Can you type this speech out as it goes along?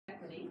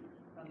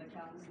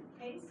Kalamazoo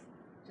case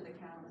to the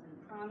Kalamazoo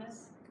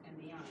promise and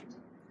beyond.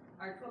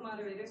 Our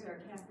co-moderators are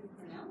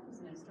Purnell,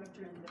 who's an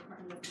instructor in the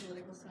Department of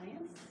Political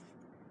Science,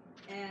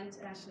 and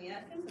Ashley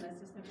Atkins, an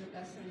assistant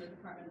professor in the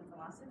Department of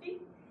Philosophy.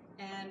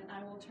 And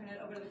I will turn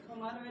it over to the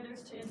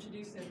co-moderators to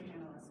introduce their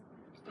panelists.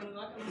 So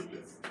welcome to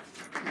seats.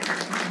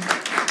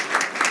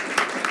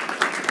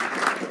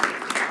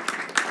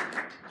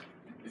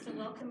 So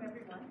welcome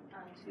everyone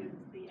to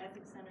the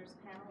Ethics Center's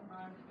panel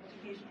on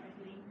educational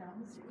equity in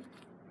Kalamazoo.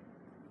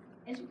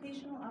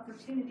 Educational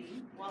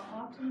opportunity, while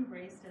often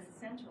embraced as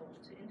essential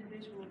to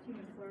individual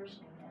human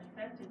flourishing and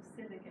effective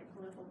civic and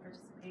political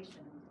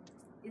participation,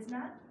 is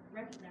not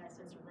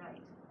recognized as a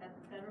right at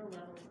the federal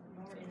level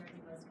nor in our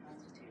U.S.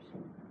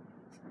 Constitution.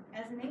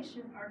 As a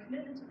nation, our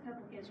commitment to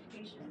public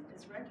education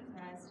is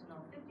recognized in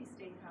all 50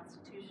 state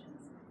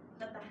constitutions,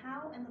 but the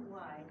how and the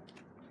why,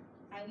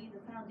 i.e.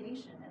 the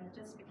foundation and the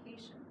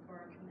justification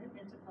for our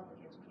commitment to public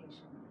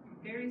education,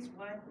 varies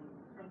widely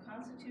from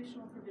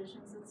constitutional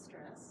provisions that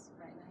stress,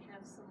 right, and I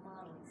have some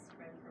models,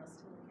 right, for us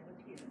to look at up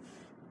here,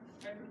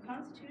 right, from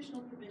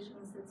constitutional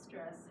provisions that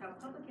stress how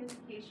public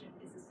education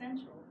is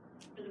essential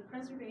for the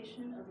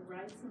preservation of the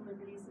rights and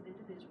liberties of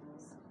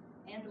individuals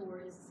and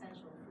or is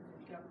essential for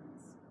good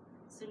governance.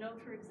 So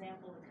note, for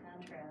example, the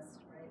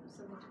contrast, right,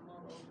 something to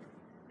mull over,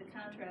 the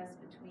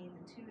contrast between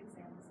the two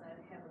examples I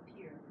have up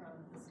here from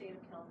the state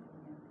of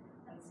California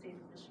and the state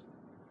of Michigan.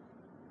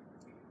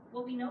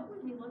 What we know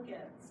when we look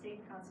at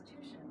state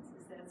constitutions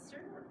is that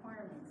certain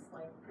requirements,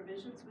 like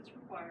provisions which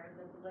require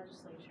that the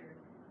legislature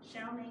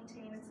shall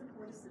maintain and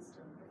support a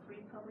system of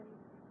free public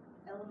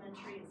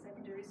elementary and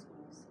secondary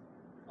schools,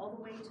 all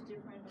the way to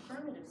different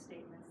affirmative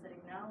statements that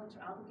acknowledge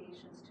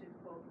obligations to,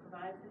 quote,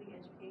 provide for the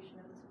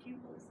education of its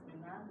pupils in a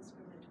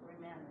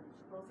non-discriminatory manner.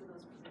 Both of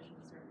those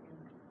provisions are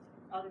in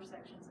other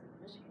sections of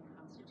the Michigan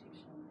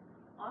Constitution.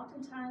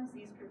 Oftentimes,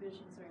 these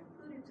provisions are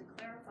included to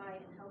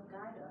clarify and help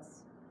guide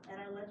us and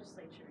our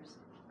legislatures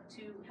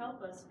to help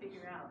us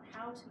figure out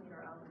how to meet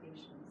our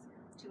obligations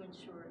to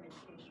ensure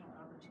educational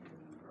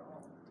opportunity for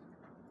all.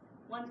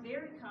 One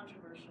very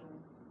controversial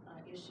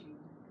issue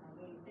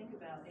when you think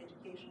about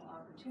educational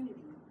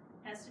opportunity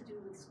has to do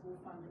with school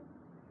funding.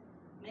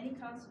 Many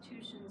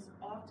constitutions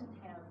often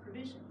have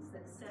provisions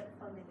that set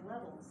funding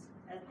levels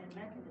and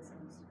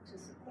mechanisms to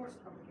support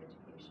public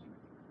education.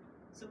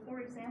 So for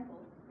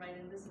example, right,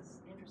 and this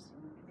is interesting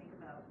if you think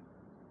about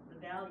the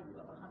value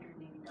of $180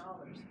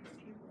 per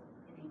pupil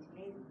in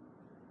 1880.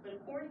 But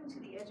according to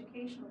the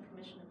Educational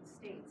Commission of the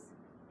States,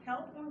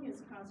 California's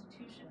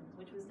Constitution,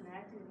 which was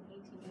enacted in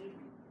 1880,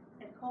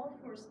 had called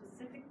for a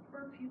specific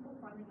per pupil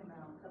funding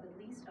amount of at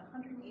least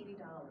 $180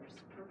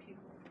 per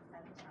pupil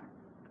at the time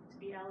to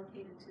be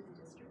allocated to the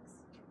districts.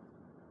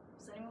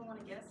 Does anyone want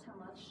to guess how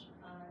much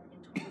in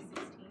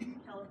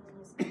 2016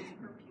 California spends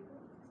per pupil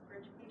for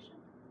education?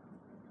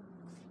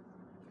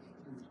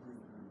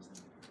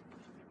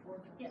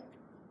 Yeah,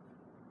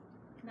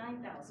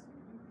 9,000.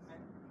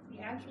 Right? The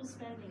actual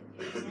spending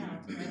is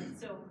now, right?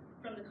 So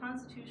from the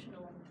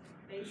constitutional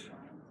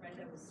baseline, right,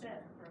 that was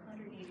set for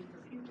 $180 per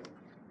pupil,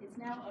 it's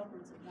now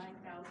upwards of $9,000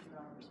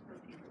 per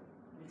pupil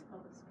in its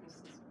public school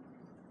system.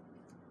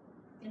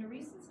 In a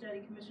recent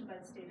study commissioned by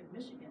the state of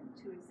Michigan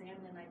to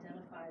examine and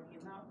identify the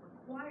amount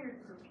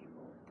required per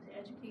pupil to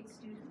educate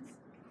students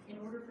in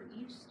order for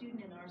each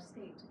student in our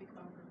state to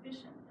become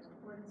proficient in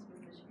accordance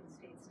with Michigan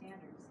state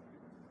standards,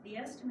 the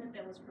estimate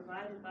that was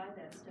provided by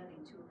that study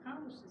to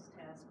accomplish this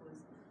task was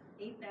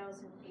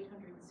 $8,667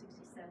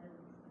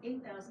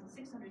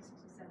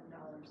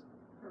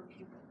 per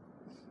pupil.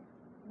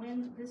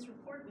 When this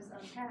report was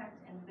unpacked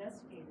and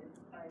investigated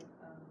by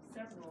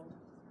several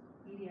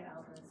media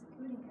outlets,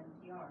 including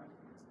NPR,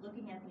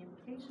 looking at the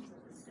implications of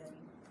this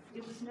study,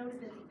 it was noted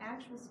that the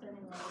actual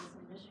spending levels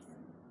in Michigan,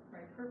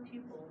 right, per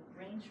pupil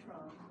range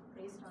from,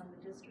 based on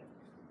the district,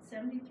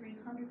 $7,300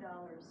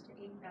 to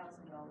 $8,000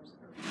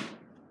 per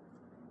pupil.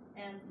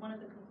 And one of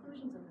the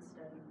conclusions of the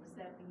study was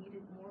that we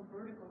needed more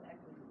vertical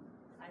equity,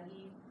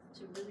 i.e.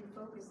 to really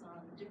focus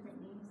on the different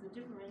needs, the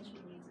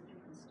differential needs of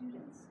different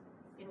students,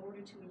 in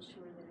order to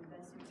ensure that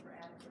investments were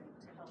adequate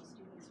to help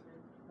students with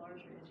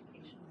larger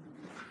educational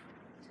needs,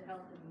 to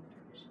help them meet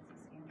proficiency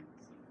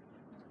standards.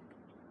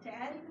 To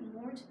add even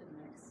more to the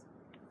mix,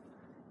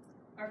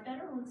 our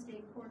federal and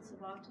state courts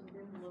have often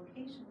been the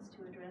locations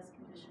to address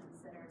conditions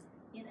that are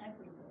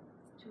inequitable,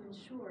 to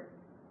ensure,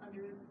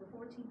 under the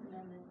 14th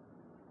Amendment,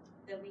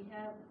 that we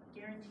have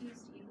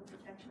guarantees to equal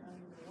protection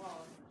under the law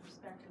with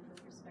respect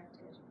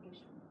to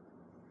education.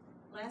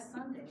 Last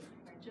Sunday,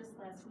 right, just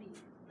last week,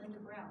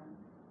 Linda Brown,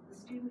 the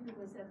student who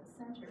was at the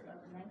center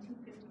of the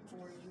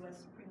 1954 U.S.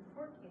 Supreme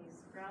Court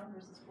case, Brown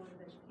versus Board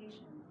of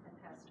Education, had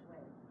passed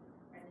away.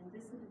 Right? And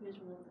this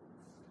individual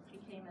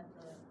became at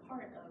the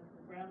heart of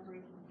the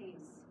groundbreaking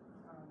case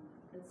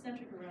that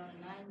centered around a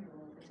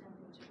 9-year-old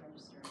attempting to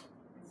register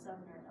in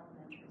Sumner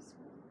Elementary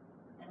School,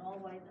 an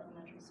all-white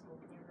elementary school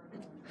near her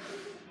home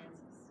in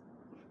Kansas.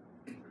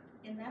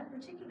 In that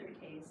particular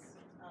case,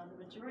 the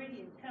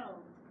majority had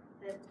held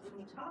that when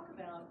we talk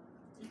about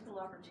equal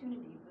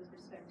opportunity with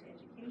respect to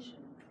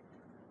education,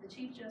 the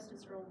Chief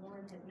Justice Earl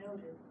Warren had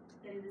noted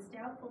that it is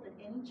doubtful that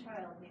any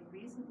child may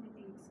reasonably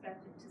be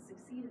expected to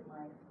succeed in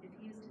life if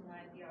he is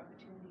denied the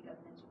opportunity of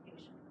an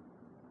education.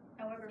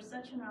 However,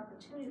 such an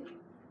opportunity,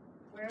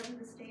 wherever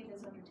the state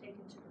has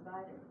undertaken to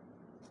provide it,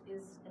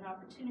 is an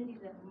opportunity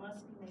that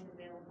must be made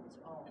available to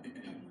all on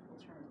equal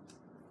terms.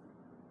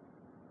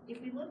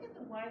 If we look at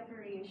the wide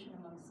variation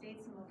among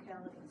states and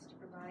localities to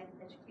provide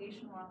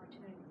educational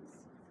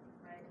opportunities,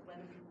 right,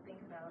 whether we think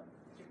about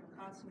different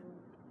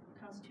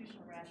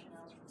constitutional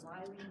rationales for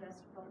why we invest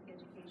in public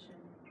education,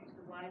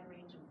 the wide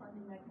range of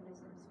funding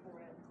mechanisms for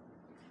it,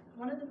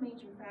 one of the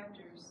major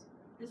factors,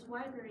 this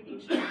wide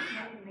variation is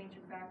one of the major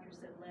factors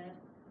that led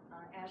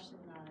Ashley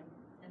and I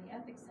and the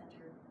Ethics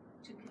Center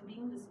to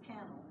convene this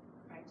panel,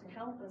 right, to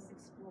help us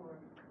explore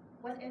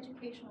what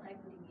educational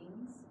equity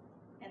means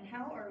and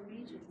how our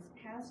region's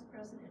past,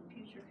 present, and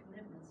future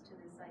commitments to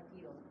this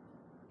ideal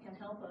can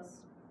help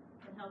us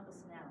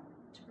now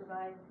to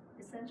provide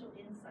essential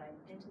insight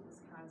into this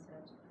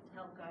concept to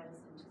help guide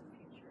us into the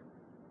future.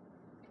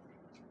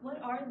 What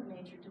are the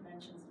major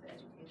dimensions of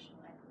educational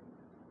equity?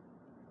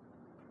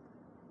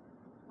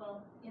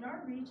 Well, in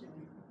our region,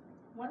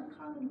 one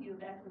common view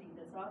of equity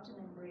that's often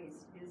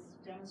embraced is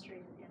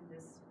demonstrated in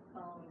this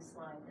following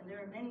slide, and there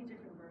are many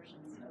different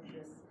versions of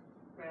this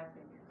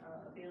graphic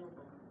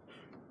available.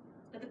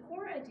 But the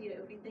core idea,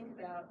 if we think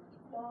about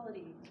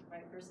equality,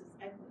 right, versus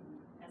equity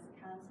as a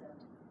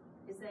concept,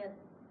 is that,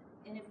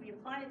 and if we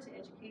apply it to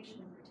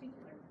education in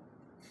particular,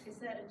 is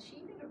that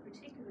achieving a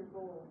particular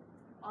goal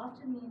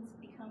often means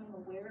becoming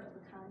aware of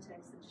the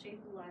contexts that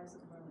shape the lives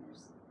of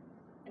learners.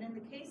 And in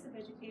the case of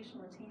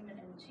educational attainment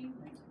and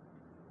achievement,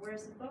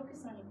 whereas the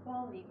focus on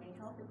equality may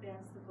help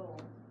advance the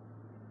goal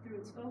through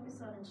its focus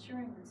on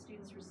ensuring that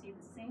students receive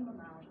the same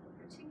amount of a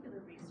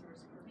particular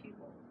resource per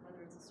pupil,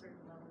 whether it's a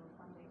certain level of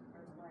funding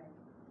or the like.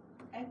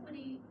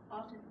 Equity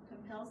often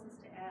compels us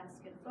to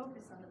ask and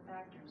focus on the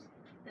factors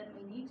that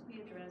may need to be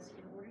addressed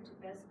in order to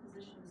best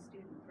position the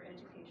student for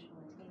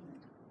educational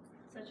attainment,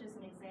 such as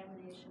an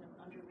examination of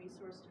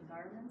under-resourced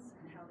environments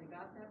and how they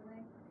got that way,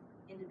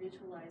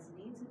 individualized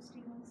needs of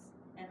students,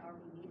 and are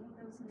we meeting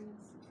those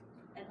needs,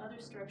 and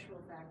other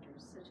structural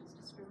factors such as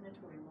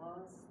discriminatory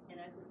laws,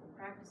 inequitable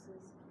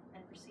practices,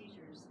 and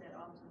procedures that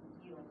often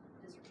yield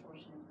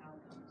disproportionate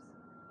outcomes.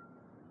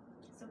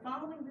 So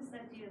following this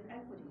idea of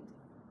equity,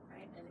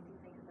 right, and if you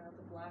think about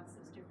the blocks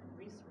as different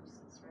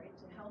resources, right,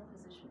 to help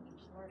position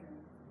each learner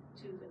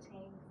to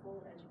attain their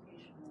full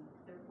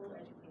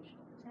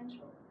educational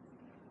potential,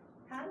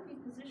 how do we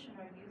position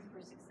our youth for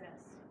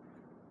success?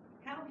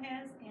 How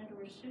has and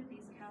or should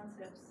these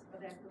concepts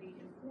of equity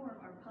inform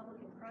our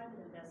public and private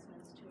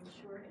investments to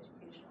ensure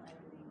educational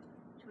equity,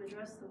 to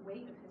address the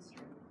weight of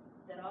history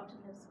that often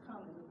has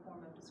come in the form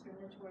of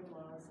discriminatory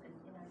laws and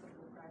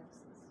inequitable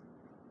practices?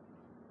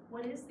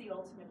 What is the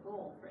ultimate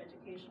goal for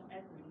educational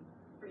equity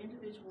for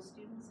individual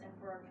students and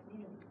for our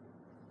community?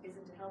 Is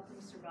it to help them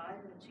survive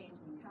in a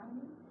changing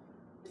economy?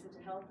 Is it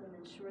to help them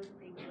ensure that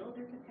they build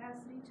their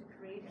capacity to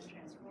create and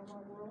transform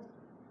our world?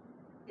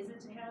 Is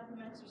it to have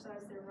them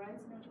exercise their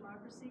rights in a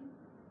democracy?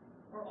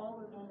 Or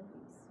all or none of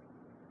these?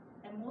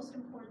 And most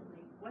importantly,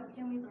 what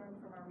can we learn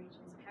from our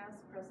region's past,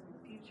 present, and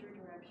future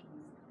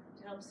directions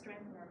to help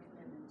strengthen our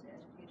commitment to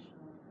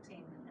educational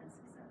attainment and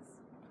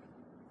success?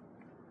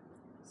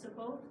 So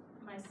both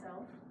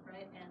myself,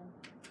 right, and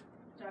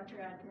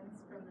Dr.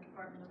 Atkins from the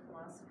Department of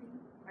Philosophy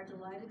are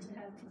delighted to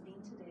have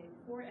convened today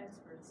 4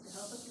 experts to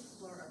help us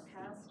explore our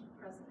past,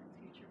 present, and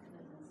future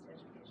commitments to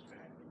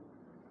educational equity.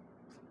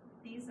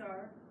 These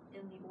are,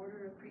 in the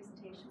order of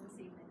presentation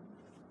this evening,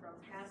 from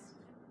past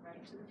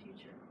right to the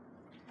future,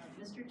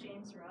 Mr.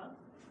 James Robb,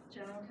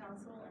 General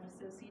Counsel and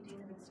Associate Dean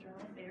of External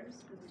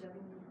Affairs for the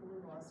W. Pulu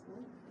Law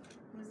School,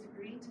 who has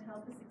agreed to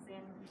help us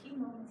examine key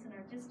moments in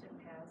our distant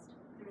past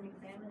through an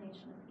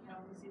examination of the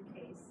Kalamazoo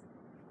case,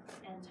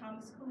 and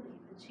Thomas Cooley,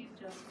 the Chief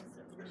Justice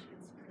of the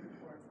Michigan Supreme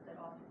Court that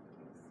authored the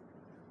case.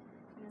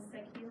 Ms.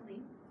 Sakia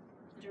Lee,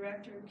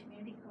 Director of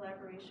Community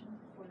Collaboration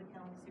for the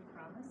Kalamazoo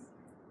Promise.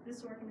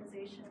 This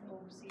organization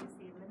oversees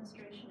the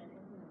administration and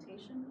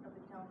implementation of the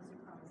Kalamazoo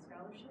Promise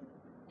Scholarship,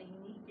 a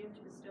unique gift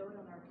bestowed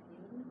on our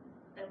community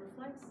that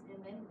reflects in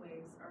many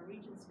ways our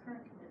region's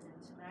current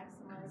commitment to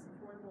maximize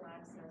affordable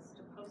access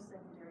to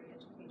post-secondary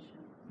education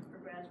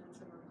for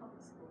graduates of our public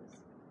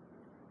schools.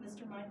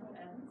 Mr. Michael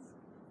Evans,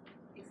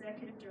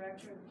 Executive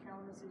Director of the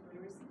Kalamazoo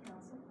Literacy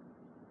Council.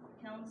 The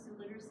Kalamazoo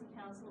Literacy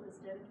Council is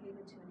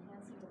dedicated to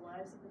enhancing the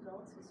lives of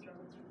adults who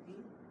struggle to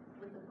read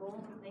with the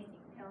goal of making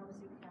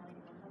Kalamazoo County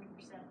 100%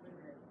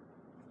 literate.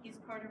 He's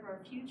part of our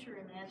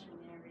future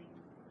imaginary,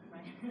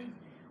 right,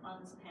 on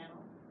this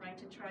panel, right,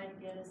 to try to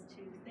get us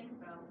to think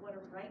about what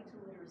a right to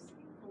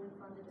literacy, fully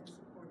funded and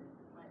supported,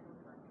 might look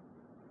like.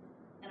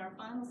 And our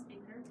final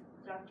speaker,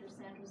 Dr.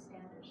 Sandra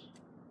Standish,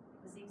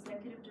 is the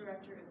Executive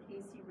Director of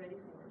KC Ready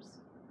Fours.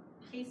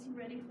 KC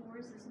Ready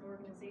Fours is an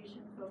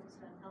organization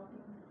focused on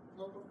helping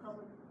local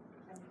public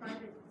and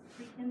private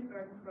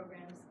pre-kindergarten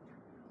programs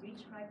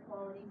reach high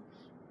quality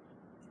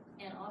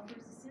and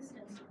offers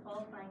assistance to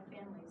qualifying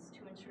families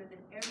to ensure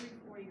that every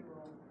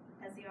 4-year-old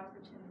has the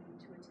opportunity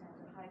to attend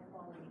a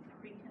high-quality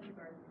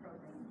pre-kindergarten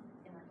program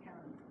in our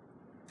county.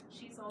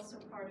 She's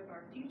also part of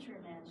our future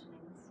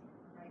imaginings,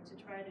 right, to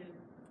try to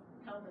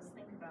help us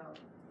think about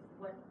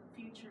what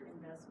future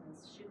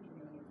investments should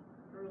be made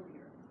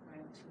earlier,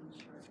 right, to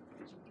ensure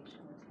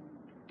educational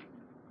attainment.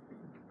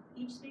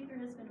 Each speaker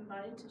has been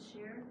invited to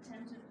share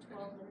 10 to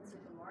 12 minutes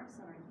of remarks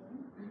on our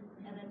theme,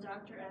 and then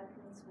Dr.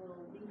 Atkins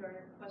will lead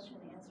our question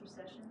and answer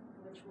session,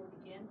 which will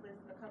begin with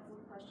a couple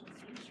of questions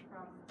each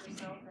from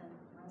herself and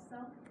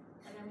myself,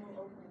 and then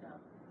we'll open it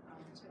up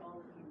to all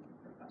of you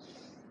for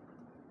questions.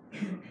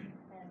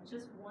 And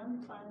just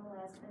one final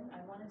last thing, I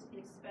wanted to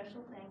give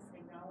special thanks and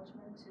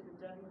acknowledgement to the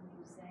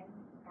W.U. Zhang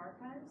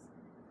Archives.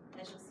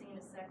 As you'll see in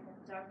a second,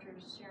 Dr.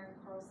 Sharon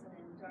Carlson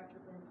and Dr.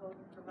 Lynn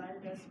Hogan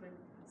provided us with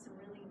some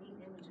really neat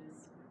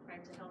images,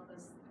 right, to help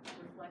us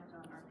reflect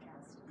on our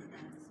past.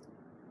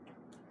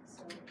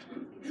 So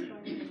please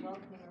join me in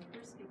welcoming our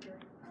first speaker,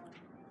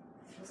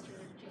 Mr.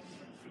 James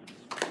Bernhard.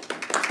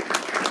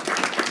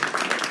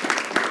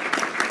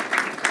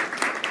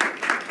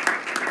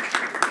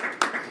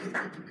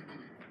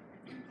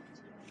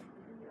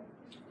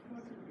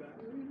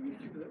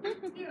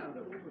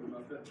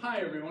 Hi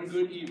everyone,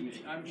 good evening.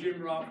 I'm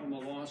Jim Robb from the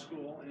law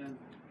school, and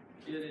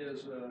it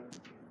is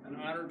an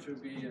honor to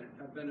have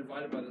been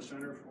invited by the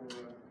Center for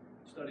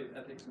Study of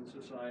Ethics and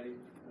Society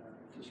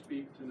to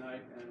speak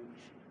tonight. And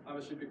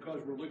obviously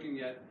because we're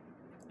looking at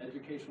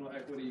educational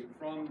equity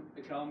from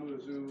the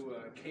Kalamazoo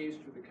case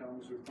to the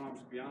Kalamazoo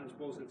Promise Beyond, I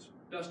suppose it's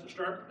best to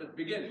start at the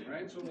beginning,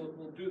 right? So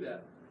we'll do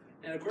that.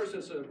 And of course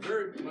it's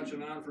very much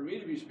an honor for me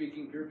to be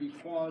speaking here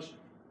because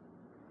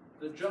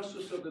the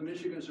Justice of the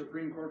Michigan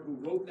Supreme Court who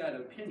wrote that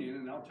opinion,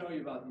 and I'll tell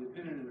you about the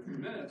opinion in a few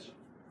minutes,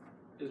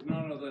 is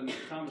none other than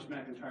Thomas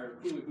McIntyre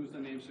Cooley, who's the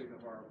namesake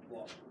of our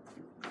law school.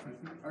 Right?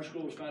 Our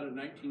school was founded in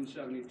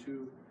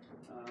 1972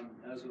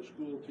 as a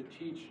school to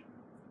teach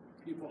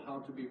people how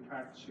to be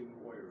practicing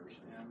lawyers.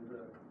 And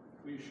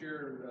we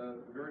share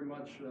very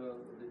much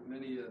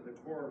many of the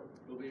core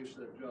beliefs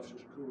that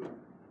Justice Cooley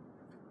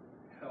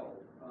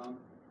held.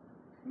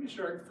 Let me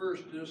start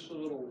first, just a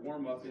little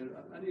warm-up.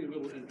 I need a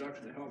little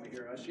introduction to help me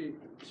here. I see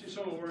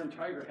someone wearing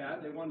Tiger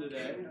hat. They won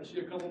today. I see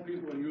a couple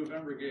people in U of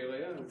M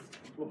regalia. And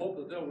we'll hope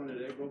that they'll win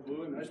today, go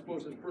blue. And I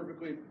suppose it's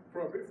perfectly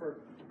appropriate for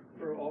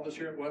all of us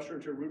here at Western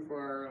to root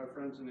for our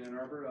friends in Ann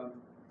Arbor.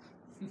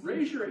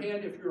 Raise your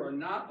hand if you are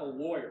not a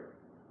lawyer.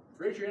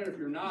 Raise your hand if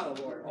you're not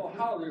a lawyer. Oh,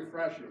 how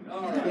refreshing.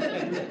 All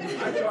right.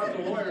 I talk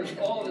to lawyers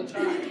all the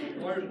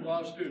time, lawyers and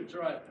law students. All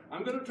right.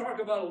 I'm going to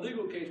talk about a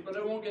legal case, but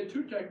I won't get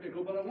too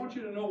technical, but I want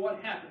you to know what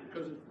happened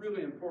because it's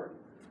really important.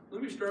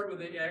 Let me start with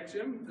the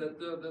axiom that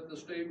the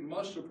state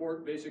must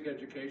support basic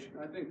education.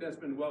 I think that's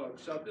been well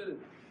accepted.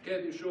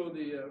 Kathy showed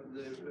the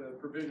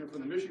provision from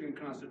the Michigan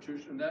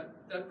Constitution.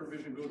 That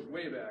provision goes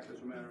way back,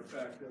 as a matter of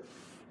fact.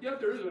 Yet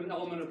there is an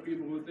element of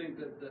people who think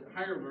that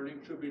higher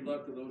learning should be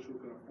left to those who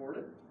can afford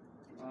it.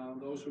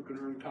 Those who can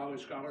earn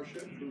college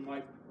scholarships, who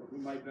might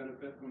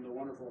benefit from the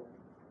wonderful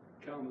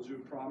Kalamazoo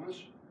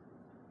Promise.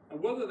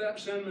 And whether that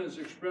sentiment is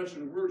expressed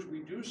in words, we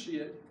do see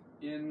it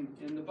in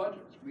the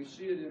budgets. We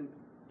see it in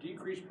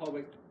decreased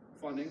public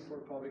funding for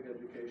public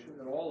education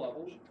at all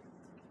levels.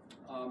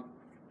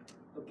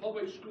 The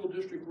public school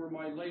district where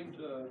my late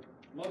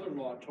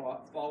mother-in-law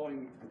taught,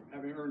 following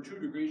having earned 2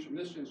 degrees from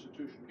this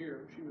institution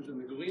here, she was in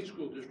the Galeen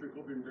School District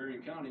over in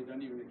Berrien County,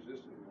 doesn't even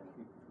exist anymore.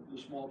 A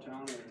small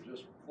town, and it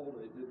just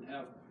folded. It didn't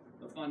have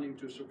the funding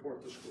to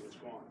support the school. It's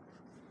gone.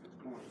 It's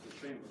gone. It's a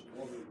shame. It's a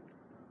lovely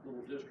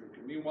little district.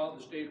 And meanwhile,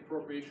 the state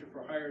appropriation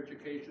for higher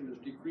education is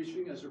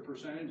decreasing as a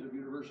percentage of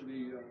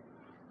university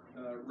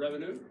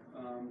revenue,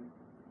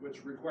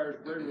 which requires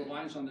greater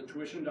reliance on the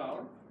tuition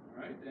dollar, all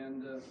right?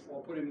 And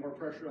while putting more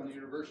pressure on the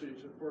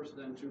universities, of course,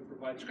 then to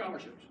provide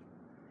scholarships.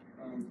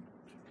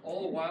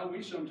 All the while,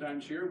 we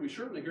sometimes hear, we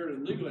certainly hear it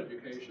in legal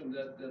education,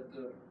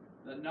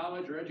 that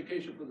knowledge or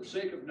education for the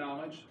sake of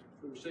knowledge,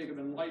 for the sake of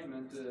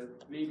enlightenment,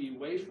 may be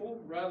wasteful.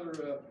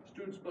 Rather,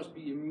 students must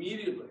be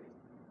immediately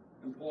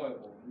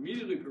employable,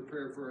 immediately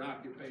prepared for an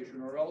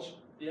occupation, or else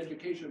the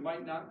education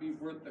might not be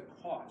worth the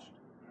cost.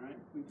 All right?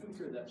 We do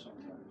hear that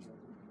sometimes.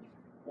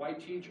 Why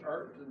teach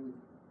art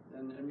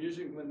and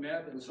music when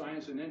math and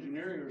science and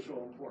engineering are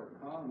so important?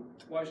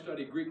 Why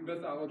study Greek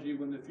mythology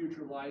when the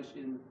future lies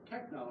in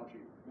technology,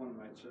 one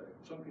might say.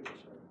 Some people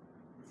say.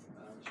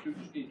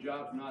 Students need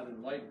jobs, not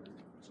enlightenment.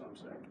 Some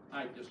say.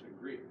 I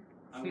disagree.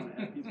 I want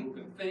to have people who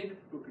can think,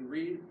 who can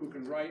read, who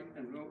can write,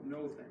 and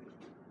know things.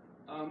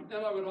 And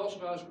I would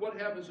also ask, what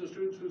happens to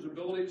students whose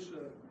abilities,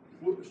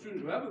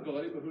 students who have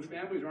ability, but whose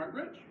families aren't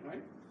rich,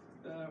 right?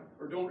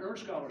 Or don't earn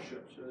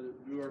scholarships?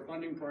 Do our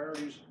funding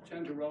priorities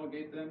tend to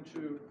relegate them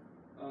to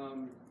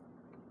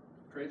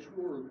trade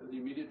school or the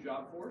immediate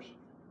job force?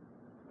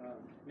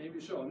 Maybe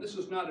so. And this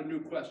is not a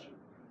new question.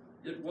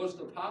 It was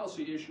the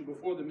policy issue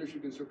before the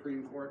Michigan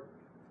Supreme Court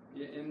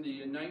in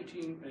the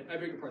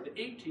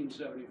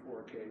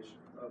 1874 case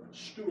of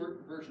Stewart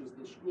versus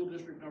the School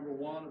District Number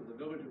 1 of the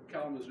village of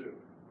Kalamazoo,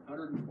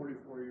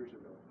 144 years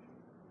ago.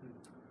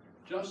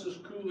 Justice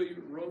Cooley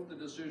wrote the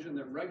decision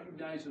that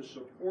recognized and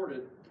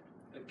supported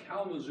that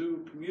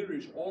Kalamazoo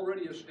communities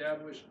already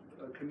established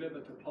a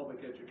commitment to public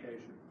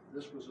education.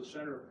 This was a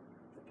center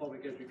of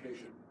public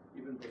education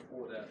even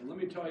before that. And let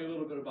me tell you a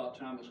little bit about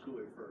Thomas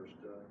Cooley first.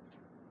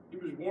 He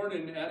was born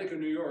in Attica,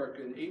 New York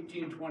in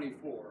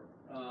 1824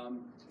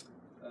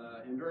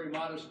 in very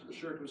modest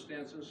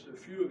circumstances. A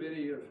few of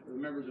any of the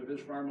members of his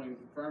farming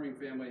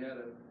family had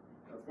a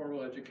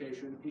formal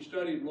education. He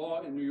studied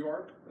law in New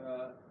York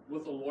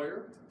with a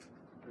lawyer.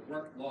 There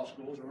weren't law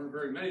schools. There weren't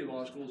very many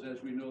law schools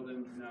as we know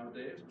them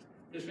nowadays.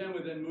 His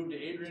family then moved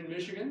to Adrian,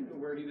 Michigan,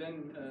 where he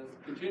then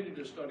continued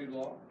to study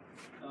law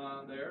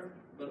there.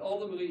 But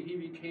ultimately, he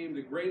became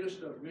the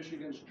greatest of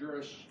Michigan's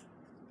jurists,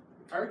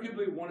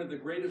 arguably one of the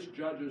greatest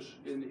judges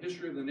in the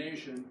history of the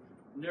nation,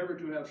 never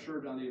to have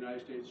served on the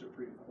United States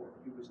Supreme Court.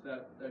 He was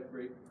that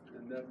great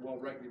and that well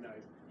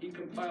recognized. He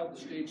compiled the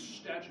state's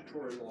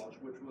statutory laws,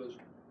 which was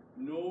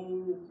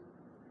no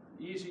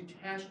easy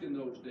task in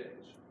those days.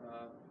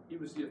 He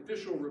was the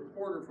official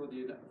reporter for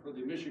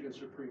the Michigan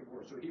Supreme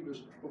Court. So he was,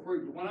 before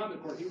he went on the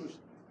court,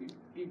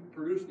 he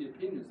produced the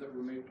opinions that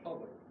were made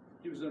public.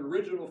 He was an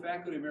original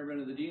faculty member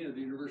and the dean of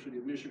the University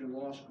of Michigan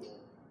Law School.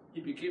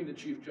 He became the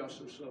Chief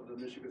Justice of the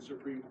Michigan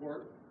Supreme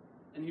Court.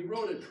 And he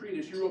wrote a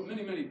treatise. He wrote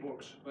many, many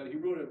books, but he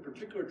wrote a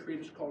particular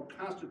treatise called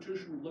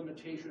Constitutional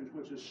Limitations,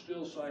 which is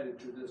still cited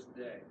to this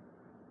day.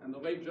 And the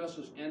late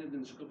Justice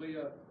Antonin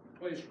Scalia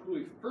placed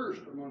Cooley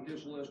first among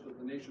his list of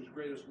the nation's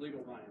greatest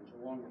legal minds,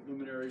 along with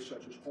luminaries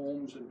such as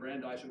Holmes and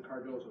Brandeis and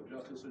Cardozo,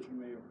 justices you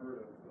may have heard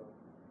of.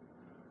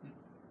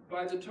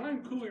 By the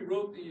time Cooley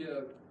wrote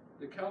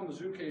the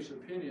Kalamazoo case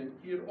opinion,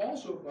 he had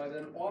also by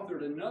then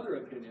authored another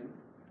opinion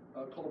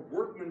called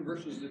Workman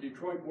versus the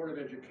Detroit Board of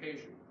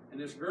Education. And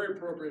it's very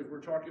appropriate if we're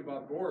talking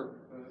about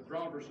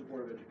Brown versus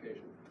Board of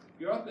Education.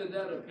 He authored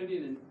that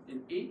opinion in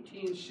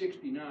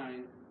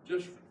 1869,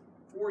 just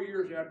 4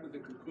 years after the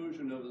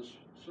conclusion of the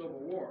Civil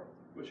War,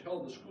 which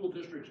held the school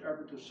district's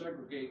effort to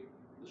segregate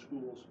the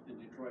schools in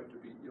Detroit to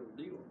be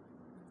illegal.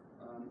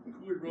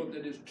 Cooley wrote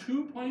that it is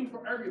too plain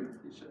for argument,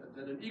 he said,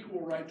 that an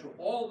equal right to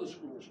all the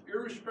schools,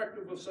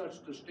 irrespective of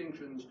such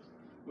distinctions,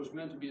 was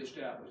meant to be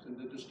established. And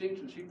the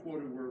distinctions he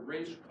quoted were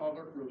race,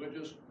 color,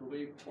 religious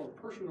belief, or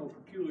personal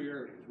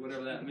peculiarities,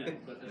 whatever that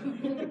meant. But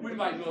we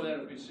might know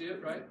that if we see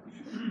it, right?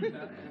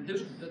 And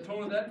the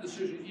tone of that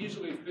decision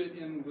easily fit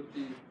in with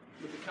the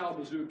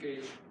Kalamazoo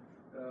case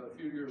a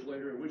few years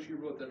later, in which he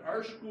wrote that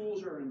our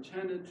schools are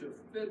intended to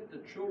fit the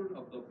children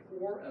of the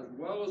poor as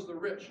well as the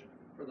rich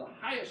for the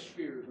highest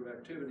spheres of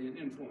activity and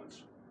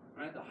influence,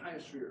 right? The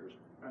highest spheres,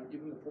 right?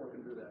 Even the poor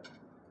can do that.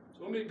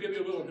 So let me give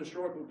you a little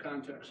historical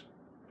context.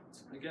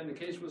 Again, the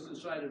case was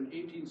decided in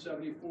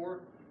 1874,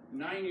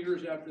 9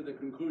 years after the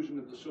conclusion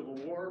of the Civil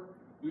War.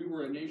 We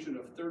were a nation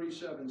of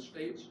 37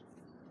 states,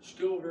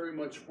 still very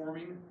much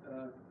forming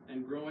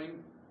and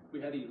growing.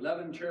 We had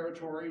 11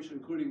 territories,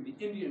 including the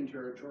Indian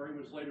Territory,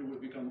 which later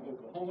would become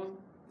Oklahoma.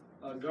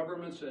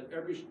 Governments at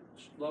every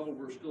level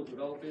were still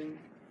developing.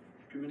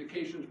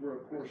 Communications were,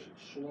 of course,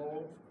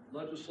 slow.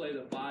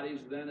 Legislative bodies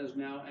then as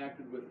now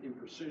acted with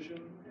imprecision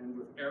and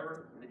with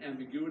error and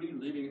ambiguity,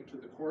 leaving it to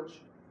the courts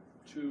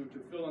to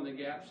fill in the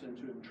gaps and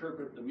to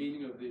interpret the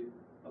meaning of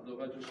the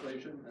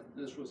legislation. And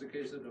this was the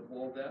case that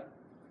involved that.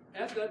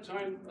 At that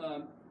time,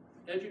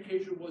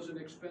 education was an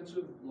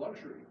expensive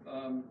luxury.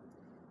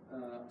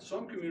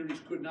 Some communities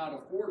could not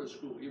afford a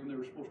school, even though they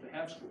were supposed to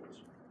have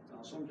schools.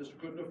 Some just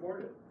couldn't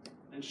afford it.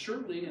 And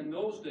certainly in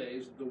those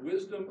days, the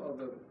wisdom of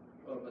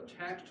a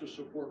tax to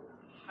support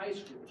high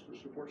schools, to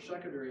support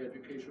secondary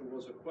education,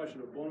 was a question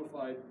of bona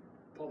fide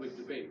public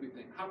debate. We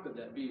think, how could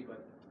that be?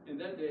 But in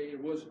that day,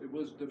 it was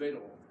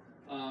debatable.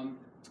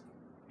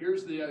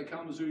 Here's the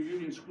Kalamazoo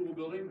Union School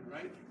building,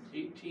 right?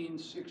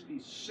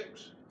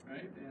 1866,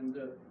 right? And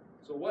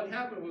so what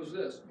happened was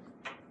this.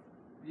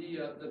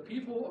 The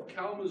people of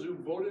Kalamazoo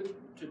voted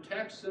to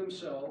tax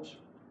themselves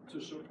to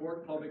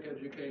support public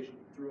education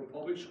through a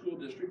public school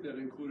district that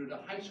included a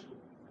high school,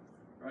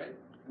 right?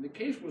 And the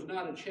case was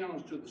not a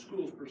challenge to the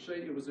schools per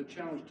se, it was a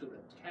challenge to the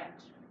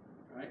tax,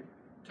 right?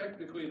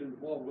 Technically, it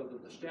involved whether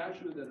the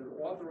statute that had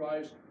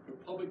authorized the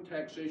public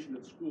taxation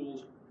of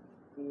schools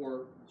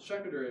for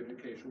secondary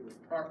education was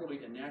properly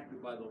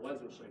enacted by the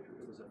legislature.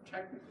 It was a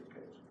technical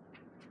case.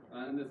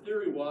 And the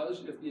theory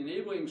was, if the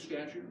enabling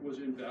statute was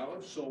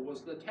invalid, so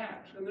was the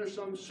tax. And there's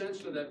some sense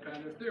to that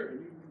kind of theory.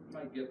 You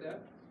might get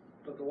that.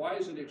 But the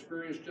wise and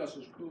experienced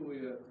Justice Cooley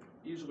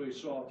easily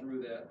saw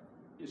through that.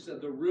 He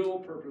said the real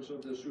purpose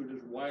of this suit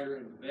is wider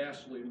and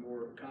vastly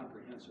more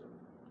comprehensive.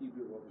 He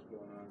knew what was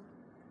going on.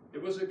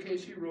 It was a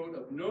case, he wrote,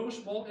 of no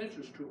small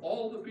interest to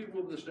all the people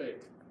of the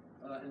state.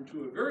 And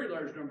to a very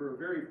large number of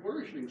very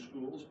flourishing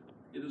schools,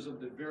 it is of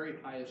the very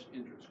highest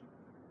interest.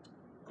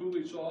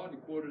 Cooley saw, and he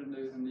quoted in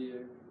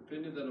the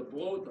opinion, that a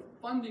blow at the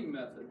funding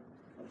method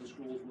of the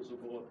schools was a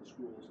blow at the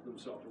schools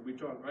themselves. We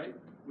talked, right?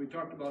 We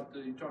talked about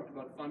he talked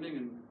about funding,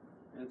 and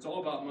it's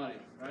all about money,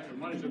 right? And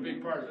money's a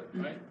big part of it,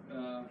 right?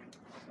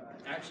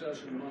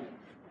 Access and money.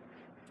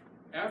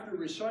 After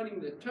reciting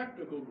the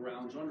technical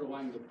grounds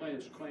underlying the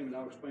plaintiff's claim, and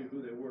I'll explain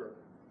who they were,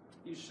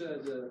 he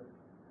said,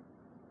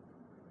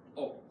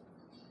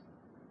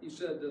 he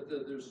said that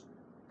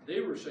they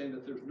were saying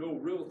that there's no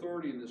real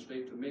authority in the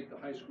state to make the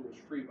high schools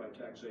free by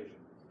taxation.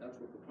 That's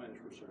what the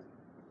plaintiffs were saying.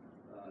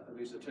 At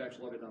least a tax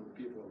levied on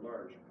the people at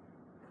large.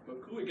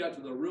 But Cooley got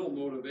to the real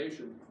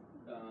motivation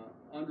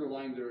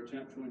underlying their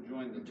attempt to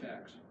enjoin the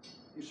tax.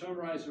 He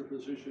summarized their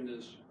position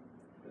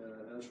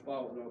as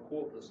follows, and I'll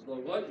quote this.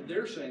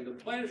 They're saying, the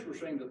plaintiffs were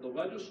saying that the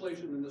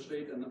legislation in the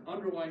state and the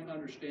underlying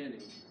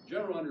understanding,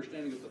 general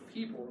understanding of the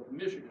people of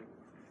Michigan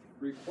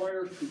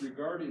requires to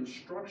regard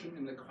instruction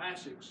in the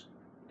classics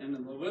and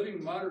in the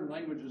living modern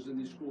languages in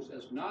these schools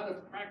as not a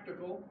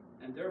practical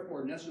and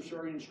therefore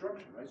necessary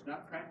instruction, right? It's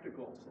not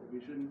practical, so we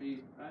shouldn't be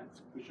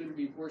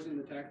forcing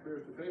the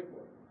taxpayers to pay for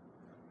it.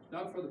 It's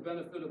not for the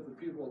benefit of the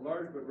people at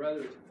large, but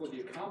rather for the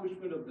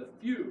accomplishment of the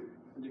few,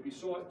 and to be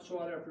sought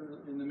after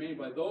in the main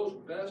by those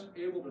best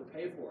able to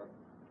pay for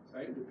it,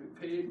 right? And to be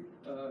paid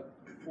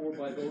for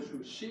by those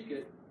who seek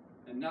it,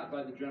 and not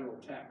by the general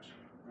tax,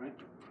 right?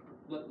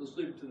 Let's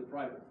leave it to the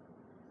private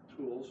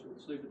schools.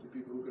 Let's leave it to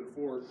people who can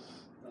afford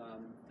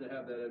to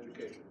have that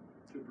education,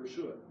 to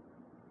pursue it.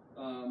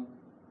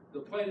 The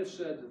plaintiff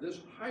said that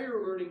this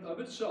higher learning of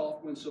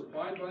itself, when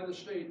supplied by the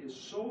state, is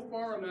so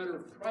far a matter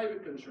of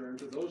private concern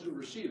to those who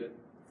receive it,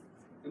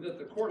 and that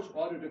the courts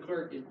ought to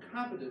declare it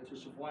incompetent to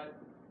supply it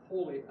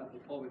wholly at the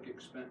public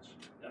expense.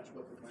 That's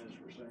what the plaintiffs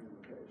were saying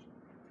in the case.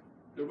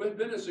 There had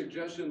been a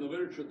suggestion in the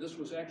literature that this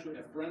was actually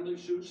a friendly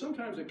suit.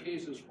 Sometimes a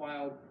case is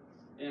filed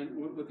and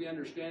with the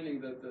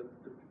understanding that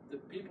the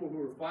people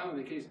who are filing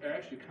the case are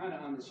actually kind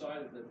of on the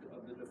side of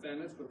the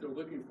defendants, but they're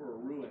looking for a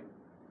ruling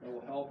that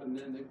will help. And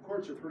then the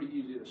courts are pretty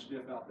easy to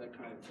sniff out that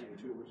kind of thing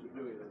too, which is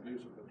really an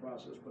abuse of the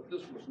process. But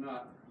this was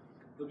not.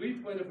 The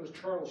lead plaintiff was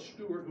Charles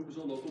Stewart, who was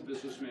a local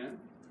businessman,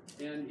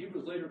 and he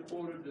was later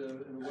quoted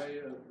in a way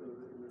of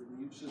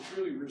he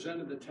sincerely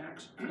resented the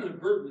tax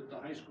burden that the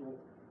high school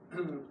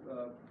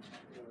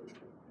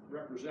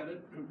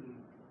represented.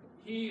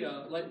 He,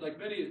 like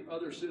many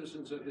other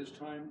citizens of his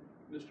time,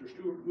 Mr.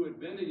 Stewart, who had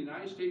been a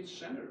United States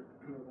Senator,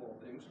 of all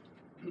things,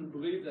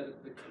 believed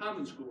that the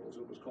common school, as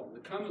it was called, the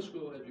common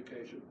school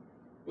education,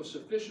 was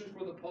sufficient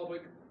for the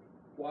public,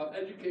 while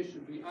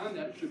education beyond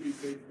that should be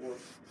paid for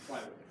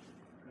privately.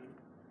 Okay?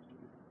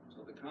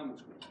 So the common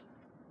school,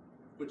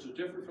 which is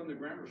different from the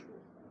grammar school.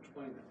 I'll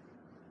explain that.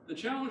 The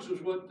challenge was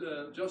what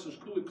Justice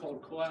Cooley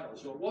called collateral.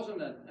 So it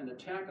wasn't an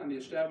attack on the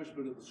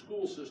establishment of the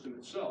school system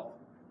itself.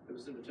 It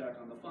was an attack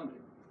on the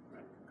funding,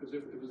 right? Because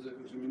it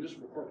was a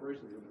municipal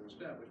corporation that had been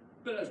established.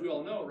 But as we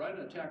all know, right,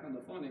 an attack on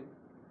the funding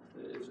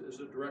is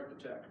a direct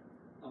attack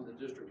on the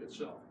district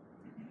itself.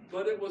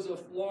 But it was a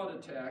flawed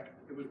attack.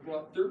 It was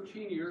brought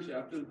 13 years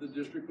after the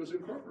district was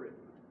incorporated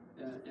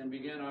and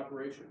began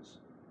operations.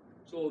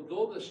 So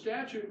though the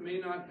statute may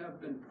not have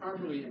been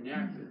properly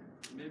enacted,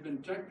 there may have been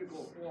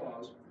technical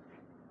flaws,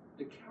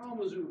 the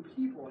Kalamazoo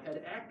people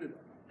had acted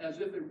as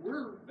if it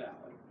were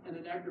valid and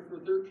had acted for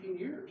 13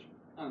 years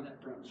on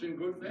that premise in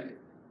good faith.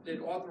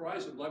 They'd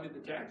authorized and levied the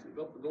tax, they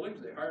built the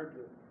buildings, they hired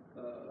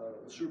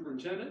a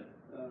superintendent,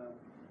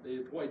 they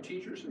employed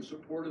teachers in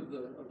support of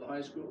the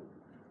high school.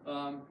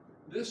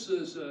 This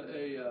is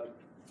a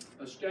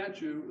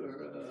statue,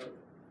 or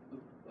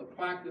a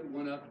plaque that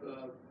went up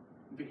on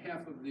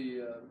behalf of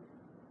the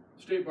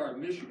State Bar of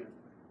Michigan,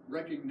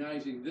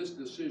 recognizing this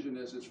decision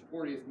as its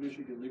 40th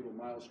Michigan legal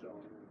milestone.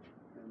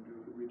 And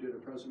we did a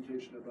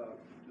presentation about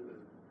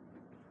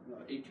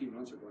 18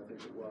 months ago, I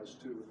think it was,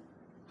 to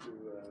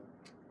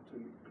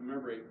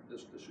commemorate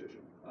this decision.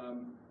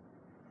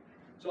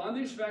 So on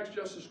these facts,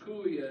 Justice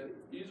Cooley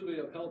easily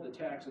upheld the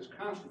tax as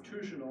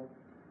constitutional.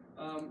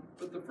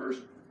 But the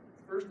first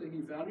thing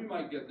he found, you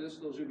might get this,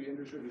 those who be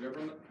interested in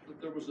government, that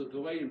there was a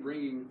delay in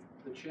bringing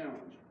the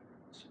challenge.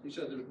 He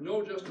said there's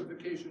no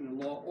justification in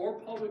law or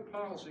public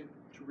policy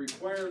to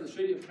require the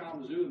city of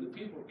Kalamazoo and the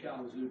people of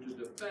Kalamazoo to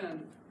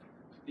defend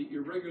the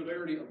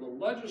irregularity of the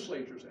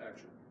legislature's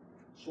action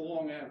so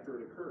long after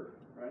it occurred,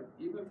 right?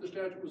 Even if the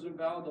statute was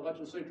invalid, the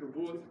legislature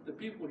blew it, the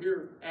people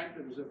here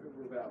acted as if it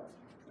were valid.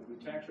 And we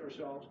taxed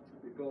ourselves,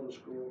 we built a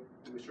school,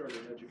 and we started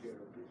to educate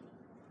our people.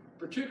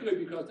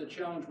 Particularly because the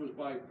challenge was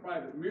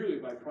merely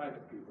by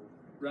private people,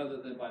 rather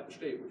than by the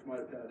state, which might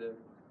have had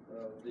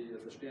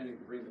the standing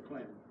to bring the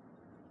claim.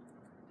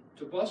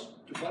 To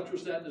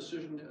buttress that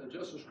decision,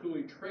 Justice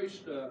Cooley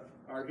traced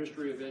our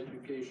history of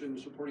education,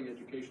 supporting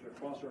education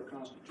across our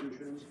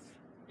constitutions.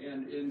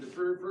 And in the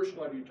first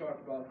slide, you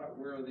talked about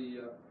where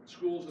the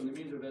schools and the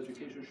means of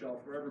education shall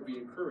forever be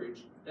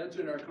encouraged. That's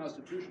in our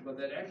Constitution, but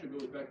that actually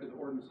goes back to the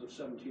Ordinance of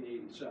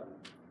 1787,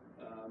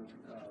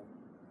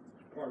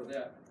 part of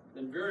that.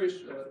 And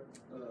various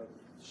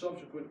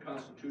subsequent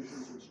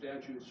constitutions and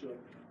statutes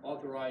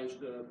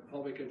authorized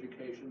public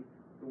education.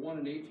 The one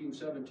in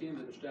 1817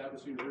 that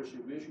established the University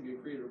of Michigan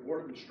created a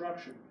board of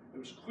instruction. It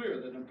was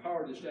clear that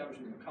empowered the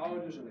establishment of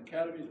colleges and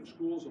academies and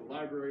schools and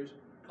libraries,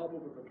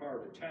 coupled with the power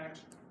to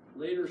tax.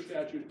 Later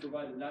statutes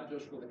provided not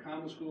just for the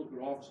common schools,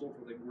 but also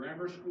for the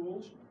grammar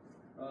schools,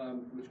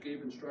 which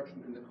gave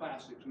instruction in the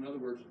classics. In other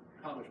words,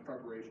 college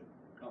preparation.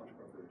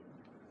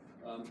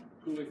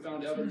 Cooley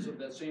found evidence of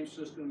that same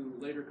system in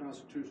the later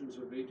constitutions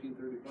of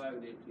 1835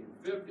 and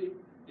 1850.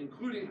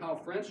 including how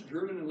French,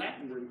 German, and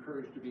Latin were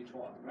encouraged to be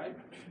taught, right?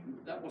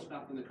 That was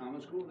not in the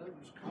common school, that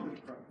was college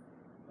prep.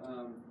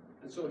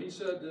 And so he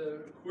said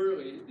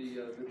clearly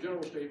the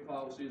general state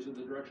policy is in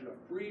the direction of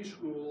free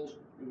schools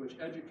in which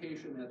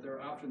education at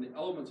their option, the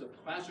elements of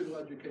classical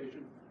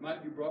education,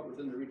 might be brought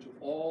within the reach of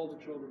all the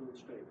children of the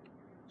state,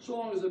 so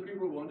long as the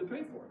people are willing to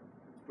pay for it,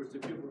 which the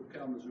people of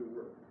Kalamazoo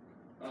were.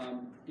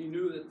 He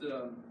knew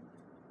that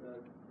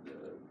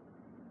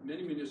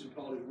many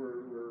municipalities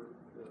were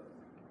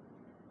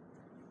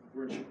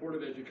in support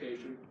of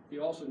education. He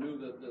also knew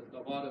that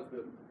a lot of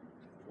the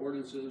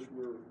ordinances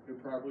were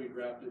improperly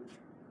drafted,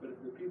 but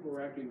if the people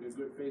were acting in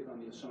good faith on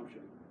the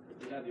assumption that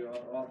they had the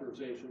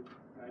authorization,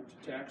 right, to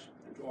tax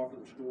and to offer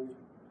the school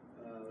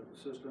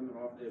system and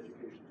offer the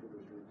education to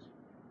their students,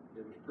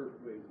 it was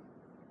perfectly,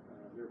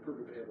 they were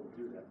perfectly able to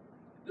do that.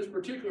 This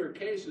particular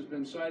case has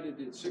been cited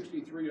in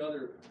 63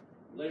 other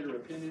later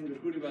opinions,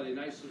 including by the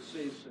United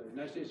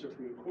States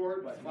Supreme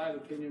Court, by 5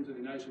 opinions of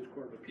the United States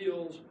Court of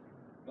Appeals,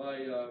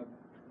 by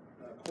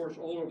courts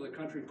all over the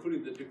country,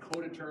 including the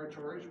Dakota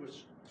Territories,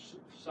 which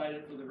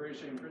cited for the very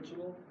same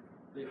principle.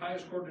 The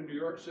highest court in New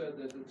York said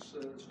that it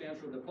stands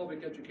for the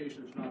public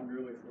education is not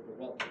merely for the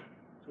wealthy.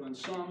 So in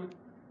sum,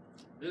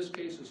 this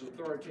case is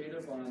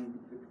authoritative on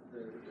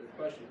the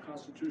question of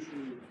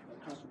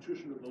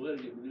constitutional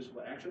validity of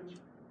municipal actions,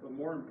 but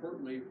more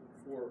importantly,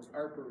 for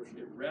our purpose,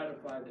 it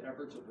ratified the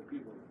efforts of the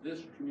people of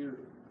this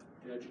community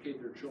to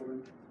educate their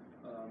children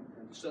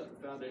and to set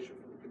the foundation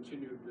for the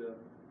continued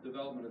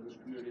development of this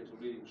community as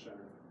a leading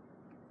center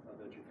of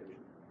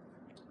education.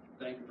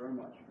 Thank you very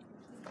much.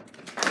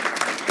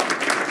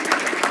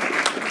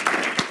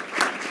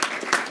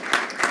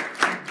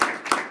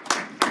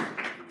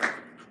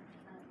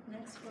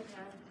 Next we'll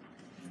have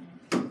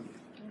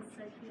Ms.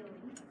 Healy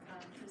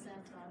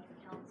present on the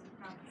Kalamazoo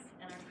Promise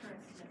and our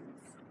current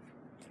commitments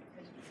to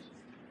education.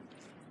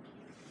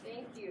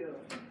 Thank you.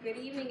 Good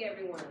evening,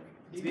 everyone.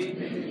 Good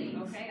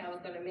evening. Okay, I was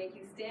going to make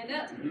you stand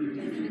up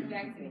and sit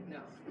back to me.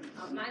 No.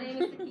 My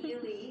name is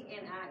Sakia Lee,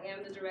 and I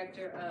am the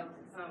Director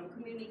of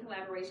Community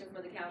Collaboration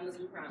for the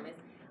Kalamazoo Promise.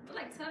 It's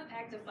like tough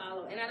act to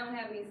follow, and I don't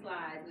have any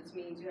slides, which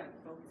means you have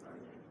to focus on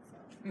me.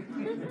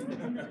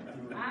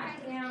 So. I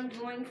am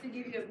going to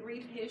give you a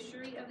brief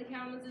history of the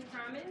Kalamazoo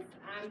Promise.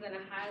 I'm going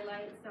to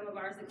highlight some of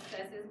our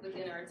successes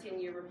within our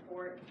 10-year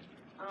report,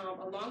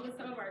 along with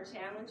some of our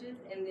challenges,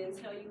 and then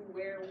tell you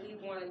where we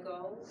want to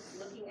go,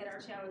 looking at our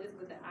challenges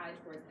with an eye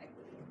towards equity.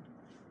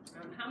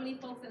 How many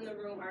folks in the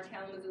room are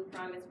Kalamazoo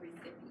Promise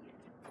recipients?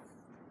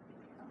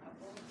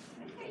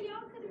 Okay,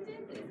 y'all could have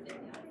did this,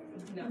 didn't y'all?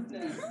 No.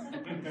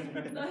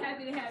 So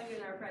happy to have you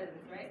in our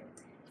presence, right?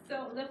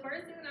 So the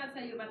first thing that I'll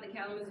tell you about the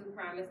Kalamazoo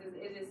Promise is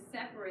it is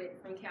separate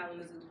from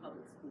Kalamazoo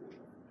Public Schools.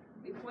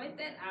 We point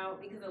that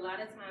out because a lot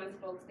of times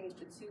folks think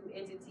the two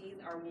entities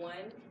are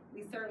one.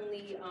 We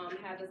certainly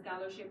have a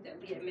scholarship that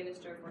we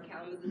administer for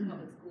Kalamazoo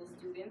Public School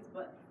students,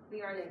 but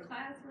we aren't in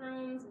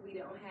classrooms. We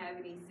don't have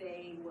any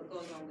say what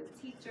goes on with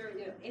teachers,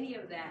 any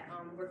of that.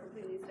 We're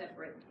completely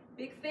separate.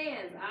 Big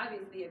fans,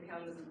 obviously, of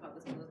Kalamazoo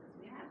Public Schools because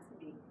we have to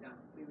be. No,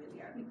 we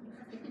really are big fans.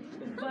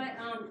 But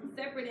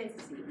separate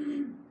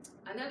entities.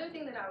 Another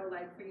thing that I would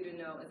like for you to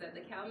know is that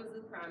the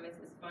Kalamazoo Promise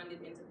is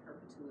funded into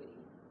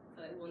perpetuity,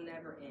 so it will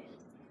never end.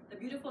 The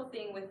beautiful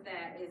thing with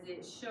that is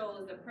it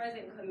shows the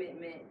present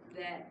commitment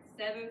that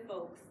 7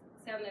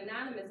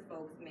 anonymous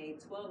folks made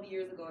 12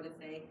 years ago to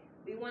say,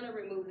 we want to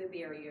remove the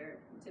barrier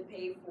to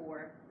pay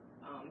for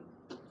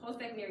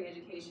post-secondary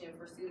education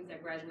for students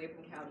that graduate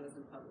from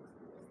Kalamazoo Public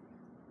Schools.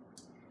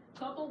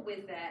 Coupled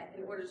with that,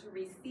 in order to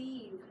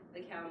receive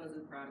the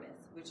Kalamazoo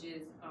Promise, which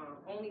is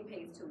only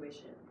pays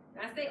tuition.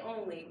 And I say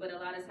only, but a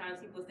lot of times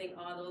people think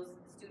all those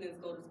students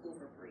go to school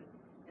for free.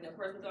 And of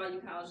course, with all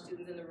you college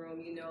students in the room,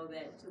 you know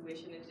that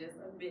tuition is just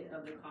a bit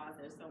of the cost.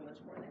 There's so much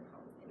more that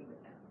comes in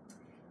with that.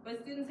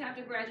 But students have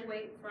to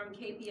graduate from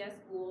KPS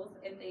schools.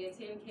 If they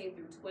attend K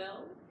through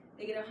 12,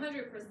 they get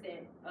 100%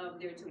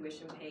 of their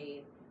tuition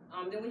paid.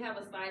 Then we have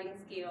a sliding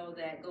scale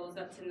that goes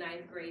up to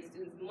 9th grade.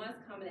 Students must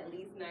come in at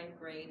least 9th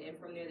grade, and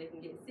from there they can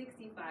get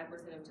 65%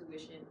 of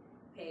tuition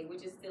paid,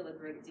 which is still a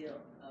great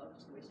deal of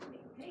tuition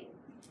being paid.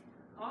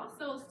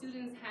 Also,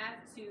 students have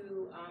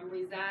to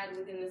reside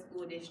within the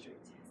school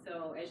district.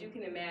 So as you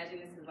can imagine,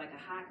 this is like a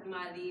hot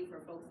commodity for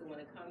folks that want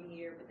to come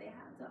here, but they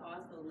have to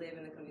also live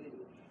in the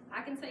community.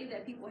 I can tell you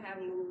that people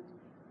have moved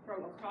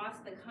from across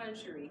the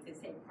country to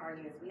take part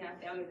in this. We have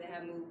families that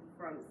have moved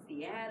from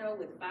Seattle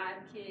with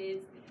 5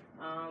 kids.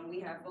 We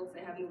have folks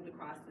that have moved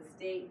across the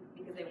state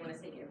because they want to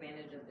take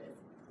advantage of this.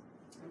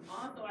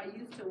 Also, I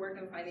used to work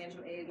in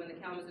financial aid when the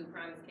Kalamazoo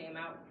Promise came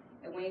out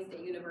at Wayne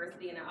State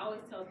University, and I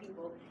always tell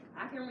people,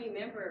 I can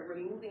remember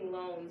removing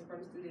loans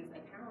from students'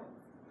 accounts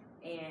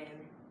and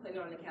putting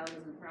on the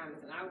Kalamazoo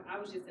Promise, and I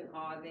was just in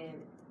awe then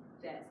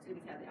that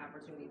students have the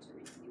opportunity to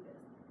receive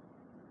this.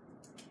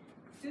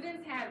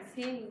 Students have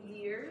 10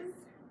 years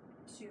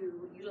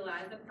to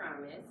utilize the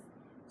Promise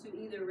to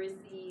either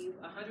receive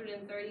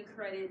 130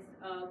 credits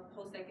of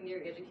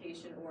post-secondary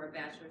education or a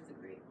bachelor's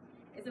degree.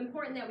 It's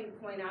important that we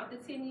point out the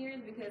 10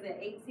 years because at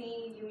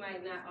 18, you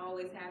might not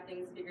always have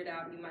things figured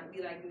out. You might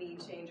be like me,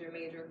 change your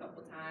major a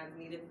couple times,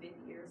 need a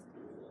 5th year of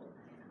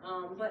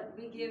school. But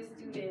we give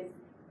students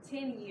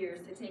 10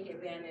 years to take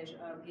advantage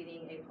of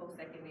getting a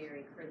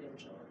post-secondary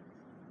credential.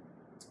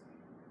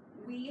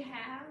 We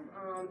have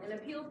an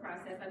appeal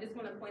process. I just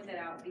want to point that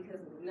out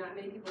because not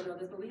many people know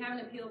this, but we have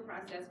an appeal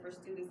process for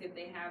students if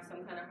they have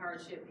some kind of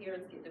hardship.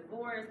 Parents get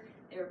divorced,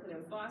 they were put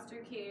in foster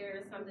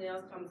care, something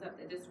else comes up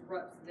that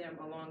disrupts them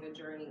along the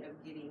journey of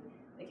getting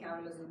the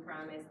Kalamazoo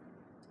Promise.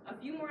 A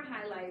few more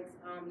highlights.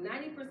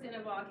 90%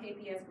 of all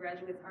KPS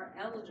graduates are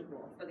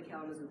eligible for the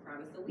Kalamazoo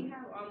Promise. So we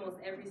have almost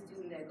every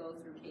student that goes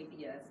through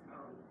KPS,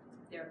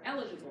 they're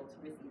eligible to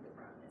receive the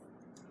Promise.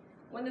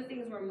 One of the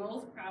things we're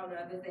most proud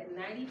of is that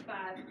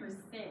 95%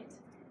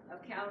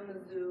 of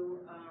Kalamazoo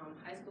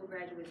high school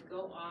graduates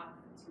go off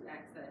to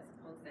access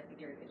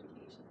post-secondary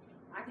education.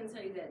 I can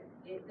tell you that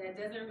that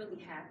doesn't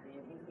really happen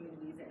in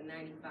communities that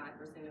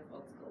 95% of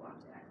folks go off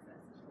to access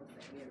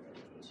post-secondary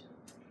education.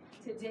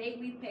 To date,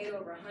 we've paid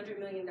over $100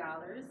 million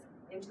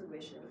in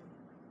tuition.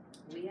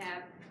 We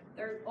have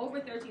over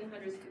 1,300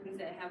 students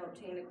that have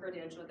obtained a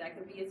credential. That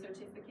could be a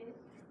certificate,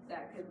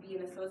 that could be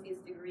an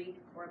associate's degree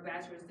or a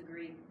bachelor's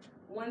degree.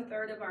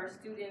 1/3 of our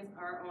students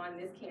are on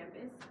this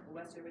campus,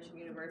 Western Michigan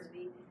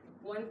University.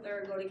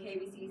 1/3 go to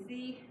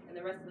KVCC, and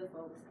the rest of the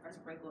folks are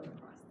sprinkled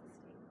across the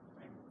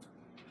state.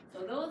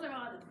 So those are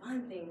all the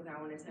fun things I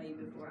want to tell you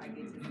before I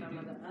get to some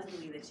of the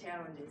ugly, the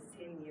challenges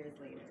 10 years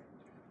later.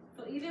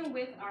 So even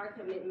with our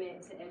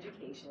commitment to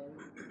education,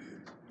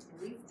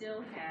 we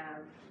still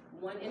have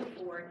 1 in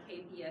 4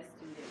 KPS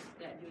students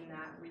that do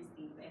not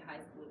receive a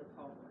high school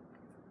diploma,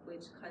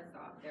 which cuts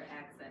off their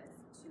access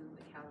to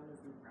the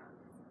Kalamazoo Promise.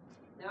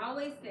 Now, I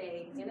always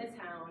say, in a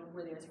town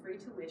where there's free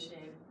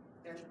tuition,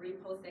 there's free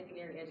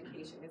post-secondary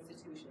education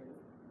institutions,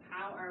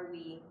 how are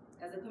we,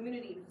 as a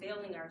community,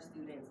 failing our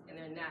students and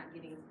they're not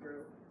getting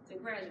through to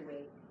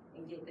graduate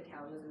and get the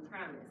Kalamazoo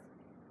Promise?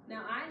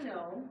 Now, I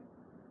know,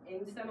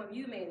 and some of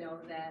you may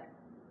know, that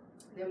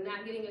them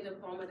not getting a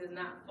diploma does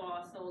not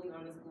fall solely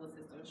on the school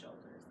system's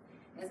shoulders.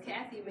 As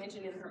Kathy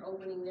mentioned in her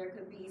opening, there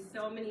could be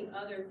so many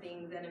other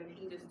things that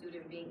impede a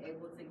student being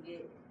able to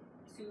get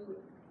to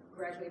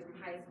graduate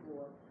from high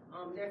school.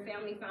 Their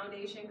family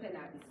foundation could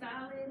not be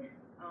solid.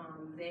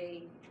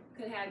 They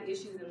could have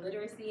issues in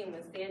literacy, and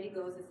when Sandy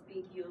goes to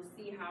speak, you'll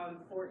see how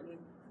important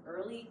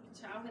early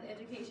childhood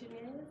education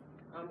is.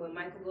 When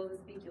Michael goes to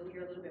speak, you'll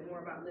hear a little bit more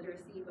about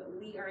literacy, but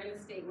we are in a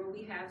state where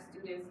we have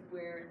students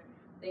where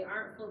they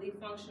aren't fully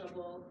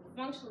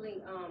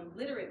functionally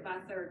literate by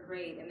 3rd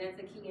grade, and that's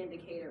a key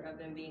indicator of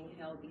them being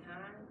held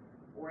behind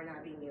or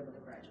not being able to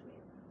graduate.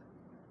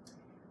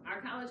 Our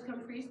college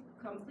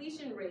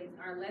completion rates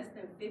are less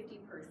than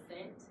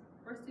 50%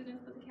 for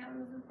students with the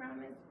Kalamazoo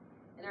Promise,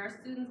 and our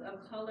students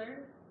of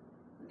color,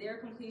 their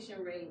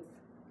completion rates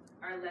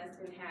are less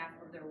than half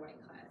of their white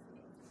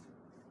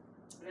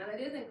classmates. Now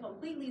that isn't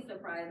completely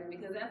surprising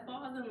because that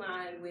falls in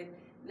line with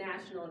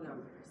national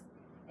numbers.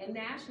 And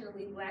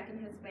nationally, Black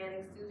and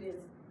Hispanic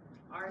students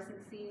are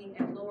succeeding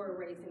at lower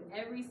rates in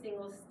every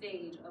single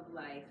stage of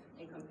life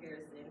in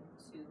comparison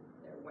to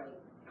their white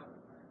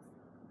counterparts.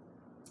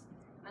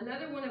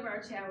 Another one of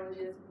our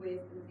challenges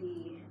with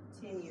the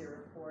 10-year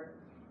report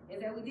is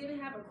that we didn't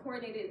have a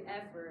coordinated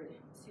effort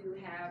to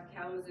have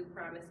Kalamazoo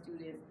Promise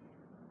students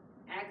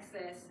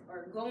access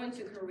or go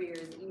into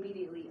careers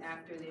immediately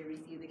after they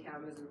receive the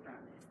Kalamazoo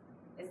Promise.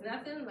 It's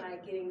nothing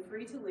like getting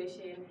free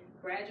tuition,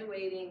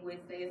 graduating with,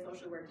 say, a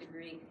social work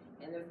degree,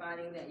 and then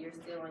finding that you're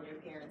still on your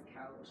parents'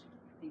 couch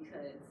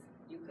because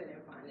you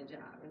couldn't find a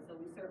job. And so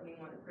we certainly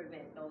want to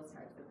prevent those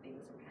types of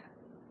things from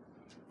happening.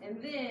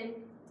 And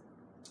then,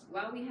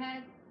 while we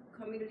had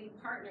community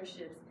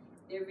partnerships,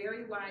 they're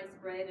very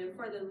widespread, and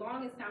for the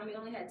longest time, we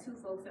only had 2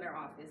 folks in our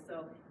office.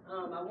 So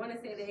I want to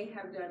say they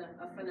have done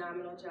a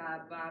phenomenal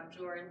job, Bob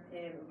Jordan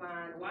and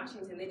Vaughn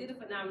Washington. They did a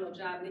phenomenal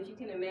job, and if you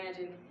can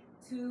imagine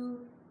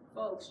 2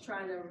 folks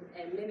trying to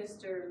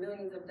administer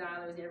millions of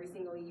dollars every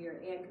single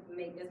year and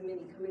make as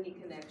many community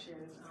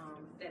connections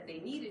that they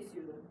needed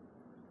to,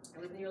 it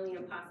was nearly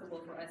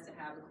impossible for us to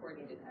have a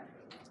coordinated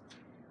effort.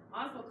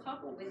 Also,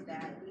 coupled with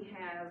that, we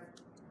have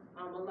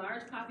a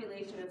large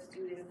population of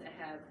students that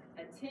have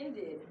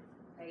attended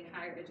a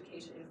higher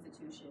education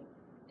institution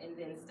and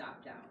then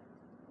stopped out.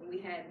 And we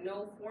had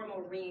no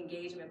formal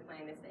re-engagement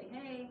plan to say,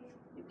 hey,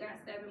 you've got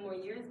 7 more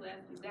years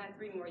left, you've got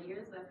 3 more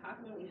years left, how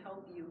can we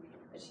help you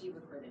achieve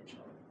a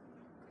credential?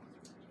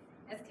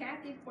 As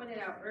Kathy pointed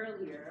out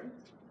earlier,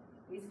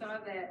 we saw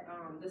that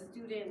the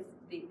students,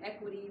 the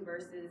equity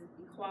versus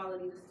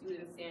equality, the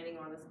students standing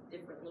on the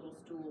different little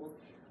stools,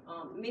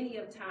 many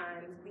of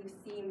times we've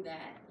seen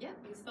that,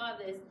 we saw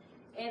this,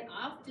 and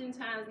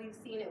oftentimes we've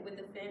seen it with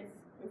the fence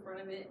in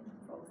front of it,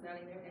 folks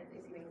nodding their heads,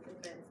 they've seen it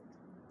with the fence.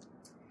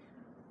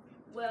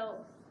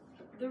 Well,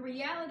 the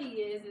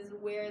reality is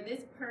where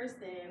this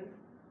person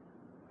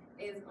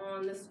is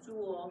on the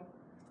stool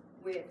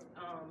with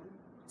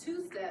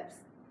 2 steps,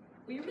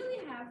 we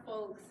really have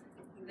folks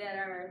that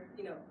are,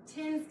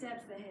 10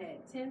 steps ahead,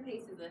 10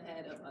 paces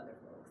ahead of other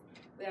folks.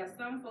 We have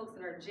some folks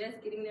that are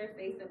just getting their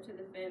face up to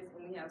the fence,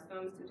 and we have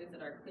some students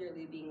that are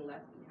clearly being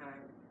left behind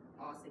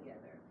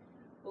altogether.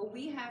 What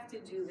we have to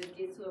do is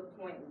get to a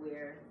point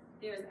where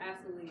there's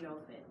absolutely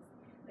no fence.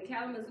 The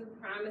Kalamazoo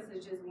Promise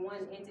is just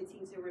one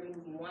entity to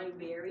remove one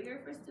barrier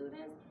for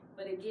students,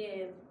 but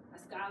again, a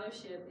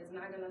scholarship is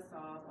not going to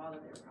solve all of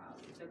their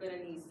problems. They're going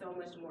to need so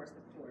much more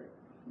support.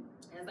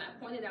 As I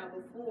pointed out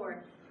before,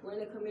 we're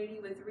in a community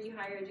with 3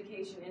 higher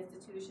education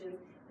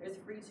institutions. There's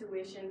free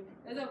tuition.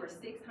 There's over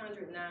 600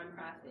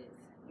 nonprofits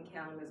in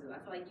Kalamazoo. I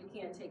feel like you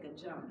can't take a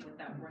jump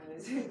without running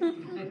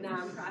a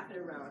nonprofit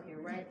around here,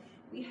 right?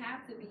 We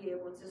have to be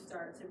able to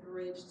start to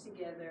bridge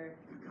together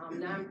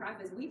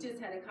nonprofits. We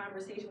just had a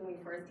conversation when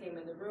we first came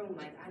in the room,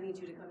 like, I need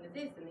you to come to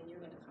this, and then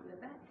you're going to come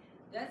to that.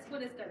 That's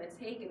what it's going to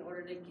take in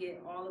order to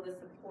get all of the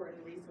support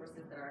and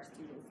resources that our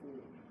students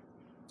need.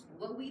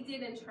 What we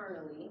did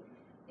internally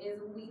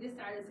is we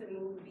decided to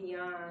move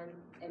beyond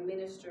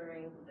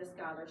administering the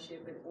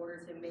scholarship in order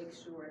to make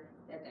sure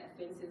that that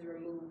fence is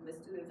removed, the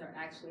students are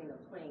actually in the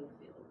playing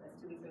field, that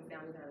students and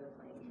families are in the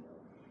playing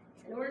field.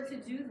 In order to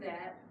do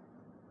that,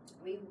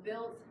 we've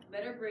built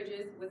better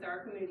bridges with our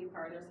community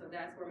partners, so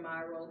that's where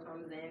my role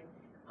comes in,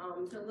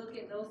 to look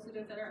at those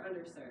students that are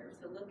underserved,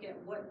 to look at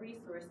what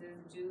resources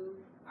do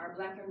our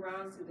Black and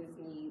brown students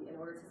need in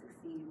order to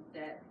succeed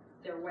that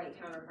their white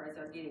counterparts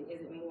are getting.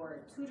 Is it more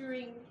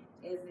tutoring?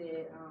 Is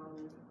it,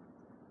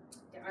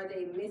 are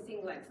they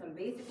missing like some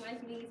basic life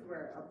needs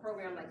where a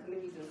program like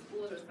Communities in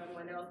Schools or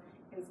someone else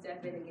can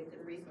step in and get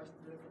the resources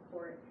and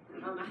support?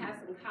 I have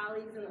some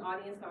colleagues in the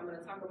audience, so I'm going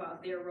to talk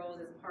about their roles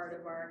as part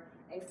of our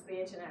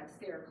expansion. I have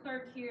Sarah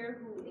Clark here,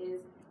 who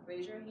is,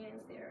 raise your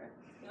hand, Sarah.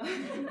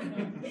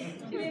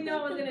 She didn't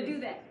know I was going to do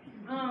that.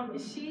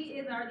 She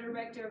is our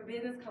Director of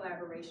Business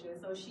Collaboration, and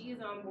so she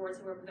is on board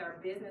to work with our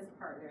business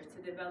partners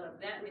to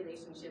develop that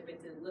relationship and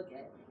to look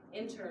at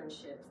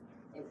internships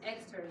and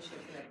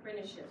externships and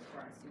apprenticeships for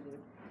our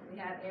students. We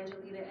have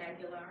Angelita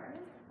Aguilar.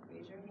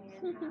 Raise your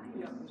hand. Hi.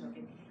 No, I'm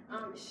joking.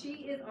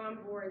 She is on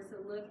board to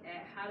look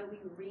at how do we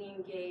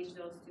re-engage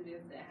those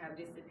students that have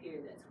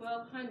disappeared, that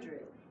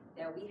 1,200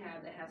 that we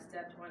have that have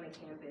stepped on the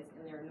campus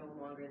and they're no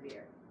longer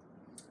there.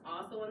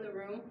 Also in the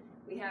room,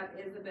 we have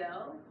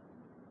Isabel.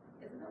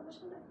 Isabel, what's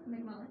your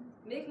name?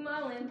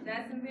 McMullen,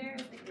 that's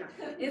embarrassing. No.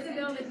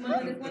 Isabel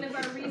McMullen is one of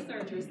our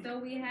researchers. So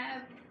we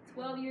have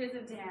 12 years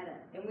of data,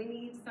 and we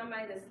need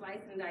somebody to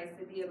slice and dice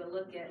to be able to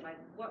look at like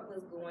what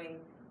was going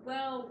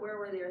well, where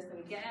were there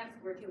some gaps,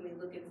 where can we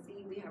look and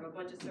see. We have a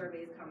bunch of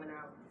surveys coming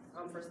out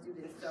for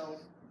students, so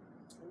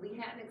we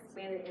have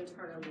expanded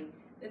internally.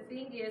 The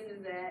thing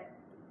is that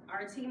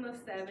our team of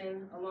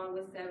 7, along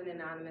with 7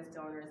 anonymous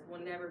donors, will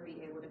never be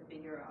able to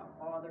figure out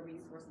all the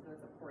resources and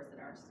supports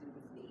that our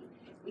students need.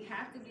 We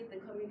have to get the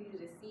community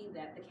to see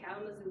that the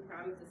Kalamazoo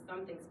Promise is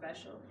something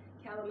special.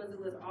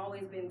 Kalamazoo has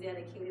always been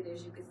dedicated,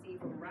 as you can see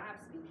from Rob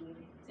speaking,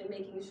 to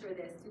making sure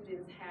that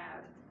students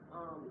have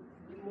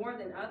more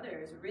than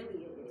others.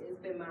 Really, it's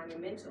been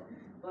monumental.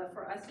 But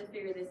for us to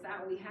figure this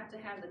out, we have to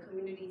have the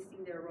community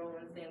see their role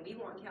in saying, we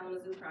want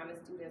Kalamazoo Promise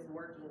students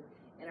working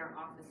in our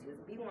offices.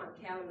 We want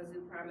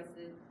Kalamazoo Promise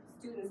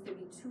students to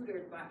be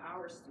tutored by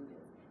our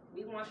students.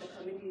 We want the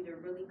community to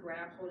really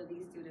grab hold of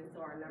these students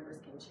so our numbers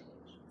can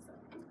change. So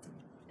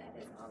that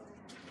is all I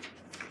have.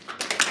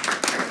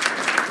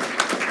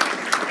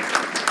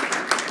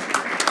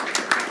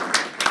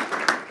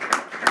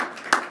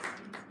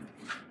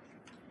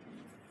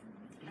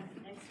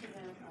 Next we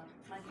have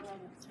Michael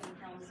Evans from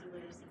Kalamazoo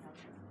Literacy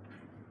Council.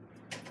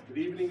 Good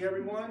evening,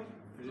 everyone.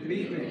 Good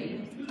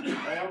evening.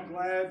 I'm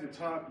glad to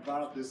talk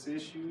about this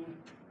issue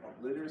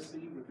of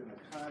literacy within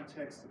the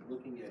context of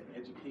looking at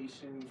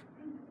education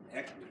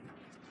equity.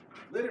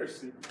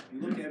 Literacy,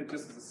 you look at it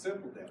just as a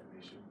simple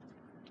definition,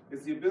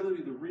 is the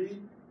ability to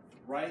read,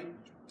 write,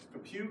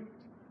 compute,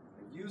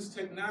 and use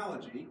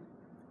technology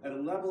at a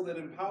level that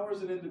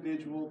empowers an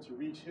individual to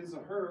reach his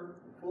or her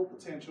full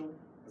potential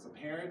as a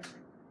parent,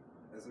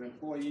 as an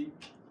employee,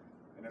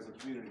 and as a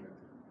community member.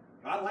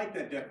 I like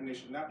that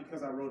definition, not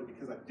because I wrote it,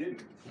 because I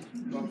didn't.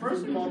 But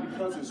first of all,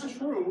 because it's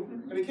true,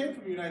 and it came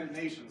from the United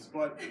Nations.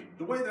 But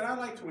the way that I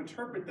like to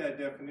interpret that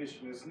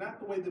definition is not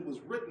the way that it was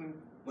written,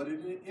 but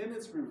in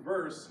its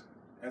reverse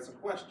as a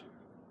question.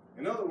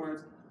 In other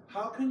words,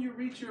 how can you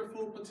reach your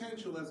full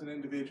potential as an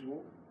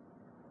individual,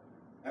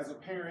 as a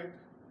parent,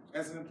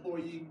 as an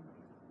employee,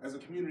 as a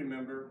community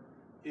member,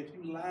 if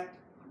you lack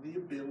the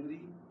ability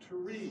to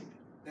read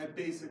at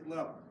basic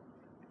level?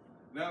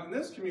 Now, in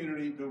this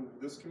community,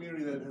 this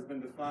community that has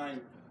been defined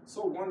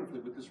so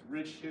wonderfully with this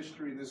rich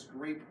history, this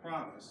great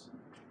promise,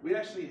 we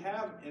actually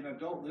have an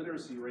adult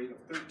literacy rate of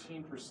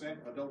 13%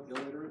 adult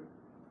illiterate,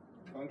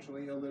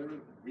 functionally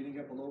illiterate, reading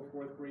at below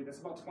 4th grade. That's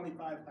about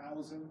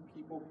 25,000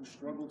 people who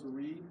struggle to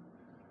read.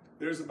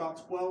 There's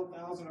about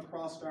 12,000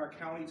 across our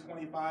county,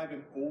 25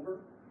 and over,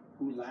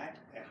 who lack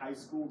a high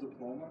school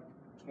diploma,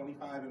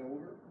 25 and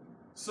over.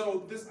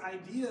 So this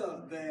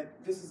idea that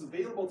this is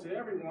available to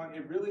everyone,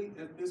 it really,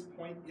 at this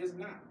point, is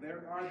not.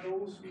 There are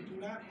those who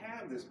do not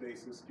have this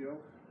basic skill,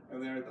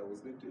 and there are those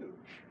that do.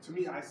 To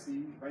me, I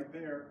see right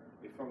there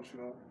a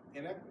functional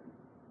inequity.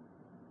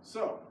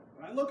 So,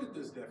 when I look at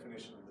this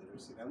definition of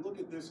literacy, I look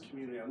at this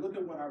community, I look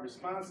at what our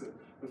response is,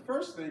 the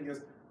first thing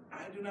is,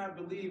 I do not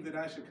believe that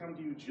I should come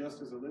to you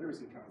just as a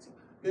literacy council.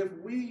 If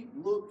we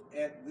look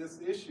at this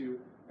issue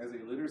as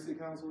a literacy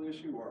council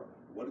issue, or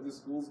what do the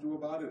schools do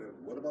about it,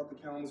 and what about the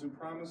Kalamazoo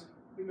Promise,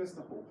 we miss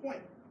the whole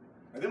point.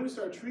 And then we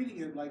start treating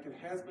it like it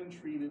has been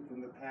treated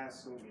in the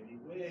past so many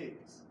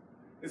ways.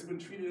 It's been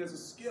treated as a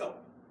skill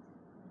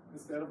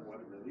instead of what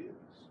it really is.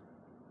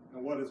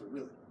 And what is it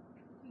really?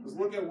 Let's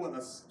look at what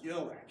a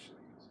skill actually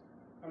is.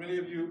 How many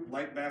of you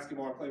like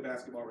basketball or play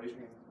basketball? Raise your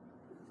hand.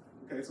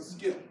 Okay, it's a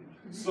skill.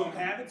 Some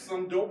have it,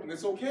 some don't, and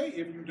it's okay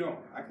if you don't.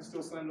 I can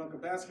still slam dunk a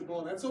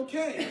basketball, that's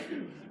okay.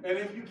 And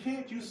if you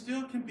can't, you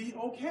still can be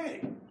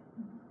okay.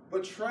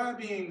 But try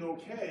being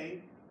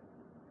okay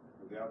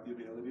without the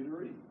ability to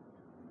read.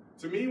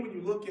 To me, when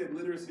you look at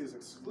literacy as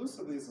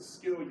exclusively as a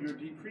skill, you're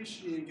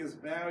depreciating its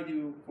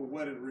value for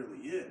what it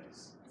really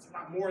is. It's a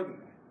lot more than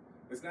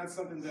that. It's not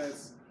something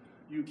that's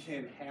you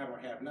can have or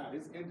have not.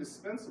 It's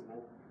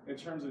indispensable in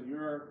terms of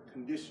your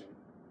condition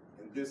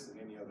in this and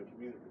any other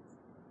community.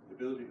 The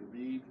ability to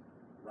read,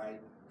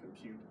 write,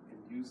 compute,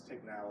 and use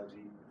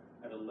technology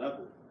at a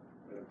level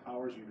that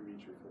empowers you to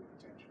reach your full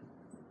potential.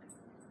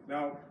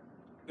 Now,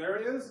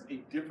 there is a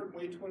different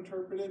way to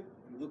interpret it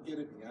and look at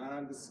it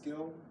beyond the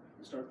skill.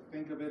 You start to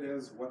think of it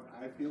as what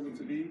I feel it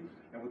to be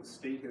and what the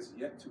state has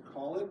yet to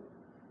call it.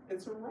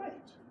 It's a right.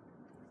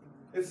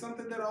 It's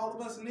something that all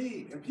of us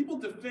need. And people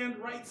defend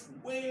rights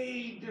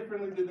way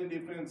differently than they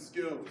defend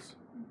skills.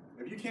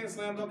 If you can't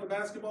slam dunk a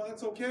basketball,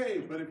 that's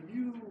okay. But if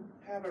you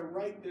have a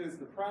right that is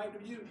deprived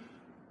of you,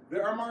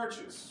 there are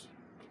marches.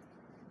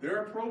 There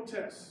are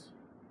protests.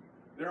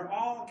 There are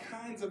all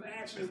kinds of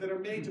actions that are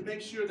made to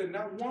make sure that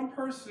not one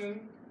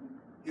person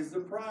is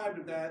deprived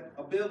of that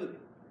ability.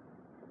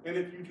 And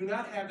if you do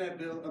not have that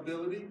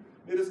ability,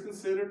 it is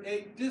considered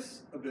a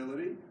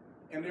disability.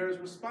 And there is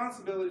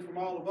responsibility from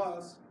all of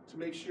us to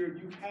make sure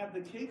you have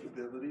the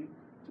capability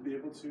to be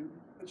able to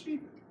achieve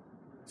it.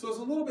 So it's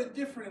a little bit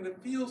different, and it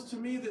feels to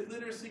me that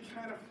literacy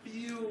kind of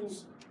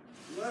feels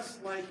less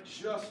like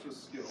just a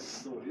skill,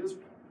 though it is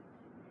one,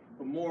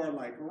 but more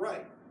like a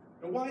right.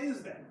 And why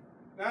is that?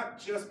 Not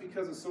just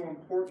because it's so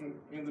important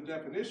in the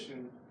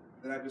definition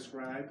that I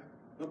described,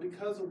 but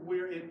because of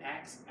where it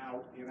acts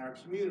out in our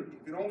community.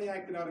 If it only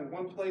acted out in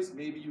one place,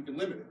 maybe you can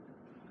limit it.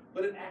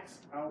 But it acts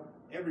out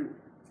everywhere.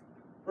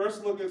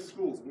 First, look at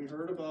schools. We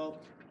heard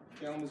about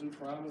Kalamazoo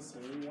Promise,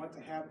 and we want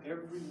to have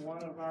every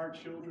one of our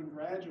children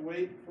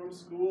graduate from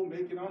school,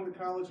 make it on to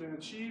college, and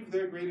achieve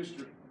their greatest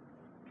dream.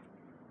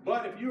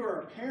 But if you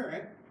are a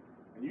parent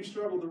and you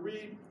struggle to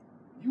read,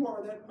 you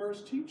are that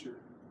first teacher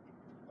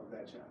of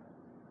that child.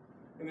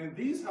 And in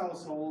these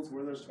households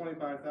where there's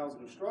 25,000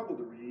 who struggle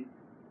to read,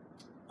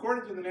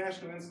 according to the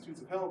National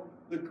Institutes of Health,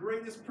 the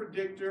greatest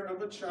predictor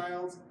of a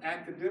child's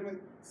academic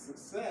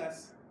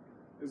success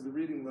is the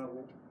reading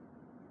level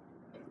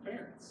of the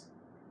parents.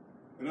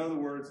 In other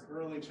words,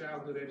 early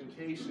childhood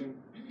education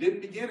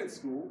didn't begin at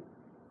school.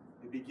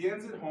 It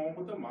begins at home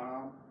with a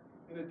mom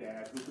and a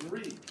dad who can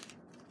read.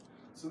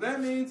 So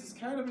that means it's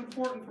kind of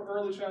important for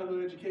early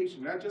childhood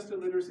education, not just to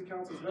literacy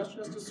councils, not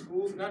just to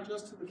schools, not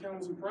just to the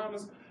Kalamazoo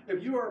Promise.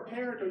 If you are a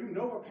parent, or you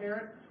know a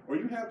parent, or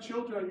you have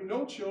children, or you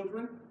know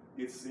children,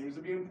 it seems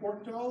to be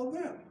important to all of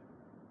them.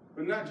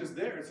 But not just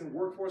there, it's in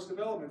workforce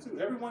development too.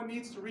 Everyone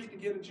needs to read to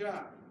get a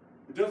job.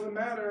 It doesn't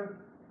matter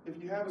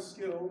if you have a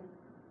skill,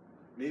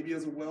 maybe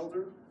as a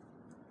welder,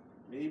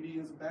 maybe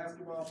as a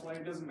basketball player,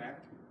 it doesn't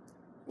matter.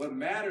 What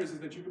matters is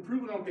that you can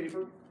prove it on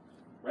paper,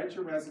 write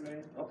your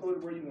resume, upload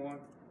it where you want,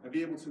 and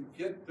be able to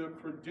get the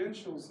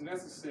credentials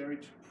necessary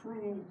to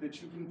prove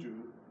that you can do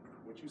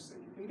what you say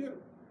you can do.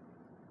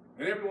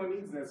 And everyone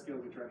needs that skill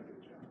if you're trying to get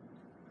a job.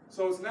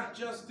 So it's not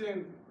just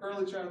in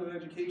early childhood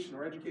education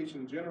or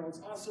education in general,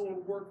 it's also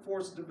in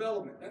workforce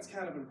development. That's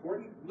kind of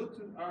important. Look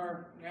at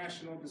our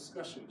national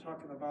discussion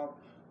talking about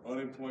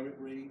unemployment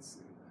rates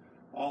and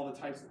all the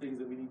types of things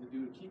that we need to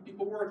do to keep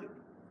people working.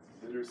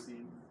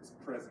 Literacy is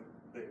present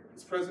there.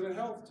 It's present in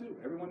health too.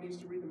 Everyone needs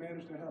to read to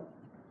manage their health.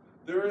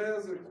 There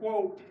is a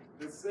quote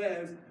that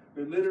says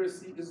that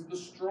literacy is the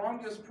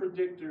strongest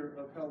predictor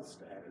of health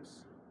status,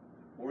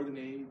 more than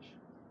age,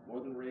 more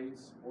than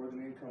race, more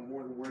than income,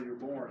 more than where you're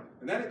born.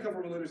 And that didn't come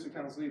from a literacy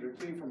council either. It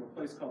came from a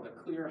place called the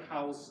Clear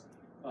House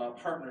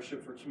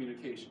Partnership for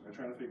Communication. They're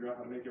trying to figure out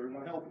how to make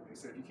everyone healthy. They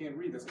said, if you can't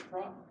read, that's a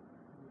problem.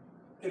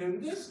 And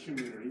in this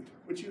community,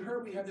 which you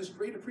heard we have this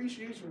great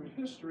appreciation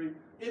for history,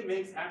 it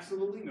makes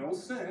absolutely no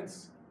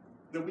sense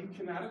that we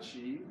cannot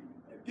achieve,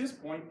 at this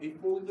point, a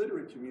fully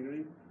literate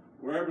community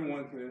where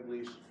everyone can at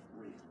least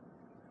read.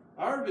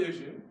 Our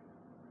vision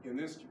in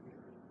this community,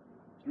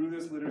 through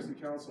this literacy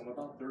council and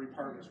about 30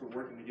 partners who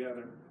are working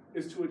together,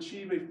 is to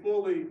achieve a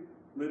fully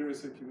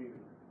literacy community.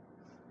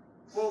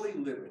 Fully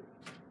literate.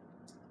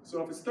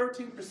 So if it's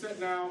 13%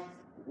 now,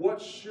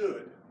 what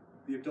should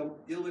the adult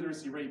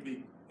illiteracy rate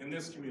be in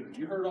this community?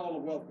 You heard all the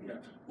wealth we have.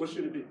 What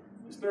should it be?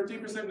 It's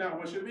 13% now.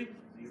 What should it be?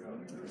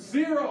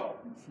 Zero.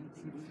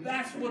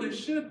 That's what it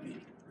should be.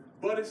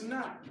 But it's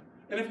not.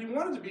 And if you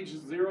want it to be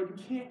just 0, you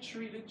can't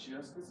treat it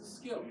just as a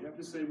skill. You have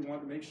to say we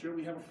want to make sure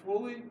we have a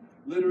fully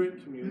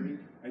literate community,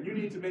 and you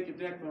need to make a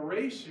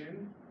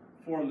declaration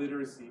for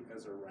literacy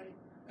as a right,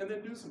 and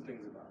then do some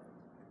things about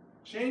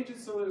it. Change it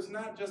so that it's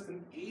not just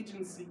an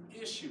agency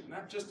issue,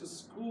 not just a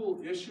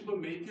school issue, but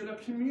make it a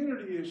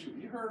community issue.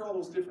 You heard all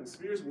those different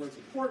spheres where it's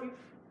important.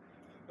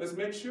 Let's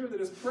make sure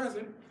that it's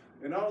present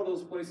in all of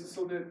those places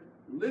so that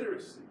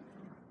literacy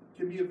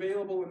can be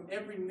available in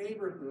every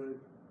neighborhood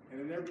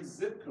and in every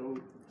zip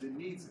code that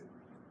needs it.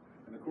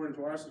 And according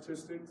to our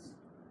statistics,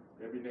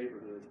 every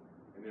neighborhood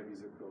and every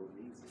zip code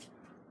needs it.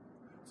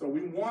 So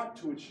we want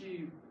to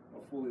achieve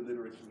a fully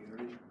literate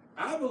community.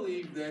 I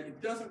believe that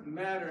it doesn't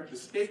matter if the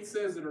state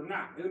says it or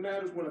not. It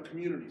matters what a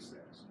community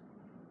says.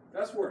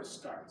 That's where it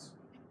starts.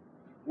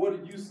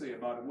 What do you say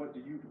about it? What do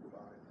you do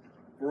about it?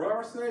 For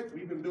our sake,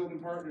 we've been building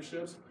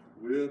partnerships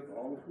with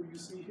all of who you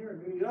see here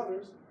and many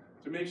others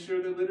to make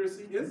sure that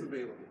literacy is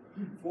available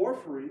for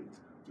free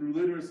through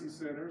literacy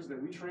centers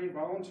that we train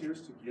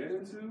volunteers to get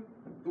into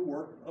the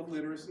work of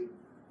literacy.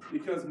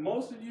 Because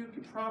most of you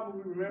can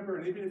probably remember,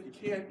 and even if you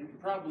can't, you can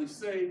probably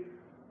say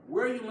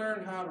where you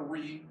learned how to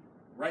read,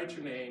 write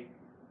your name.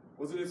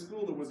 Was it at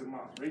school or was it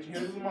mom? Raise your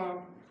hand to the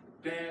mom,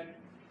 dad,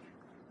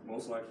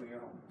 most likely at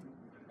home.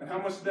 And how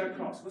much did that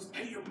cost? Let's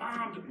pay your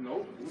mom to,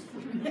 nope, it was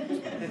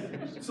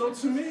free. So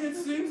to me, it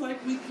seems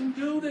like we can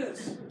do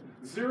this.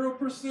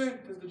 0%,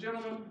 as the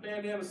gentleman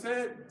bandana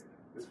said,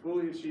 is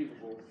fully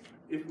achievable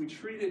if we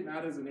treat it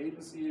not as an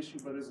agency issue,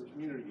 but as a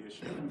community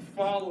issue. If we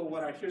follow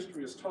what our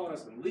history has taught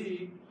us and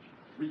lead,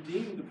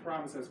 redeem the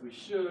promise as we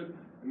should,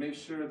 and make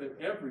sure that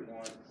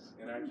everyone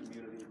in our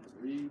community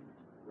can read,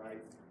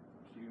 write,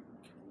 compute,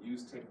 and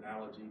use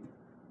technology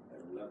at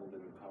a level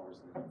that empowers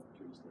them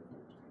to reach their full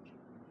potential.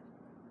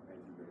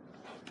 Thank you very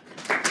much.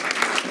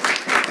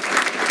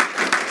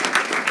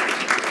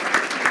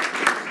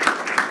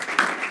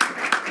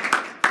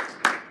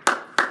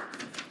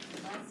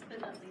 Last but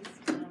not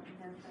least, we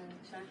have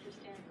Dr.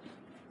 Stanley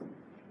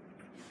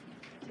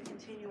to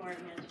continue our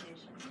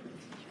imagination.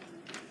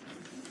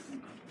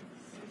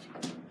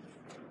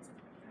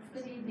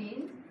 Good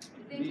evening.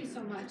 Thank you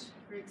so much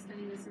for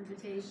extending this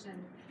invitation.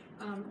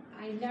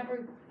 I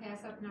never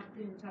pass up an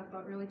opportunity to talk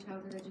about early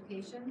childhood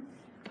education.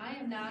 I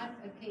am not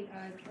an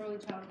early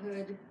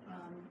childhood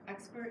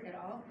expert at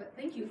all, but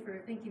thank you for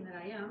thinking that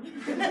I am.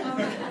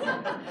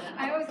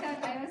 I always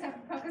have to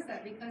preface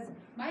that because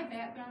my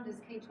background is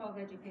K-12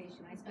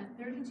 education. I spent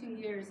 32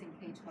 years in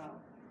K-12.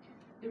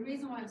 The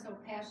reason why I'm so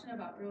passionate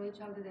about early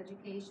childhood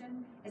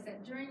education is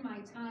that during my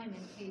time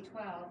in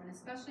K-12, and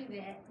especially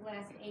the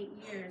last 8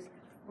 years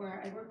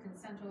where I worked in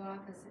central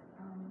office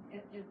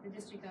at the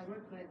district I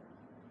worked with,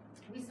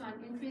 we saw an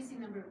increasing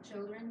number of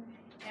children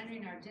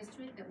entering our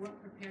district that weren't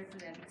prepared for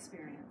that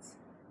experience.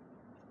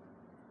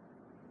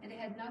 And it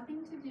had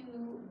nothing to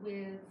do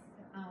with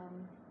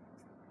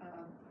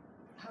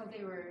how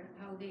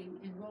they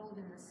enrolled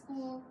in the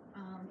school.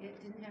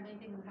 It didn't have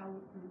anything with how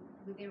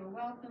they were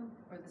welcome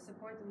or the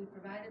support that we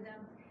provided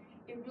them.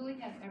 It really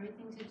had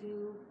everything to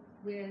do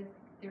with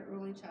their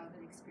early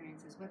childhood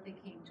experiences, what they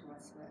came to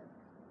us with.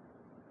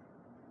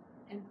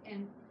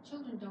 And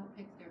children don't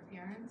pick their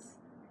parents.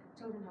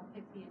 Children don't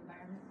pick the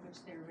environment in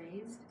which they're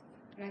raised.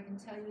 But I can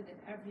tell you that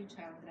every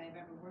child that I've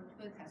ever worked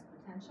with has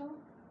potential,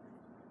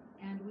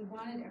 and we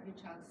wanted every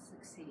child to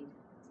succeed.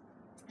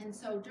 And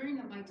so during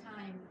my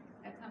time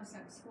at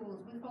Comstock Schools,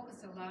 we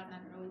focused a lot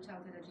on early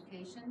childhood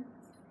education.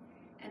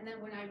 And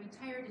then when I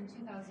retired in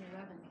 2011,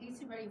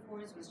 Casey Ready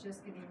Force was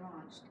just getting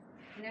launched.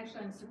 And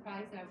actually, I'm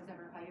surprised that I was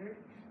ever hired,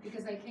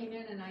 because I came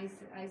in and I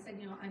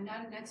said, you know, I'm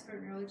not an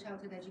expert in early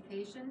childhood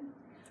education.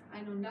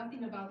 I know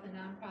nothing about the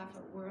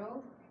nonprofit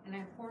world, and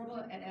I'm horrible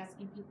at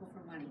asking people for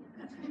money.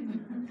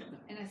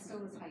 And I still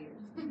was hired.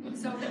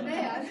 So with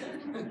that,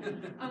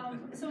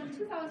 so in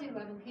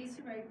 2011,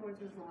 Casey Ready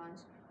Force was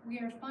launched. We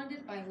are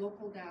funded by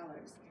local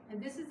dollars.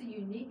 And this is a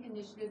unique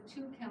initiative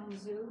to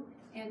Kalamazoo,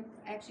 and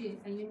actually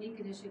a unique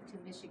initiative to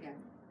Michigan.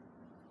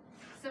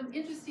 Some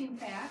interesting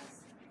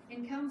facts.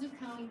 In Kalamazoo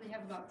County, we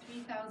have about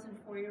 3,000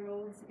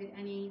 4-year-olds in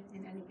any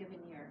given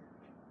year.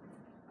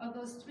 Of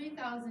those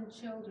 3,000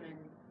 children,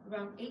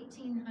 around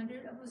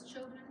 1,800 of those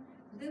children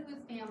live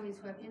with families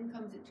who have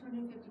incomes at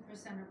 250%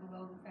 or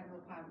below the federal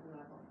poverty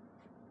level.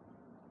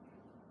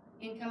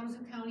 In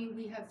Kalamazoo County,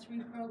 we have 3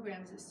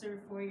 programs that serve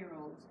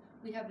 4-year-olds.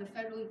 We have the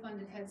federally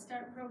funded Head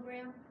Start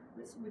program,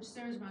 which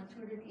serves around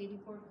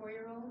 284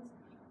 4-year-olds.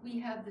 We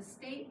have the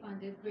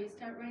state-funded Great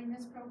Start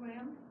Readiness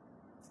program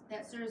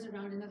that serves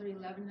around another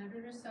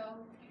 1,100 or so.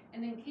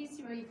 And then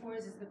Casey Ready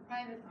Force is the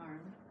private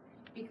arm,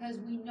 because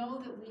we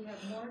know that we have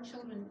more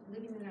children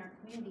living in our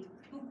community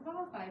who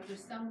qualify for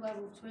some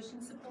level of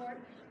tuition support,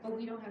 but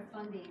we don't have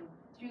funding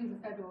through the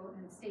federal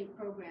and state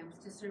programs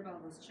to serve all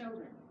those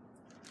children.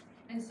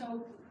 And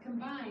so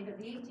combined, of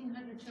the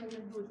 1,800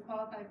 children who would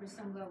qualify for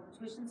some level of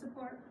tuition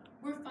support,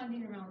 we're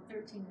funding around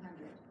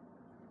 1,300.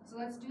 So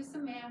let's do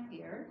some math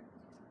here.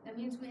 That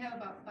means we have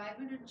about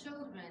 500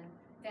 children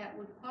that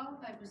would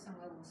qualify for some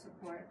level of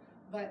support,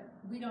 but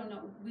we don't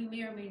know, we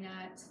may or may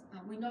not,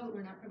 we know that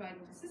we're not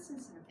providing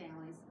assistance to the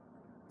families,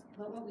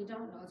 But what we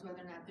don't know is whether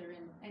or not they're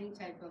in any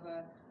type of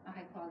a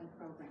high-quality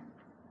program.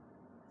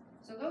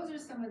 So those are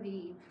some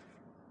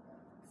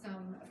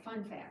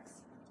fun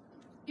facts.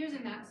 Here's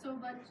a not so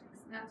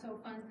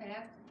fun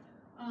fact.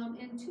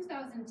 In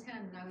 2010,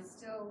 when I was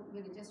still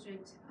with the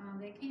district,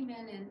 they came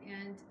in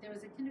and there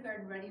was a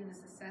kindergarten readiness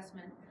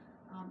assessment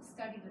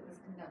study that was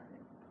conducted.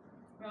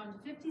 Around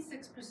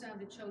 56% of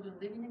the children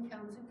living in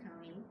Kalamazoo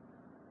County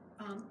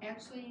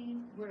actually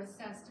were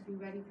assessed to be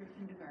ready for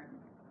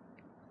kindergarten.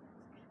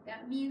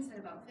 That means that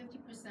about 50%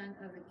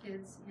 of the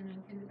kids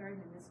entering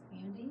kindergarten in this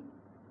community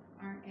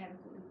aren't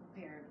adequately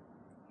prepared.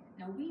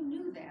 Now we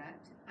knew that,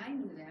 I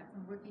knew that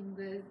from working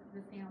with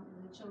the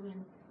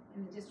children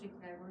in the district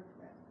that I worked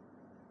with.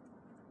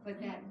 But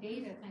that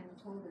data kind of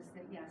told us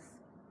that yes,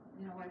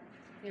 you know what,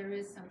 there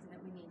is something that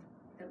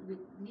we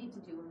need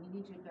to do, and we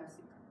need to address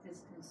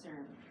this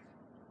concern.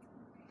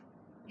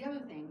 The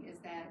other thing is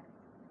that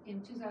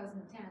in 2010,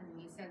 when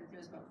we said that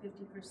there's about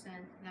 50%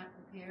 not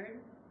prepared,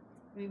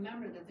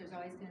 remember that there's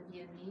always going to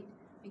be a need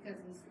because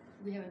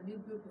we have a new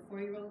group of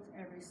 4-year-olds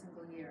every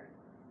single year.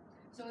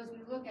 So as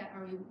we look at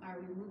are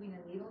we moving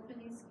a needle for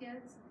these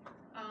kids?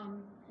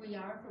 We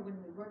are for when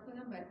we work with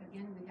them, but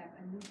again, we have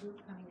a new group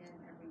coming in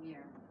every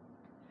year.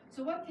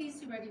 So what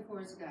Casey Ready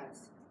For's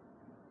does?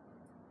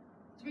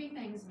 3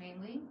 things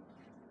mainly.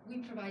 We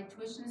provide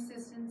tuition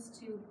assistance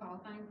to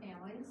qualifying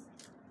families.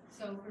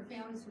 So for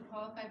families who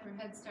qualify for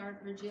Head Start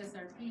or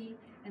GSRP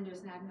and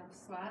there's not enough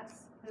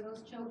slots for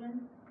those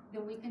children,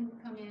 then we can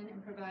come in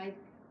and provide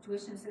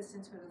tuition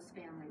assistance for those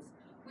families.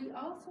 We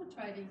also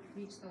try to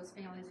reach those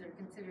families that are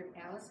considered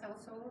ALICE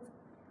households.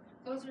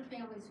 Those are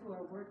families who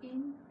are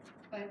working,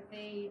 but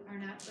they are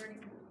not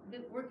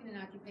working in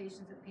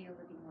occupations that pay a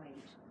living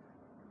wage.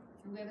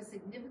 And we have a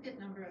significant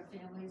number of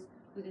families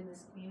within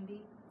this community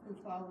who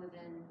fall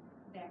within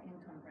that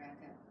income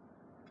bracket.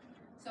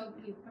 So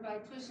we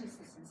provide tuition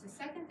assistance. The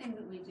second thing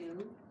that we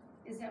do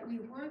is that we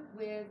work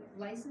with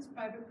licensed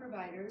private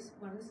providers,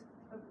 one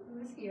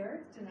who is here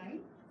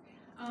tonight,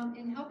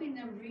 in helping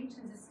them reach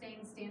and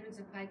sustain standards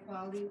of high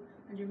quality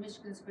under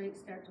Michigan's Great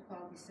Start to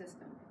Quality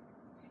system.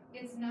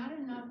 It's not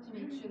enough to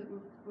make sure that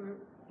we're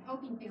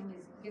helping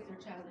families get their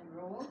child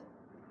enrolled.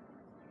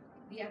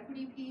 The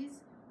equity piece,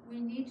 we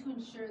need to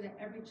ensure that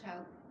every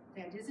child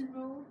that is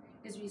enrolled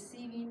is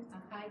receiving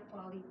a high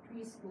quality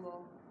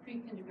preschool,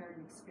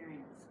 pre-kindergarten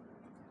experience.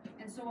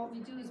 And so what we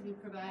do is we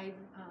provide,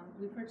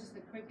 we purchase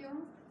the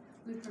curriculum,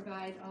 we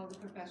provide all the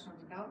professional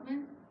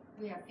development,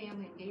 we have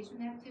family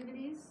engagement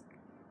activities,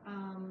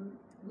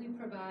 we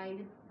provide,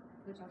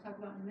 which I'll talk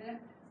about in a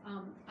minute,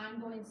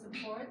 ongoing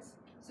supports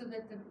so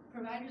that the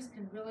providers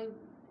can really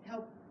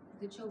help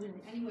the children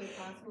in any way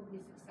possible be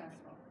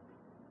successful.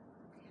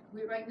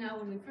 Right now,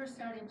 when we first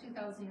started in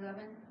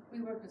 2011, we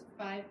worked with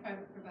 5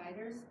 private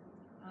providers.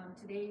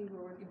 Today,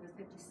 we're working with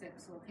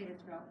 56 located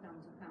throughout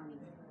Kalamazoo County.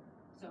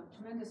 So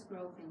tremendous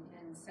growth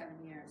in 7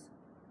 years.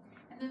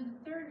 And then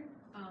the third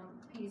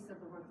piece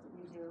of the work that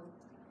we do,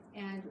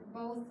 and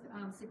both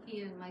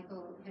Sakia and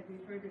Michael have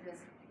referred to this,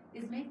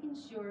 is making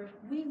sure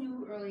we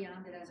knew early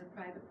on that as a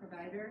private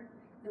provider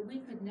that we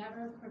could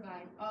never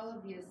provide all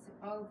of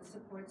the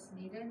supports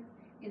needed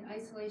in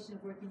isolation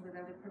of working with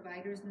other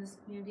providers in this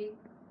community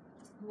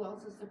who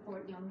also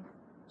support young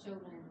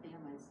children and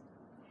families.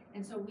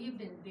 And so we've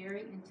been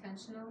very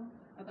intentional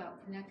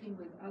about connecting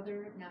with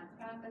other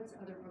nonprofits,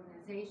 other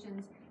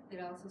organizations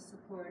that also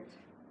support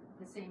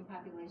the same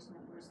population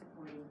that we're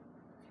supporting.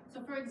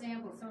 So for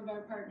example, some of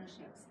our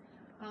partnerships.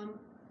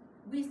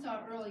 We saw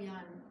early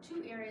on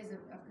 2 areas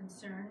of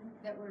concern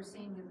that we're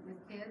seeing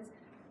with kids.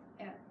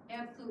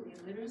 Absolutely,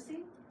 literacy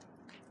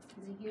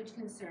is a huge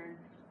concern.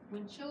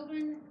 When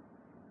children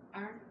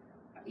aren't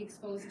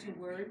exposed to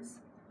words,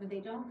 when they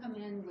don't come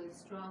in with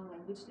strong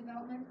language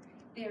development,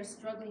 they are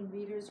struggling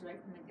readers right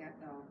from the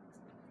get-go.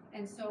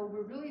 And so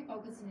we're really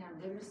focusing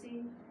on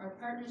literacy. Our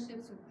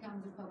partnerships with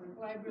Kalamazoo Public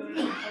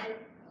Library and other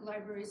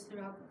libraries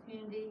throughout the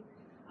community.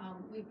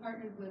 We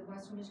partnered with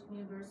Western Michigan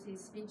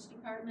University's speech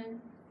department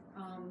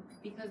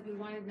because we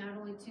wanted not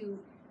only to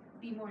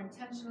be more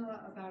intentional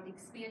about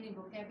expanding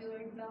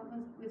vocabulary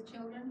development with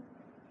children,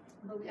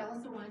 but we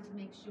also wanted to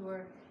make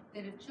sure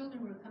that if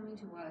children were coming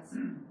to us,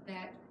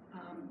 that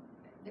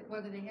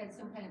whether they had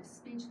some kind of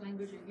speech,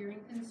 language, or hearing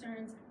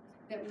concerns,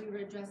 that we were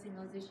addressing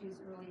those issues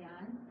early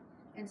on.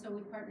 And so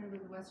we partnered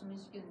with Western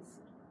Michigan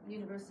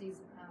University's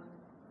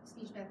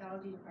speech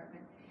pathology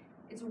department.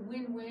 It's a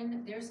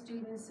win-win. Their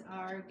students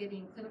are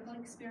getting clinical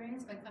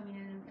experience by coming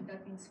in and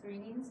conducting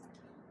screenings.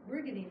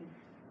 We're getting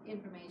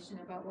information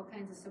about what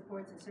kinds of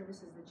supports and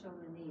services the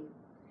children need.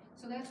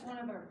 So that's one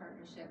of our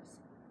partnerships.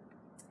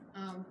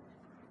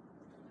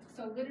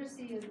 So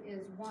literacy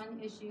is one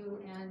issue,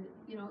 and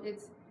you know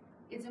it's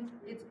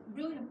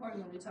really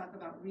important when we talk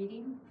about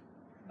reading,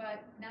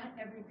 but not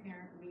every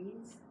parent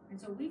reads, and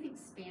so we've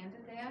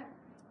expanded that.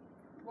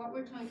 What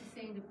we're trying to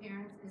say to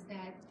parents is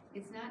that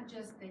it's not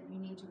just that you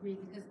need to read,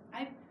 because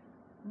I've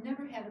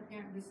never had a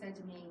parent who said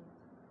to me,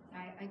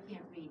 I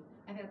can't read.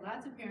 I've had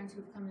lots of parents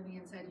who've come to me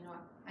and said, you know,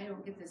 I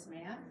don't get this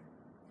math,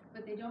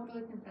 but they don't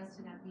really confess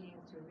to not being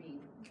able to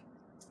read.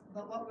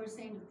 But what we're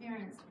saying to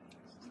parents,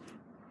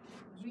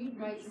 read,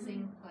 write,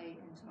 sing, play,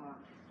 and talk.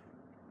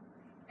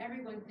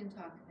 Everyone can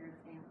talk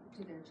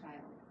to their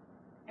child.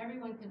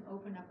 Everyone can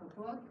open up a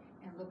book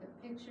and look at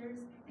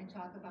pictures and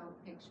talk about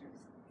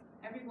pictures.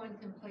 Everyone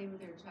can play with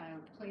their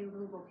child, play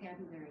little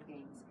vocabulary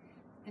games.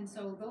 And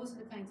so those are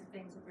the kinds of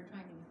things that we're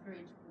trying to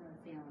encourage with our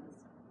families.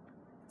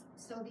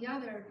 So the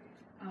other,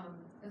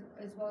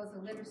 as well as the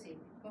literacy,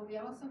 but we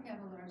also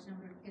have a large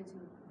number of kids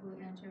who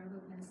enter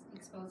who've been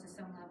exposed to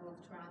some level of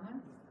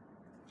trauma.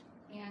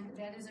 And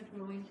that is a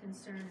growing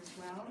concern as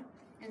well.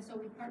 And so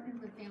we partnered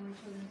with Family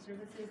Children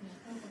Services, and the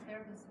clinical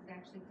therapist is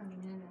actually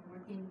coming in and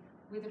working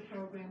with the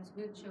programs,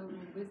 with children,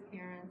 with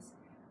parents,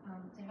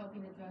 to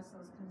helping address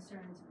those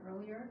concerns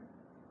earlier,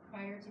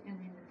 prior to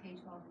entering the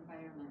K-12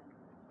 environment.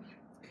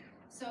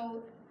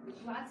 So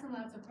lots and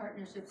lots of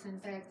partnerships. In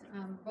fact,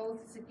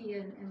 both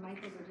Zakia and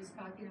Michael were just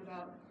talking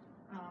about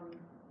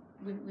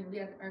when we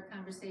had our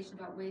conversation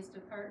about ways to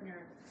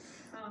partner.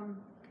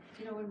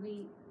 You know,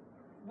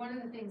 one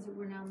of the things that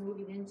we're now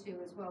moving into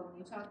as well, when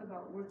you talk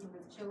about working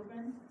with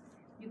children,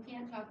 you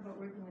can't talk about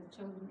working with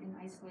children in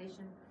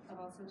isolation of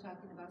also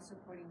talking about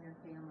supporting their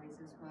families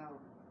as well.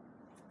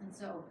 And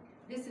so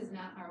this is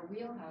not our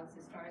wheelhouse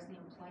as far as the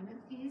employment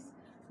piece,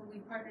 but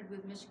we partnered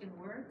with Michigan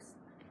Works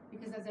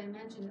because, as I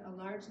mentioned, a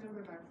large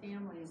number of our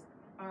families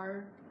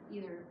are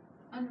either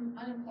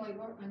unemployed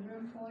or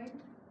underemployed.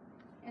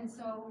 And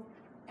so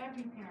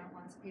every parent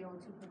wants to be able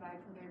to provide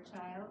for their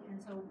child. And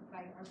so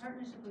by our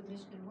partnership with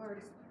Michigan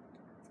Works,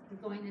 we're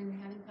going in and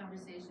having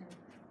conversations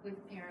with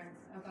parents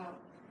about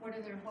what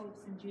are their hopes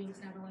and dreams,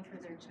 not only for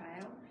their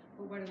child,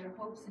 but what are their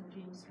hopes and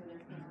dreams for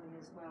their family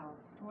as well,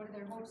 and what are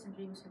their hopes and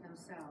dreams for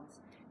themselves.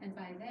 And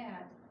by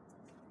that,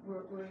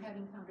 we're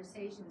having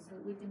conversations so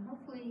that we can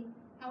hopefully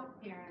help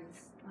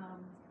parents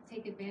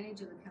take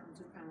advantage of the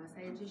Kalamazoo Promise.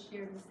 I had just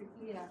shared with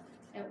Zakia,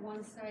 at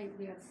one site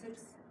we have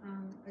 6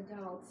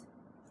 adults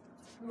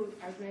who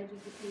are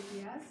graduates of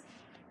KPS,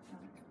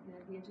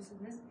 you'd be interested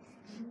in this,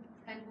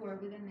 and who are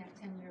within that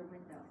 10-year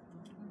window.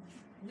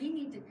 We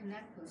need to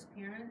connect those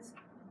parents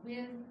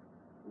with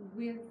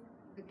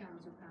the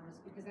Kalamazoo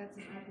Promise, because that's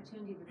an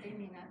opportunity that they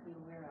may not be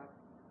aware of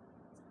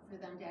for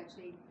them to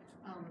actually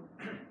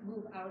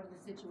move out of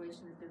the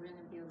situation that they're in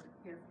and be able to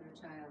care for their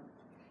child.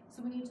 So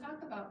when you talk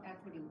about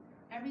equity,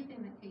 everything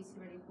that Casey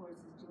Ready Force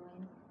is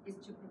doing is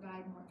to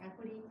provide more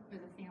equity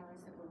for the families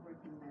that we're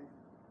working with.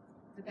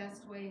 The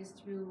best way is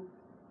through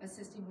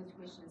assisting with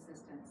tuition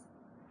assistance,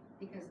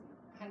 because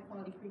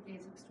high-quality pre-K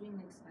is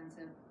extremely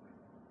expensive,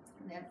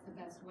 and that's the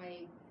best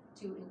way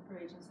to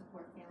encourage and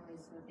support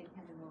families so that they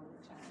can enroll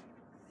their child.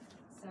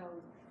 So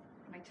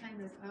my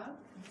time is up,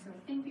 so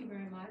thank you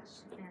very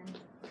much, and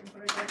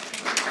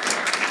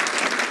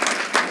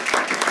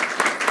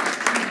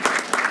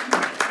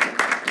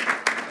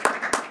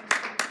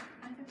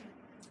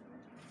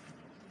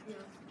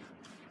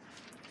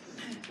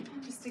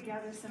just to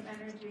gather some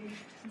energy.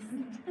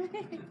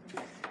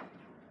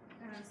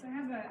 So I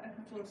have a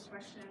couple of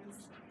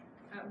questions.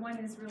 One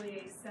is really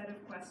a set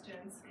of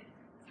questions,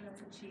 so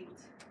that's a cheat,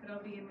 but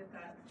I'll begin with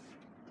that.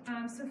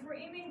 So if we're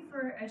aiming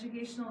for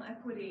educational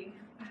equity,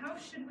 how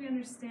should we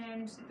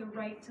understand the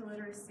right to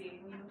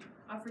literacy? You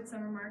offered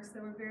some remarks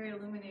that were very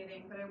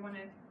illuminating, but I want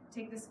to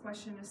take this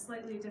question in a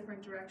slightly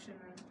different direction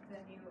than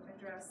you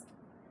addressed.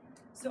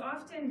 So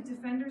often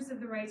defenders of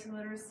the right to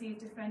literacy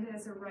defend it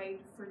as a right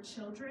for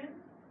children.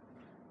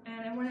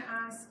 And I want to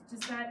ask,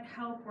 does that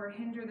help or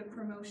hinder the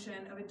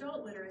promotion of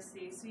adult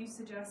literacy? So you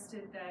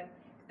suggested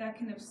that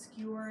can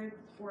obscure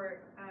or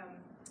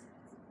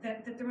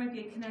that there might be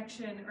a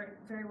connection, or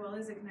very well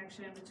is a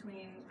connection,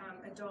 between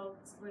adult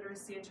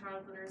literacy and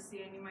child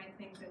literacy, and you might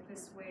think that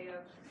this way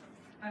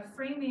of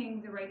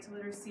framing the right to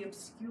literacy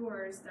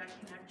obscures that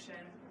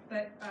connection.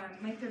 But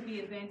might there be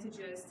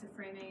advantages to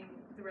framing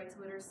the right to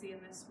literacy in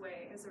this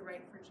way as a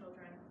right for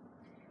children?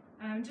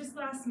 Just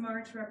last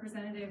March,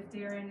 Representative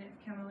Darren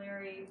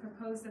Camilleri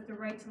proposed that the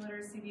right to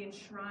literacy be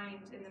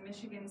enshrined in the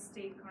Michigan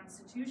State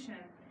Constitution.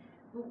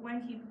 But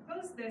when he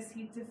proposed this,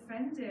 he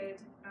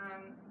defended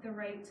the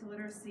right to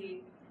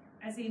literacy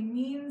as a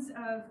means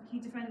of, he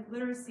defended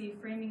literacy,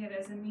 framing it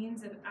as a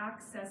means of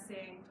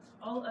accessing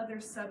all other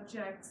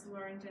subjects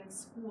learned in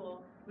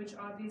school, which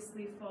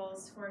obviously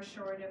falls far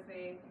short of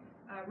a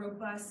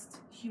robust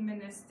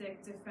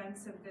humanistic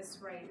defense of this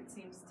right, it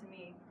seems to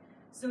me.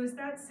 So is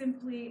that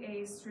simply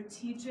a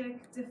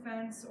strategic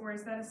defense, or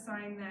is that a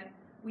sign that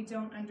we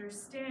don't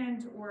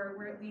understand, or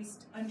we're at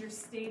least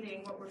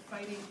understating what we're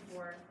fighting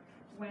for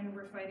when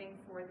we're fighting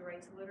for the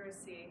right to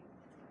literacy?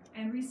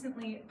 And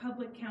recently,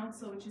 Public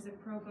Counsel, which is a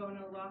pro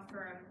bono law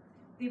firm,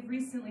 they've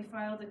recently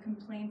filed a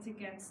complaint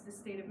against the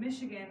state of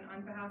Michigan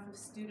on behalf of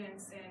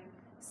students in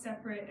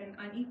separate and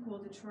unequal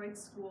Detroit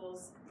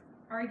schools,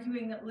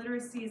 arguing that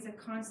literacy is a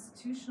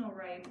constitutional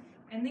right,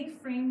 and they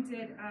framed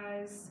it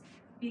as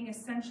being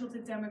essential to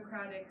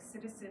democratic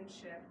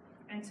citizenship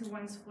and to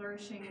one's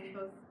flourishing in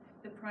both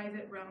the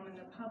private realm and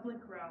the public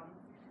realm.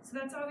 So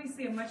that's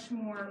obviously a much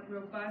more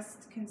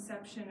robust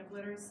conception of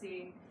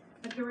literacy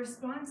But the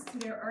response to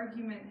their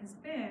argument has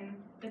been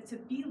that to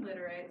be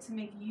literate, to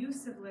make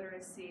use of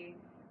literacy,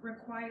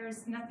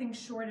 requires nothing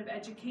short of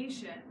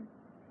education.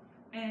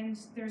 And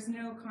there's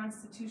no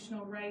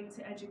constitutional right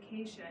to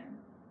education.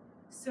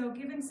 So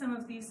given some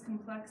of these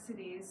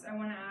complexities, I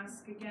want to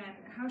ask again,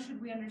 how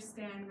should we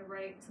understand the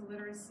right to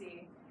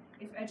literacy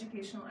if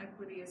educational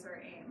equity is our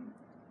aim?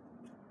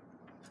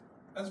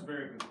 That's a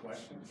very good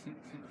question.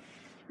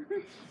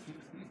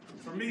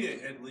 For me,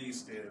 at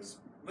least, is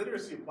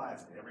literacy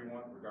applies to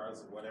everyone, regardless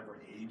of whatever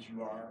age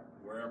you are,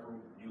 wherever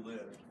you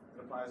live. It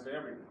applies to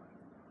everyone.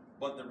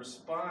 But the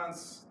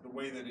response, the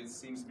way that it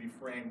seems to be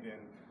framed in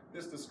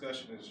this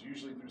discussion, is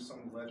usually through some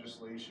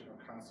legislation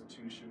or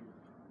constitution,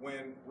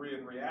 when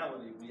in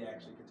reality, we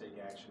actually could take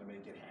action to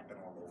make it happen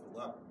on a local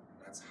level.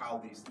 That's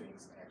how these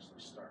things actually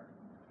start.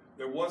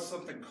 There was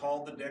something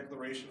called the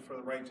Declaration for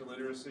the Right to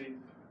Literacy.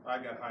 I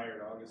got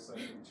hired August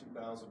 2nd,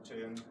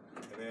 2010, and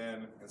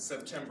then in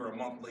September, a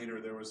month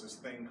later, there was this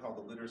thing called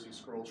the Literacy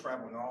Scroll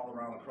traveling all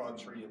around the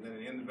country, and then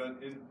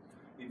it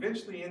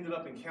eventually ended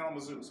up in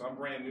Kalamazoo. So I'm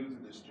brand new to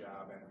this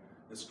job, and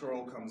the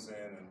scroll comes in,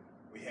 and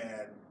we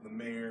had the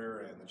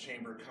mayor and the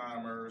Chamber of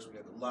Commerce, we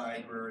had the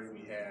library,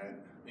 we had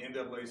the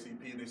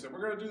NAACP. They said,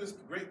 we're going to do this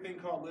great thing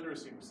called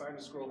literacy. We signed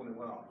the scroll and it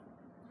went off.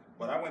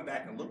 But I went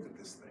back and looked at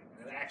this thing.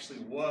 It actually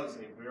was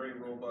a very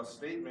robust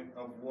statement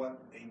of what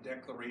a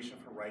Declaration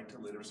for Right to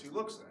Literacy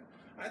looks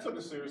like. I took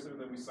it seriously,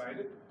 then we signed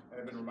it,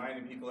 and I've been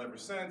reminding people ever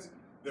since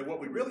that what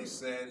we really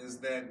said is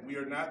that we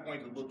are not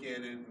going to look at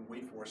it and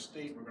wait for a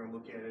state. We're going to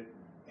look at it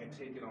and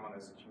take it on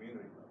as a community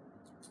level.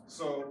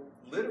 So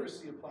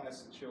literacy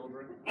applies to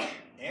children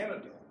and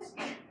adults,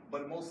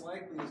 but it most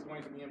likely is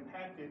going to be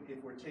impacted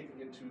if we're taking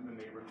it to the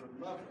neighborhood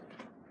level.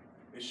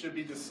 It should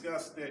be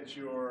discussed at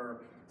your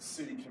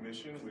city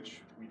commission, which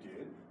we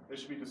did. It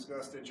should be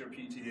discussed at your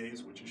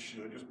PTAs, which it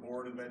should, your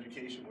Board of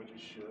Education, which it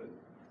should.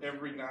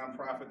 Every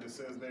nonprofit that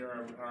says they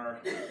are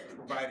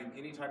providing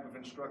any type of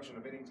instruction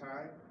of any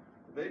kind,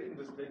 they can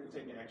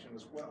take action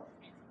as well.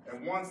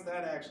 And once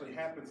that actually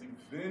happens,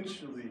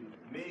 eventually,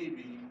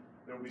 maybe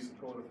there will be some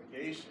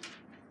codification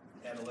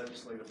at a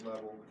legislative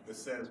level that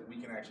says we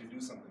can actually do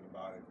something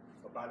about it.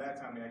 But by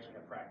that time, we actually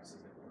have practices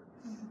that work.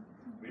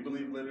 We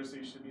believe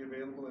literacy should be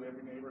available in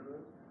every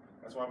neighborhood.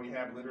 That's why we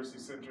have literacy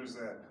centers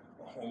at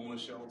a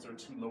homeless shelter,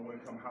 2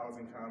 low-income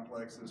housing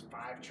complexes,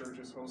 5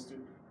 churches hosted.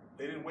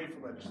 They didn't wait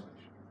for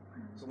legislation.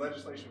 So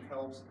legislation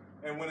helps.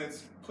 And when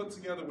it's put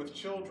together with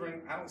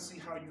children, I don't see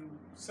how you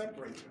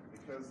separate them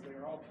because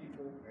they're all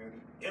people and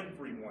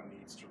everyone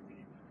needs to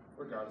read,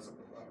 regardless of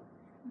the level.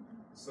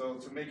 So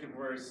to make it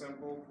very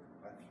simple,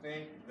 I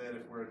think that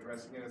if we're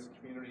addressing it as a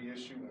community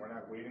issue and we're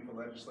not waiting for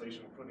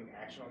legislation, we're putting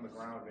action on the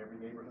ground in every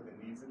neighborhood that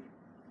needs it,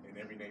 and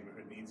every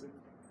neighborhood needs it,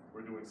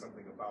 we're doing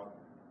something about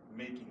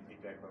making a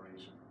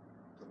declaration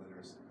to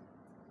literacy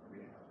a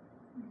reality.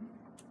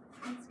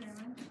 Thanks very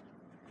much.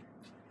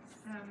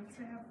 So I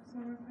have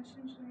one more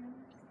question, should I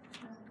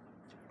ask?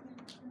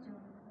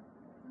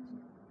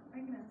 I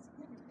can ask.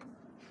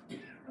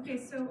 Okay,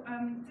 so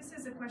this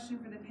is a question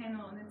for the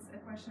panel, and it's a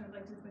question I'd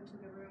like to put to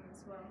the room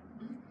as well.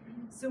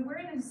 So we're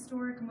in a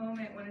historic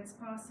moment when it's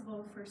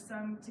possible for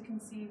some to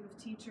conceive of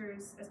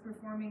teachers as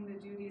performing the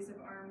duties of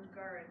armed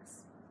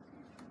guards.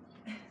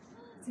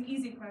 It's an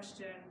easy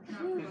question, not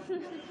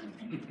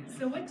complicated.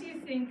 So what do you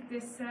think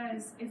this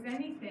says, if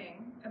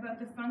anything, about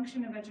the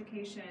function of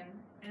education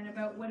and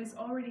about what is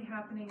already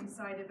happening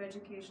inside of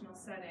educational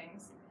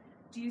settings?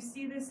 Do you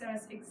see this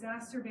as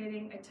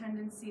exacerbating a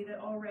tendency that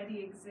already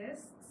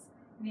exists,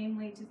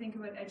 namely to think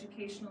about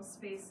educational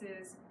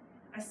spaces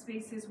as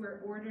spaces where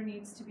order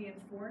needs to be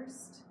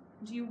enforced?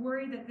 Do you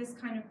worry that this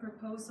kind of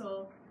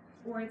proposal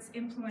or its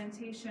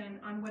implementation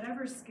on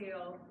whatever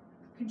scale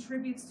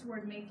contributes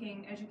toward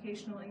making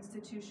educational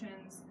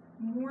institutions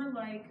more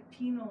like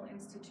penal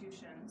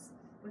institutions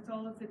with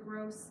all of the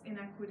gross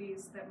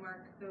inequities that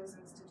mark those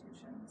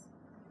institutions?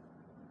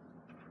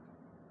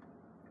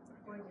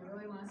 Boy, you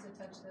really wants to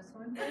touch this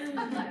one?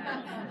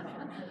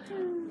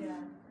 Yeah.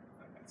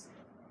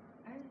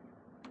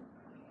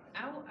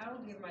 I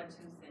will give my 2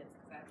 cents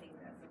because I think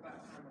that's about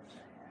how much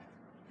I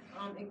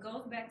have. It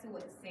goes back to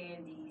what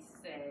Sandy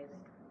said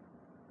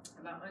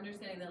about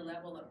understanding the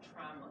level of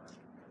trauma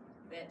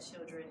that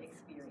children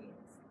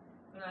experience.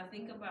 When I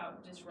think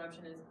about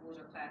disruption in schools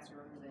or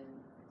classrooms and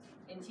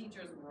in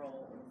teachers'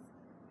 roles,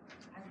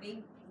 I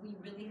think we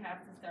really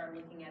have to start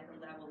looking at the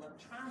level of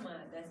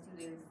trauma that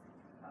students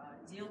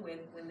deal with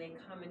when they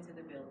come into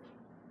the building.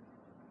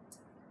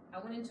 I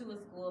went into a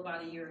school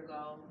about a year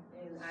ago,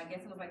 and I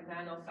guess it was like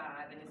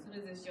 9:05, and as soon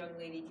as this young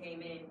lady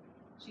came in,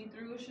 she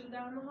threw a shoe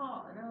down the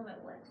hall, and I was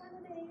like, what kind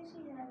of day is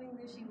she having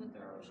that she would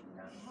throw a shoe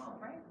down the hall,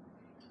 right?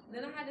 And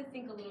then I had to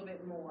think a little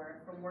bit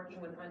more from working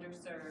with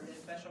underserved and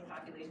special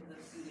populations of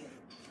students.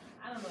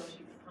 I don't know if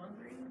she was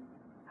hungry.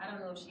 I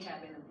don't know if she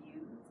had been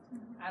abused.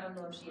 I don't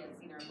know if she had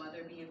seen her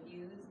mother be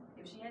abused,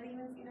 if she had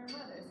even seen her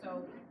mother.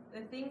 So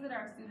the things that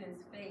our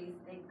students face,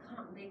 they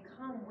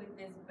come with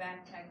this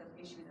backpack of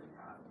issues and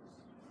problems.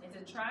 And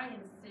to try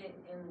and sit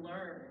and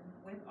learn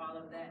with all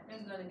of that,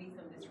 there's going to be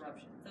some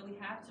disruption. So we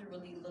have to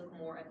really look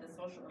more at the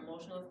social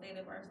emotional state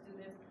of our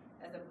students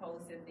as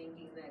opposed to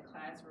thinking that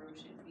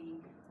classrooms should be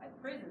like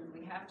prisons.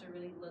 We have to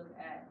really look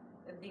at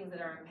the things that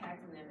are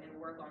impacting them and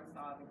work on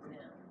solving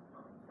them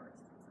first.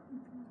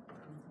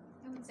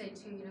 I would say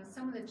too, you know,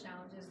 some of the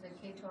challenges that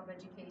K-12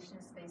 education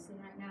is facing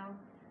right now,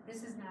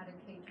 this is not a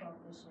K-12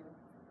 issue.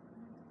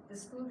 The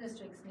school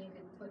districts need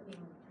to put in,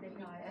 you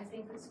know, I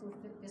think that school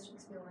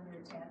districts feel under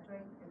attack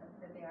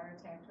that they are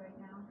attacked right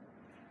now.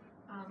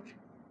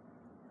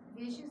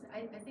 The issues,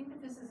 I think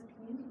that this is a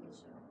community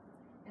issue.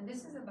 And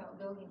this is about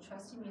building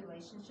trusting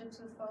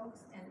relationships with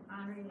folks and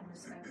honoring and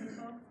respecting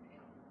folks.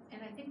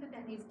 And I think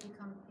that needs to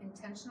become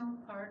intentional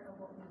part of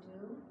what we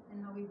do and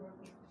how we work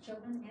with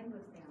children and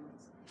with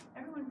families.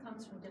 Everyone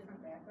comes from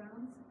different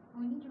backgrounds, and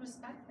we need to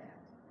respect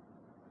that.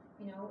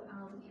 You know,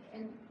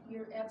 and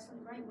you're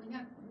absolutely right. We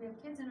have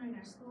kids entering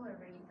our school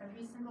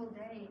every single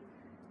day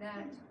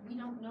that we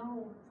don't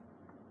know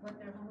what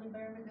their home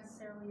environment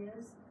necessarily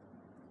is.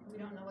 We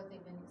don't know what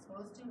they've been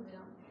exposed to. We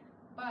don't.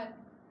 But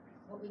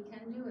what we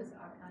can do is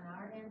on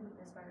our end,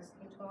 as far as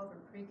K-12 or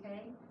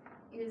pre-K,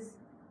 is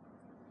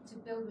to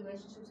build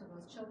relationships with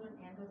those children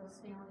and with those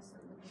families so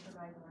that we can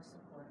provide more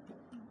support.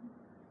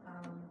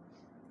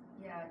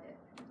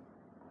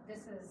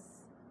 This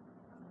is,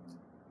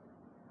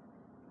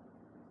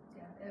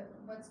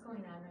 what's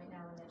going on right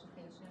now in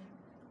education,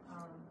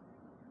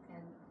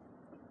 and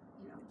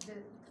you know,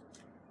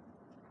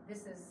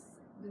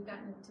 we've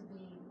gotten to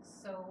be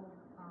so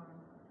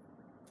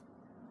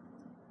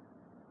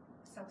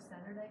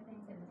self-centered, I think,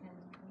 and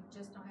we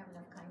just don't have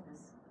enough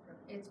kindness.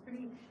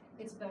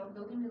 It's about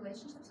building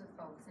relationships with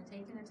folks and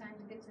taking the time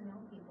to get to know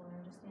people and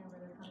understand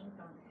where they're coming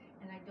from.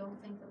 And I don't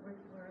think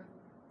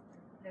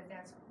that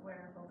that's where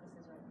our focus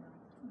is right now.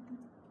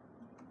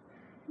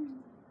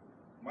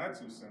 My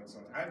 2 cents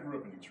on, I grew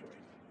up in Detroit.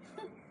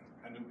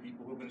 I knew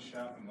people who've been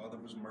shot, my mother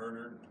was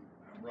murdered,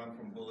 I've run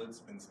from bullets,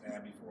 been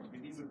stabbed before. I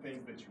mean, these are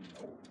things that you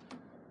know,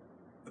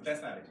 but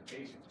that's not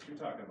education. What you're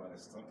talking about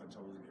is something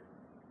totally different.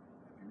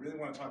 If you really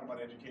want to talk about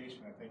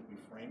education, I think we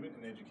frame it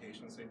in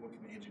education and say, what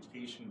can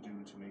education do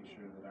to make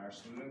sure that our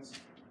students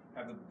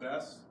have the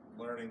best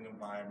learning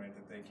environment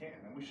that they can?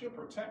 And we should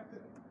protect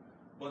them,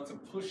 but to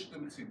push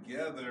them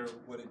together,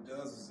 what it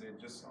does is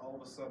it just all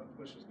of a sudden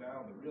pushes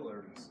down the real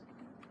urgency.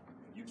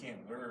 If you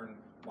can't learn,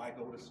 why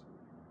go to school?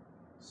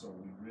 So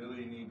we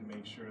really need to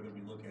make sure that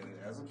we look at it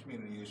as a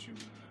community issue,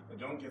 but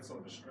don't get so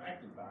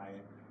distracted by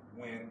it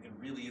when it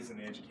really is an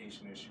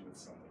education issue with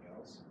something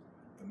else.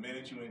 The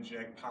minute you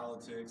inject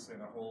politics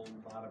and a whole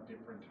lot of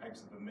different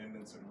types of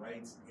amendments and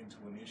rights into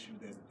an issue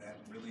that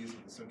really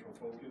isn't the central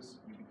focus,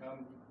 you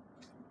become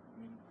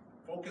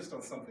focused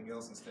on something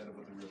else instead of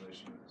what the real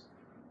issue is.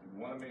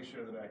 We want to make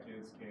sure that our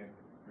kids can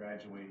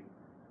graduate,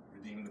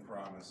 redeem the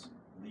promise,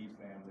 lead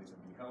families, and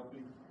be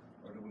healthy,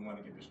 or do we want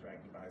to get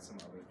distracted by some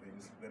other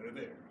things that are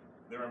there?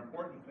 There are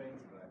important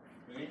things, but I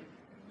think,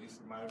 at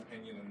least in my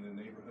opinion, in the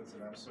neighborhoods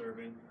that I'm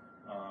serving,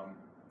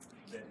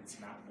 that it's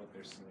not what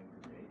they're seeing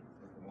today.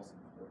 That's the most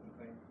important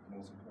thing. The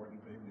most important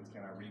thing is,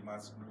 can I read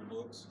my school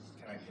books?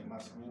 Can I get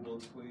my school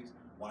books, please?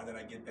 Why did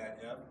I get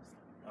that F?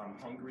 I'm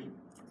hungry.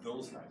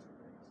 Those types of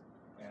things.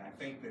 And I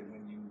think that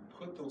when you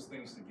put those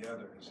things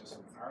together, it's just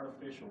an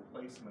artificial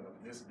placement of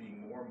this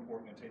being more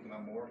important and taking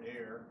on more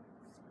air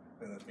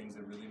than the things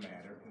that really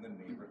matter in the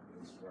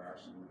neighborhoods where our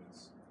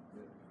students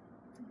live.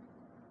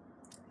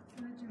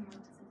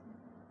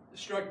 It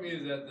struck me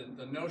that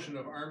the notion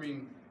of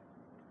arming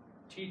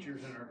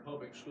teachers in our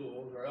public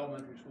schools, our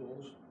elementary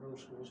schools, middle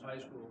schools, high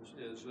schools,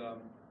 is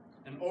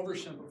an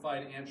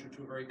oversimplified answer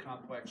to a very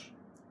complex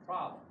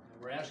problem.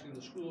 And we're asking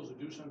the schools to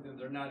do something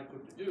they're not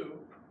equipped to do,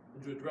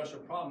 and to address a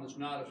problem that's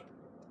not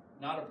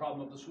a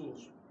problem of the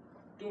schools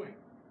doing.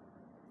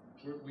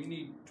 We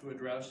need to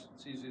address,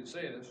 it's easy to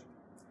say this,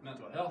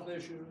 mental health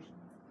issues.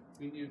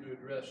 We need to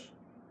address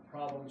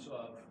problems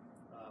of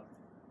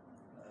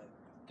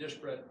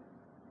disparate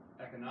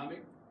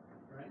economic,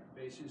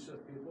 bases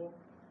of people,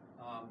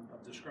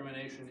 of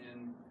discrimination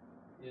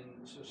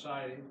in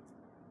society.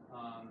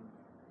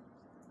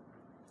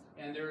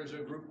 And there is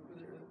a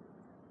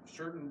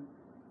certain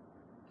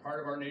part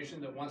of our nation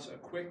that wants a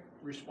quick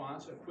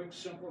response, a quick,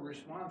 simple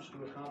response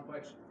to a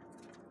complex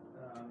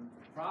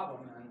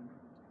problem, and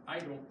I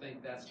don't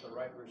think that's the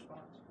right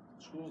response.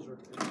 Schools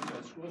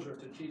are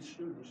to teach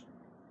students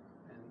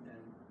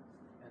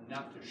and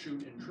not to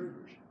shoot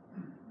intruders.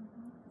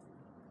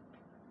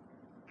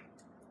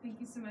 Thank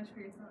you so much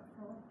for your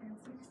thoughtful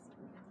answers.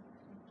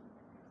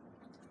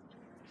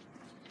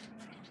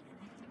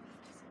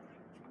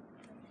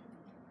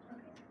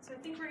 So I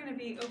think we're going to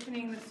be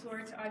opening the floor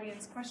to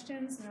audience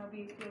questions, and I'll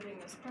be fielding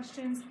those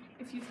questions.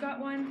 If you've got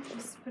one,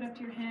 just put up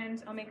your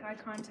hand. I'll make eye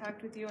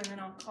contact with you, and then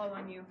I'll call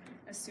on you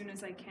as soon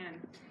as I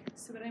can.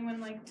 So would anyone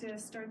like to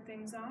start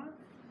things off?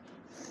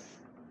 This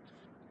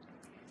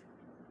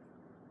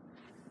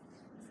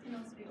can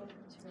also be open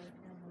to our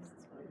families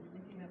as well,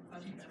 if you have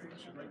questions for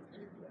each other.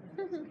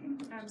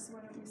 So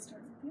why don't we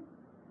start with you?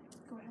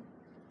 Go ahead.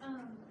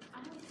 I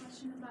have a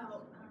question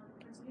about,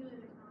 for We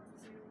live in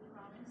Kalamazoo, we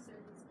promise, so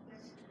it's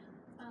here.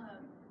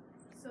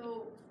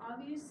 So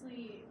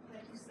obviously,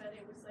 like you said,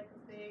 it was like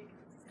a big,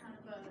 kind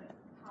of a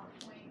hot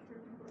point for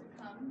people to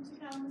come to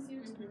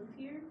Kalamazoo to move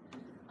here.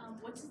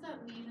 What does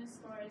that mean as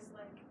far as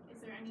like, is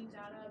there any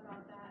data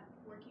about that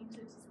working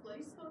to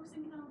displace folks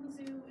in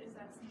Kalamazoo? Is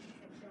that something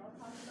that y'all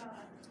talk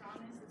about at the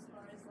promise as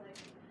far as like,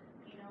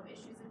 you know,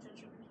 issues of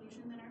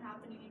gentrification that are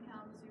happening in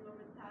Kalamazoo over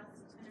the past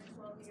 10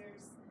 or 12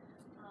 years?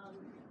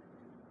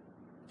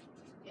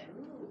 Yeah.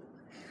 Ooh,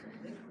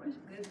 good question.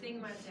 Good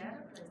thing my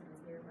data person is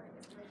here, right?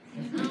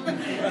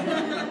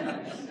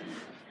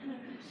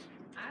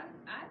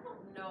 I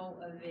don't know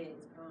of it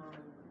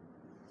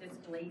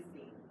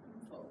displacing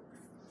folks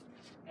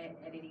at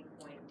any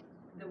point.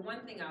 The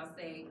one thing I'll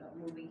say,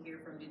 moving here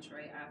from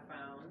Detroit, I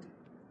found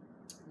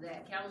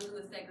that Kalamazoo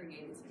is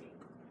segregated to me.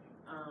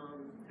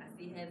 I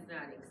see heads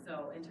nodding.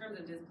 So in terms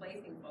of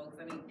displacing folks,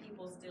 I mean,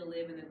 people still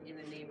live in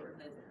the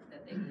neighborhoods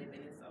that they live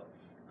in, and so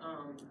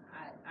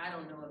I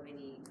don't know of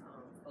any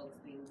folks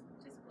being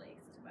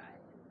displaced by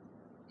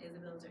it.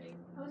 Isabel,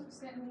 Jane? I was just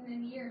saying, I mean,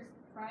 in years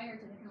prior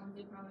to the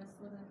Kalamazoo Promise,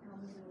 wasn't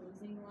Kalamazoo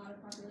losing a lot of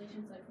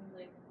population? So I think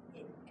like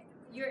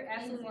you're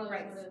absolutely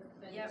right.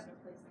 Yep.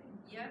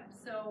 Yep.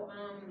 So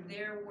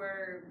there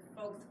were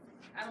folks,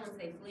 I don't want to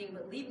say fleeing,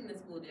 but leaving the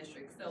school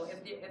district. So if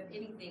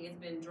anything, it's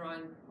been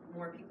drawing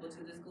more people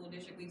to the school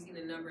district. We've seen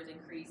the numbers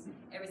increase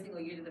every single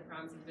year that the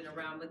promise has been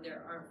around, but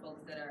there aren't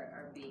folks that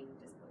are being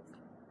displaced.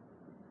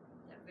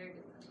 Yeah, very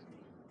good.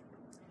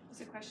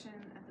 There's a question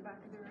at the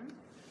back of the room.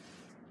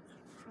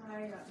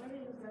 Hi, my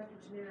name is Dr.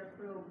 Janera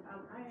Croom.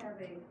 I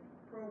have a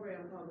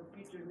program called the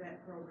Future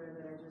Vet Program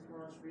that I just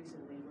launched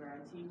recently, where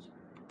I teach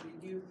the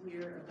youth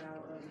here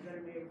about the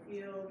veterinary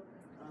field,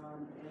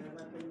 and I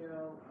let them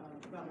know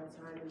about my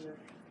time in the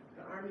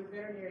Army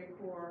Veterinary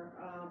Corps.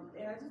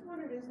 And I just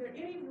wondered, is there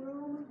any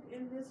room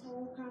in this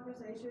whole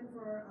conversation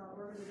for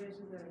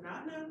organizations that are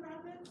not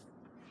nonprofits?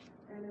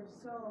 And if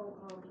so,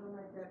 how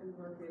might that be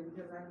worked in?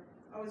 Because I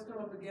always come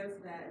up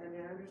against that, and I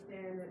mean, I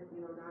understand that, you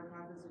know,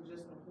 nonprofits are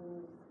just a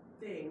whole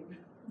thing.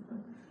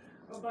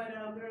 But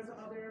there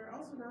are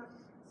also not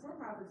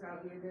for-profits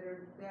out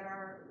here that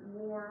are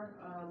more,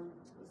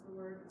 what's the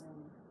word?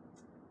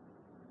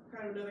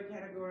 Kind of another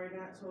category,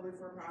 not totally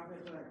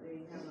for-profit, but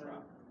they have a,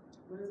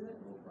 what is it?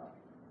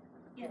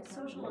 Yeah,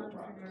 social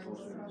entrepreneurs.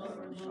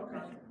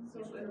 Okay.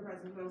 Social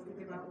enterprises, what I was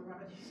thinking about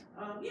for-profit.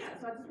 Yeah,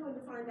 so I just wanted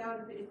to find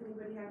out if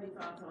anybody had any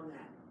thoughts on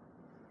that.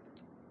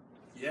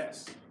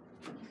 Yes.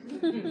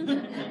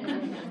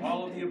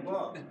 All of the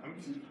above. I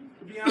mean,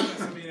 to be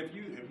honest, I mean, if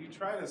you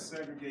try to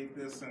segregate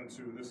this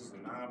into this is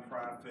a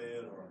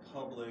nonprofit or a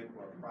public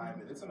or a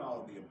private, it's an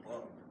all of the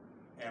above.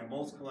 And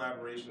most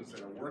collaborations that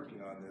are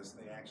working on this,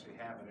 they actually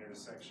have an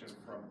intersection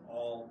from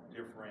all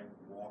different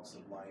walks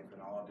of life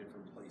and all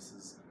different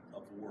places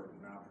of work,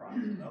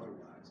 nonprofit and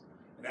otherwise.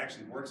 It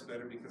actually works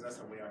better because that's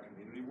the way our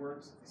community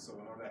works. So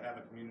in order to have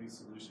a community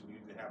solution, you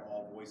need to have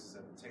all voices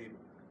at the table.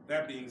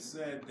 That being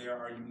said, there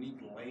are unique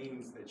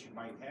lanes that you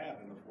might have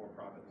in the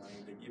for-profit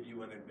lane that give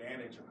you an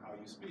advantage of how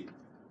you speak.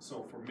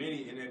 So for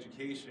many in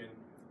education,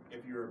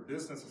 if you're a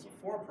business as a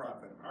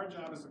for-profit, our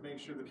job is to make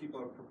sure that people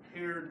are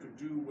prepared to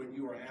do what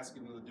you are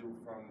asking them to do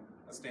from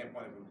a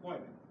standpoint of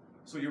employment.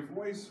 So your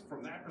voice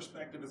from that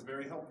perspective is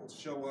very helpful.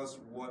 Show us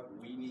what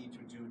we need to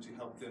do to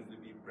help them to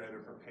be better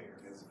prepared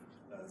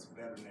as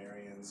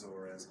veterinarians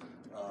or as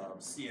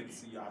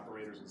CNC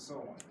operators and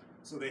so on.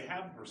 So they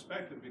have a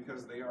perspective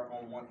because they are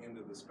on one end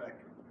of the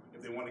spectrum.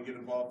 If they want to get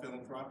involved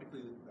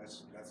philanthropically,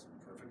 that's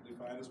perfectly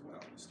fine as well.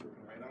 You still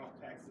can write off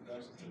tax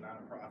deductions to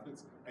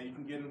nonprofits, and you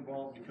can get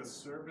involved because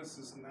service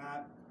is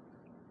not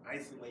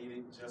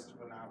isolated just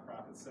to a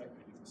nonprofit sector.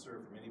 You can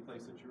serve from any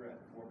place that you're at,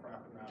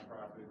 for-profit,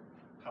 nonprofit,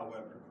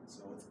 however.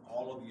 So it's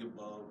all of the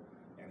above,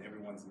 and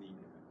everyone's needed.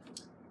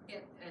 Yeah,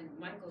 and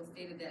Michael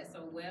stated that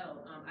so well.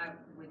 I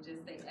would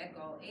just say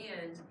echo.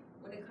 And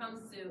when it comes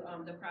to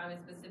the promise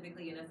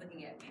specifically, and us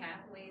looking at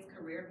pathways,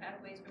 career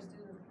pathways for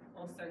students,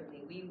 most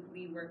certainly.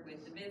 We work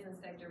with the business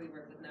sector, we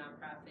work with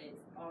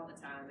nonprofits all the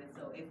time. And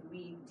so if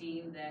we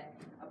deem that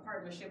a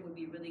partnership would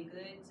be really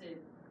good to,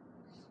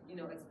 you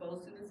know,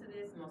 expose students to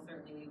this, most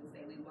certainly we would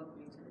say we welcome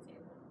you to the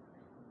table.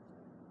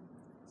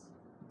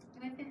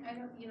 And I think,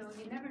 you know,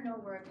 you never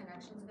know where a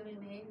connection's gonna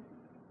be made.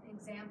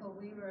 Example,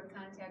 we were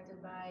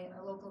contacted by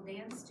a local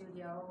dance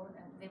studio,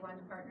 and they wanted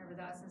to partner with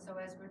us. And so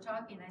as we're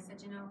talking, I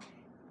said, you know,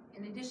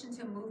 in addition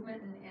to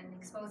movement and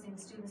exposing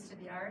students to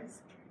the arts,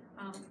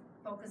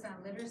 focus on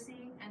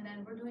literacy, and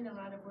then we're doing a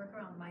lot of work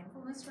around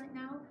mindfulness right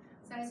now.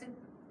 So I said,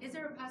 is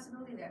there a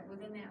possibility that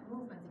within that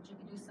movement that you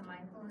could do some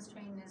mindfulness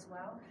training as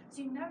well?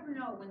 So you never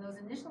know when those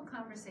initial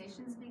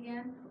conversations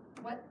begin,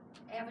 what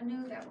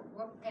avenue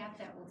what path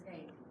that will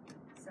take.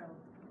 So.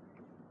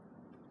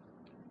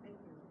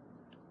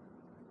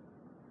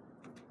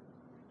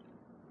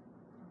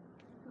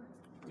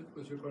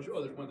 What's your question?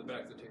 Oh, there's one in the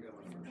back to take that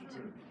one first.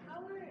 Sure.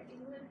 How are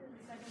English as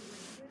a second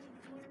language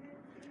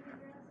learners being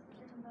addressed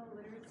in the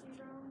literacy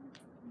realm?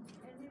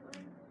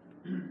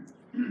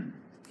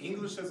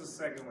 English as a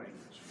second language.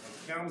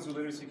 At the Kalamazoo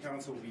Literacy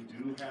Council, we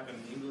do have an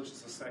English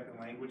as a second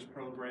language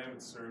program.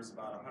 It serves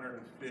about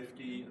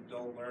 150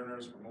 adult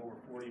learners from over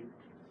 40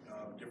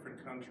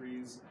 different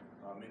countries.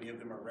 Many of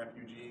them are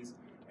refugees.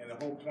 And the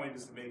whole point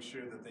is to make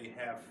sure that they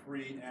have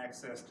free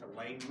access to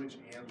language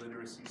and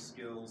literacy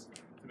skills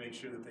to make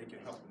sure that they can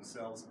help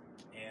themselves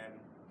and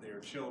their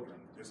children.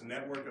 There's a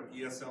network of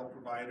ESL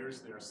providers.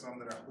 There are some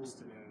that are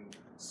hosted in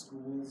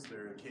schools.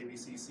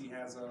 KBCC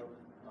has a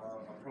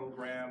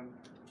program.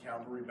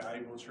 Calvary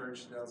Valuable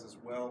Church does as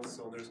well.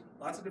 So there's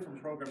lots of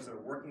different programs that are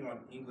working on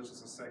English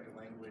as a second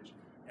language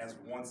as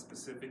one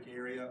specific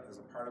area as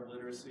a part of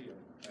literacy,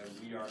 and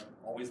we are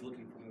always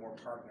looking for more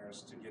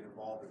partners to get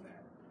involved in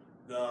that.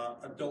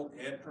 The adult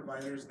ed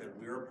providers that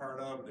we're a part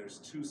of, there's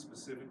two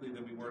specifically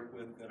that we work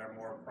with that are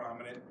more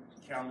prominent.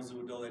 Kalamazoo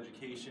Adult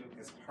Education,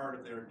 as part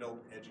of their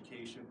adult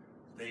education,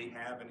 they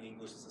have an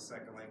English as a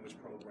second language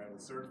program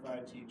with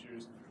certified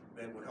teachers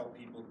that will help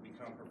people to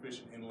become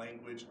proficient in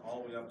language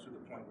all the way up to the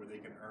point where they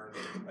can earn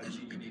a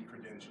GED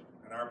credential.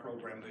 In our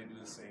program, they do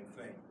the same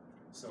thing.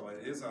 So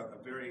it is a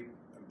very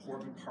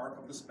important part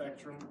of the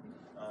spectrum.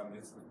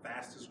 It's the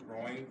fastest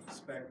growing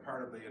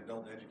part of the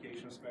adult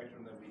education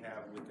spectrum that we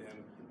have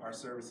within our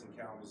service in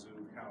Kalamazoo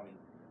County.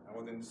 And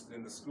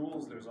within the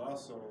schools, there's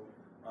also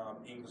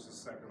English as a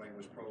second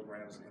language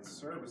programs and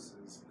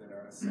services that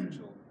are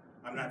essential.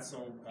 I'm not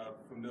so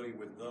familiar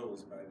with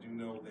those, but I do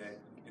know that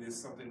it is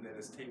something that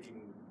is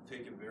taken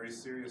very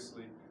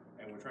seriously,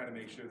 and we're trying to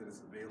make sure that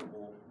it's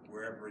available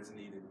wherever it's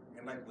needed.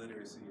 And like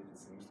literacy, it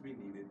seems to be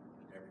needed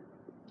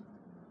everywhere.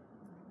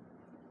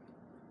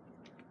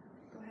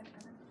 Go ahead,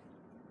 Evan.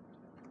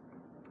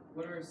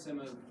 What are some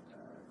of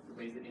the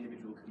ways that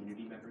individual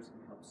community members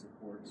can help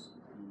support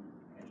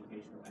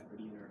educational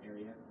equity in our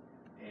area?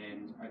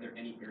 And are there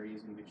any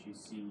areas in which you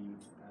see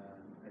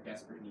a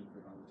desperate need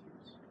for volunteers?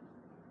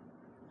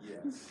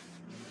 Yes.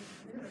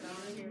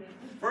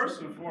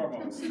 First and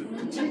foremost, to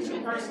teach a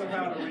person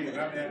how to read.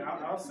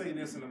 I'll say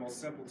this in the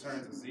most simple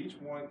terms, is each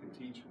one can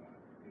teach one.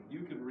 If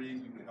you can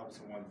read, you can help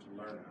someone to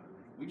learn how to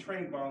read. We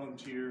train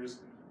volunteers,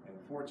 and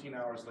 14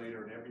 hours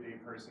later, an everyday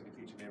person can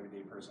teach an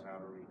everyday person how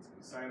to read. So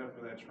you sign up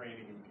for that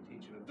training and you can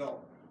teach an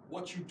adult.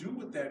 What you do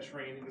with that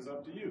training is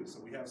up to you. So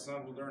we have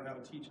some who learn how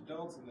to teach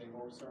adults and they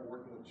start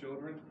working with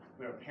children.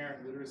 We have a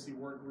parent literacy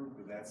work group,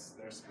 but that's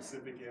their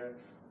specific area.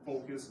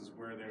 Focus is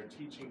where they're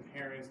teaching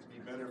parents to be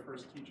better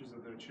first teachers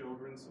of their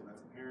children, so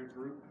that's a parent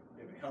group.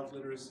 We have a health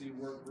literacy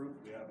work group.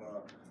 We have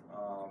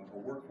a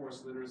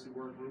workforce literacy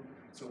work group.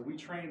 So we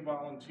train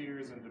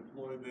volunteers and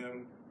deploy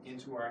them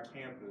into our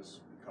campus.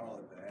 We call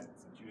it that.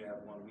 Since you have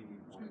one, we need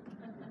one.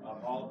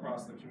 All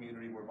across the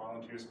community where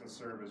volunteers can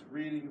serve as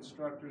reading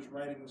instructors,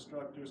 writing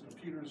instructors,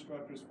 computer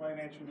instructors,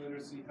 financial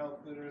literacy, health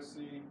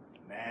literacy,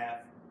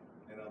 math,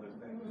 and other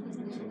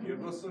things. So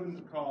give us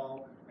a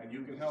call and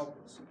you can help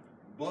us.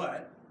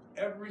 But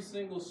every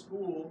single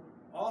school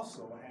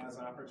also has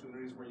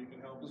opportunities where you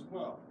can help as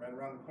well. Right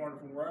around the corner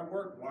from where I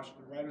work,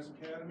 Washington Writers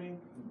Academy,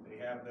 they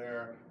have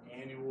their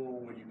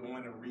annual, when you go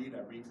in and read,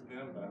 I read to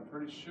them, but I'm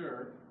pretty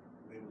sure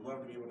they would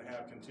love to be able to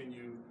have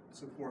continued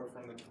support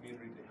from the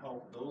community to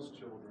help those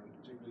children,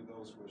 particularly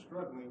those who are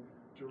struggling,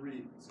 to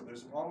read. So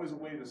there's always a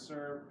way to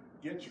serve,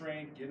 get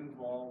trained, get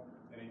involved,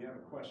 and if you have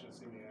a question,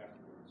 see me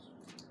afterwards.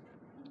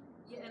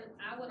 Yeah, and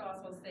I would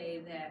also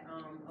say that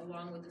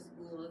along with the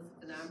schools,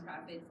 the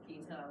nonprofits,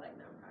 can you tell I like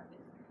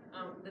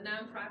nonprofits? The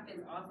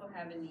nonprofits also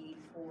have a need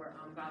for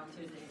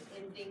volunteers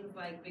in things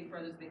like Big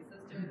Brothers Big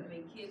Sisters. I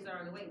mean, kids are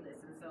on the wait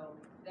list, and so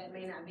that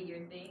may not be your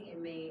thing.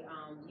 It may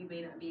you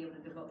may not be able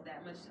to devote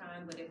that much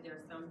time. But if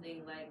there's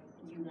something like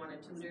you want to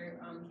tutor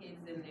kids,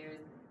 then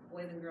there's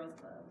Boys and Girls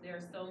Club. There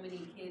are so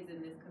many kids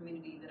in this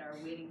community that are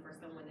waiting for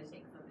someone to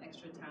take some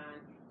extra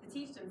time to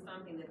teach them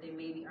something that they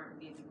maybe aren't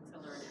able to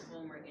learn at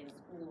home or in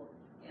school,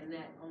 and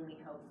that only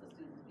helps the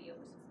students be able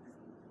to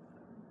succeed.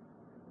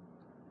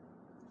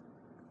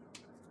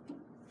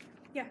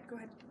 Yeah, go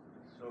ahead.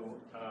 So,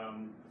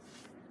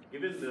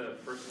 given the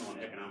personal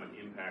and economic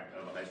impact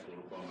of a high school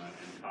diploma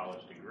and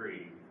college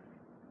degree,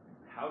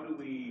 how do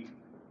we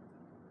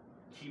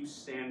keep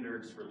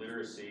standards for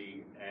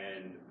literacy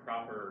and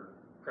proper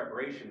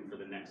preparation for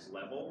the next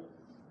level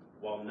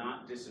while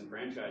not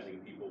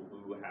disenfranchising people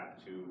who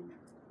have to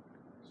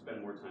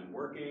spend more time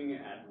working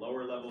at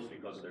lower levels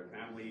because of their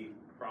family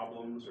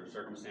problems or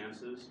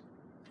circumstances,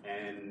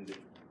 and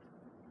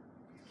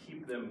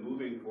keep them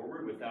moving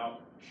forward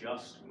without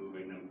just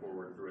moving them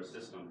forward through a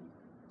system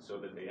so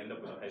that they end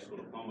up with a high school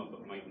diploma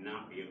but might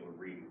not be able to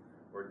read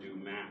or do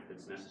math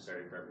that's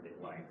necessary for everyday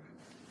life?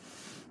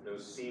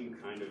 Those seem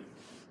kind of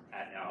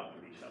at odds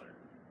with each other.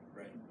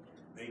 Right.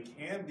 They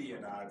can be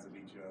at odds with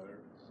each other,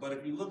 but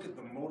if you look at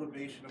the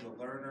motivation of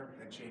the learner,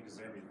 that changes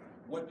everything.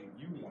 What do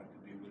you want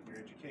to do with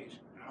your education?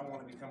 I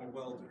want to become a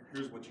welder.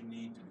 Here's what you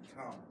need to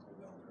become a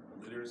welder.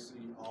 Literacy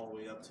all the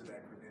way up to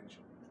that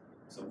credential.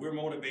 So we're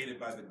motivated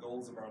by the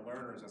goals of our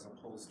learners as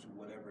opposed to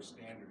whatever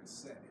standard is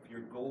set. If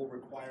your goal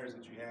requires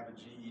that you have a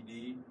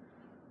GED,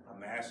 a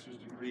master's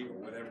degree, or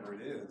whatever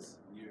it is,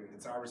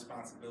 it's our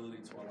responsibility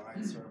to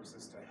align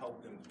services to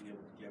help them to be able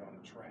to get on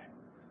the track.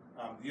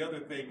 The other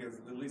thing is,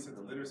 at least at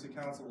the Literacy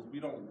Council, is we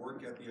don't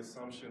work at the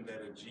assumption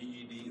that a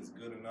GED is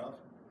good enough.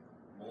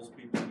 Most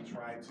people, we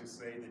try to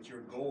say that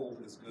your goal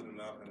is good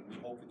enough, and we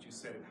hope that you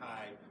set it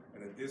high,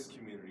 and that this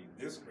community,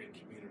 this great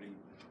community,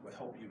 will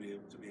help you be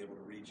able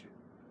to reach it.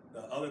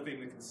 The other thing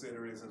to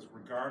consider is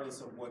regardless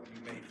of what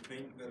you may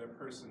think that a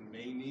person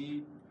may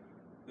need,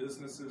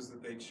 businesses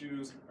that they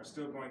choose are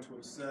still going to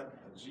accept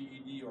a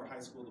GED or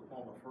high school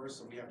diploma first,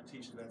 so we have to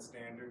teach them that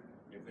standard.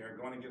 If they're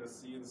going to get a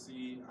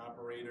CNC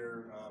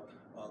operator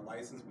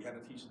license, we have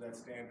to teach them that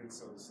standard.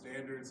 So the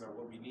standards are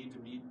what we need to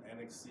meet and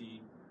exceed,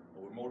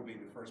 but we're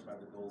motivated first by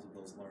the goals of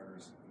those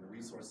learners, and the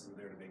resources are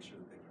there to make sure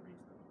that they can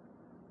reach them.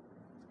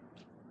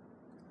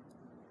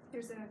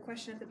 There's a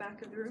question at the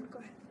back of the room. Go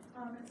ahead.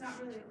 It's not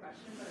really a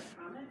question, but a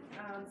comment.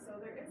 So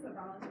there is a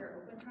volunteer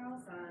open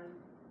house on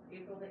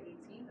April the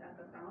 18th at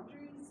the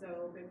Foundry.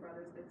 So Big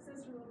Brothers Big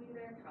Sister will be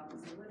there,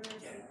 Kalamazoo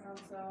Literacy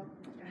Council.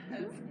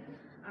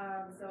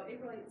 So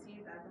April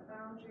 18th at the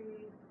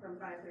Foundry from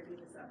 5:30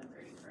 to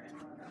 7:30 for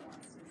anyone that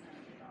wants to sign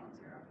up for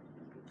volunteer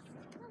opportunities. So,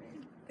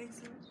 Thanks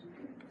so much.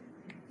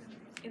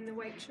 In the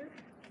white shirt.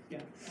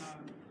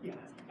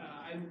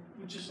 I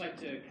would just like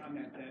to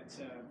comment that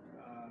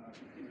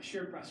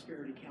Shared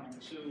Prosperity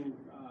Kalamazoo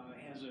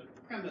has a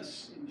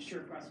premise in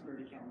Shared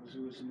Prosperity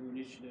Kalamazoo is a new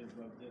initiative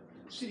of the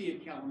City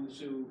of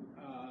Kalamazoo,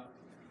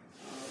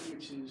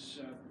 which is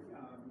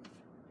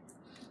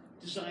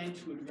designed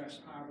to address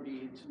poverty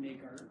and to make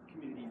our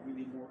community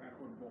really more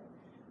equitable.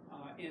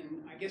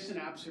 And I guess an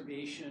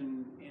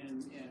observation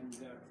and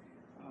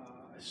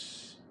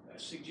a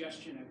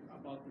suggestion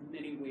about the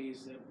many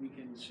ways that we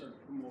can sort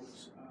of promote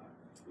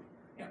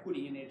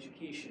equity in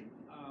education.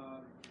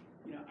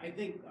 I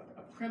think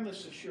a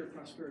premise of Shared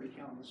Prosperity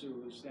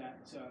Kalamazoo is that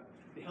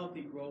the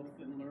healthy growth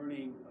and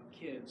learning of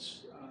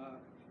kids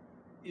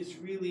is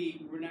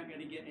really, we're not going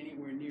to get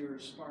anywhere near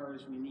as far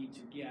as we need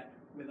to get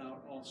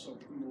without also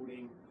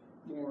promoting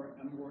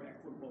a more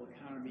equitable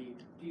economy,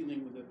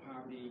 dealing with the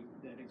poverty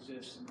that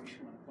exists and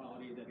racial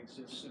inequality that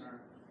exists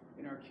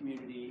in our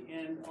community,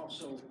 and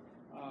also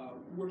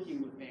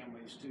working with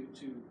families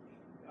to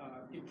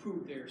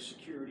improve their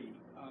security.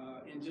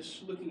 And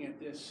just looking at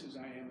this as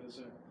I am as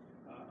a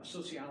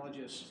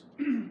sociologist,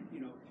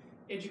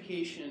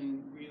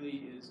 education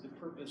really is, the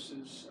purpose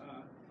is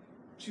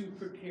to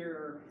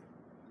prepare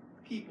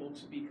people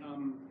to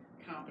become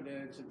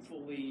competent and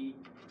fully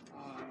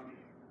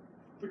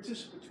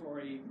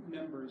participatory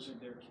members of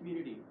their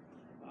community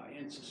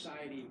and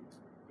society.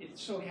 It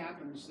so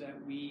happens that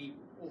we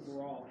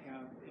overall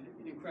have an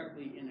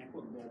incredibly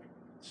inequitable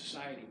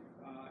society,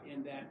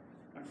 and that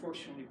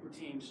unfortunately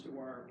pertains to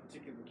our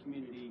particular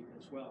community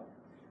as well.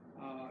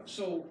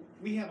 So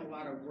we have a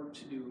lot of work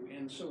to do,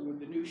 and so with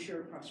the new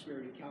Shared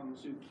Prosperity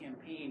Kalamazoo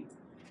campaign,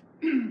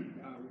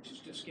 which is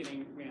just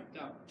getting ramped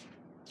up,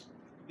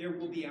 there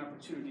will be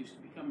opportunities to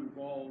become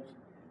involved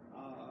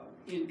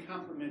in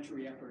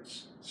complementary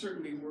efforts,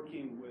 certainly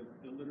working with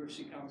the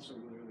Literacy Council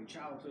with early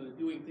childhood,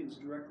 doing things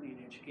directly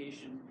in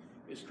education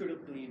is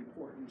critically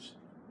important,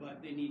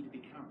 but they need to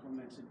be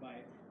complemented by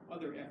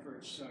other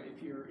efforts.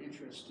 If your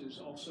interest is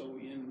also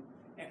in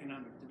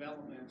economic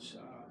development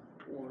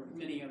or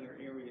many other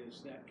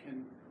areas that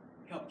can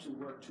help to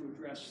work to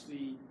address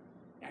the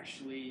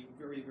actually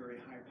very, very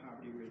high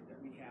poverty rate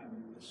that we have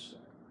in this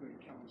great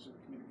Kalamazoo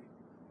community.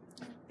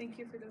 Thank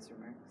you for those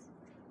remarks.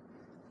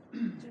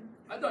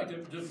 I'd like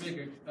to just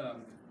make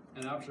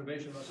an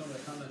observation about some of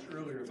the comments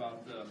earlier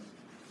about the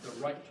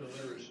right to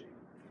literacy.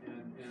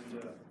 And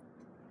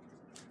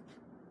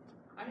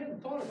I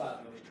hadn't thought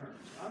about it in those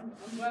terms.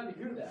 I'm glad to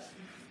hear that.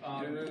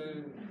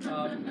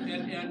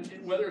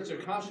 And whether it's a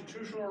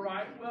constitutional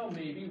right, well,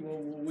 maybe.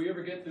 Will we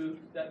ever get to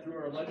that through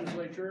our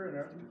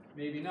legislature? And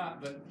maybe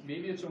not. But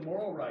maybe it's a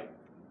moral right,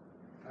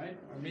 right?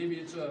 Or maybe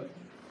it's a,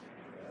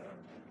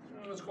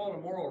 let's call it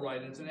a moral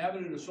right. It's an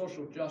avenue to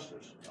social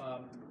justice.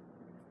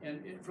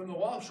 From the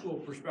law school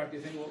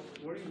perspective, you think, well,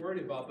 what are you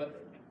worried about?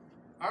 But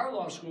our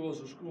law school is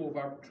a school of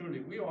opportunity.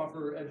 We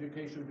offer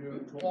education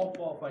to all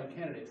qualified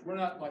candidates. We're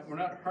not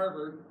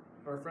Harvard,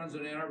 our friends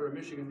in Ann Arbor,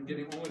 Michigan,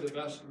 getting only the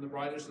best and the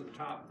brightest at the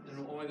top, and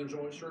there's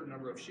only a certain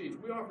number of seats.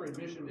 We offer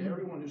admission to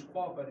everyone who's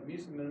qualified and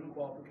meets the minimum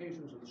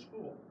qualifications of the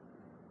school.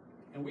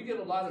 And we get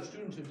a lot of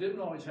students who didn't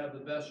always have the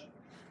best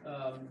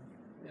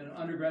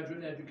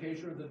undergraduate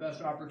education or the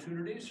best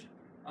opportunities.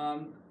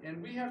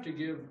 And we have to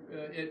give,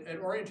 at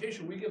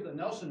orientation, we give the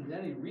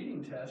Nelson-Denny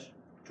reading test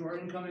to our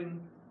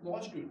incoming law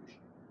students.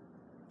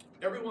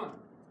 Everyone.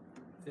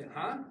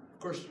 Huh? Of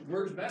course,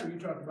 words matter. You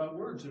talked about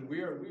words, and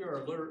we are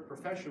a literate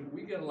profession.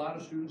 We get a lot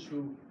of students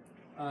who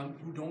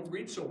don't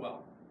read so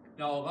well.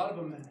 Now, a lot of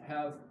them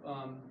have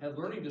had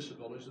learning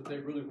disabilities that they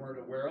really weren't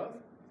aware of.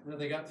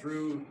 They got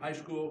through high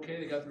school okay,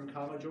 they got through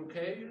college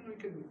okay. We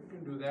can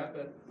do that,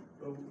 but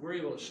we're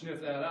able to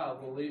sniff that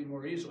out a little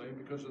more easily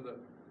because of the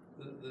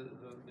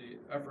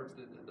effort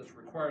that's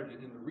required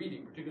in the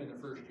reading, particularly in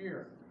the first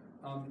year.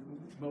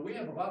 But we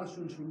have a lot of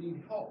students who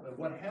need help, and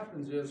what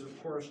happens is,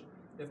 of course,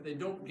 if they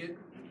don't get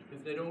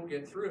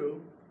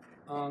through,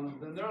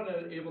 then they're not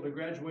able to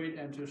graduate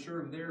and to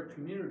serve their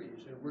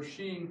communities. And we're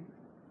seeing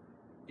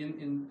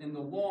in the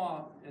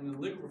law and the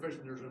legal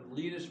profession, there's an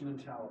elitist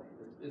mentality.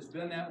 It's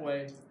been that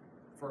way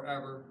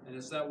forever, and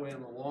it's that way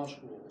in the law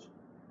schools.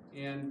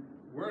 And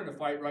we're in a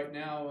fight right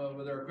now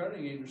with our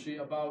accrediting agency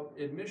about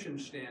admission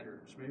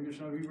standards. Maybe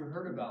some of you have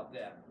heard about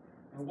that.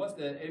 And what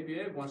the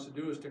ABA wants to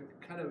do is to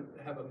kind of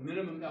have a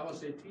minimum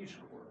LSAT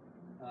score,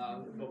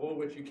 below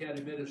which you can't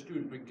admit a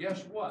student. But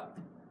guess what?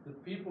 The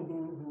people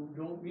who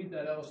don't meet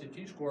that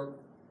LSAT score,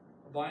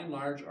 by and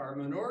large, are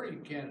minority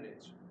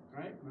candidates,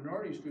 right?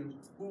 Minority students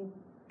who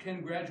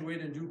can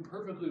graduate and do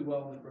perfectly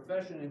well in the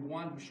profession and go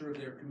on to serve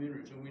their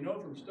communities. And we know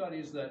from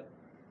studies that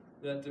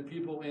the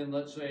people in,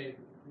 let's say,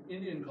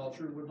 Indian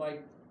culture would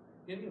like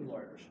Indian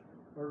lawyers,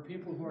 or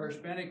people who are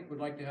Hispanic would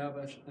like to have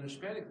an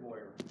Hispanic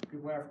lawyer.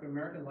 People who are African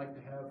American like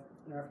to have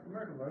an African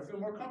American lawyer. I feel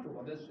more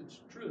comfortable. It's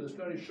true. The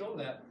studies show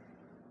that,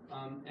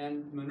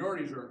 and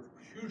minorities are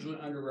hugely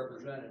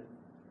underrepresented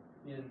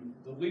in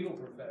the legal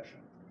profession.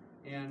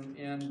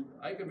 And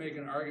I could make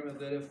an argument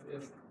that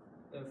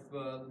if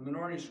the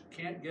minorities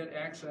can't get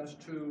access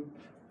to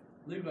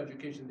legal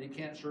education, they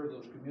can't serve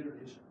those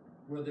communities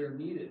where they're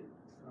needed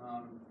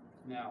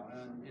now.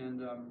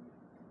 And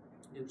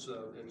it's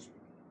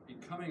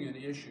becoming an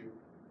issue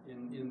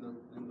in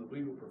the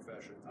legal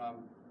profession.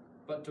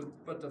 But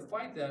to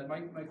fight that,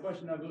 my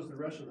question now goes to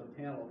the rest of the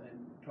panel and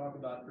talk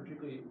about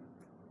particularly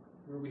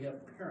where we have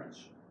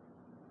parents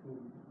who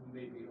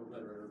may be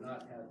illiterate or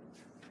not have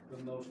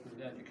the most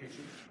in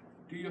education.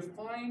 Do you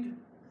find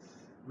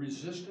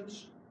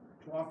resistance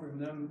to offering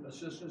them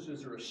assistance?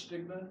 Is there a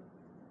stigma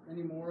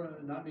anymore,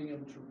 not being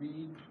able to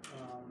read?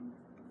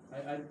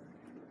 I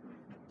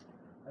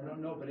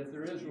don't know, but if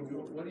there is,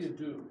 what do you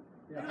do?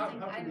 Yeah, how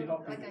can you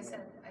help people? Like I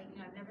said,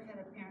 I've never had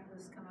a parent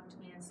who's come up to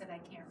me and said, I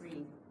can't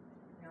read.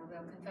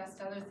 They'll confess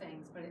to other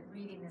things, but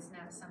reading is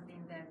not something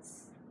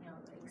that's,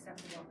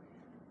 acceptable.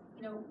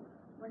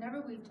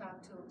 Whenever we've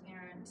talked to a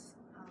parent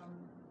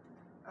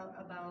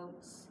about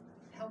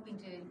helping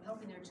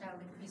their child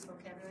increase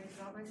vocabulary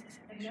development,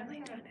 I've never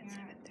had a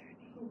parent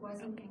who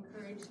wasn't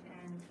encouraged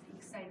and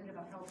excited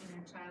about helping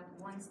their child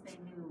once they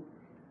knew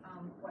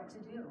what to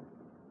do.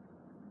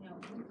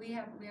 We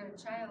had a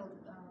child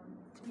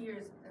 3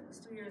 years that was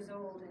 3 years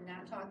old and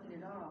not talking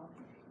at all.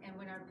 And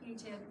when our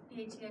PAT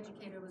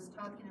educator was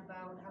talking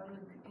about how to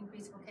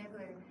increase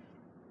vocabulary,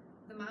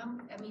 the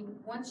mom,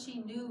 once she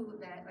knew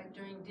that, like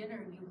during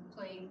dinner, you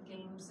play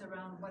games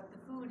around what the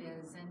food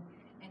is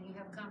and you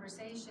have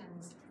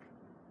conversations,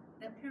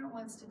 that parent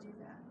wants to do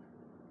that.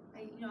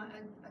 I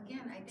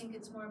think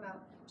it's more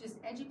about just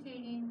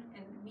educating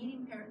and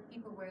meeting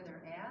people where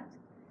they're at,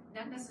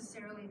 not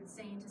necessarily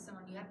saying to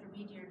someone, you have to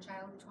read to your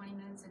child 20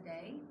 minutes a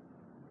day.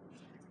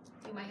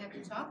 You might have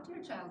to talk to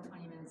your child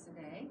 20 minutes a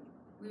day.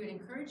 We would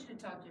encourage you to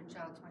talk to your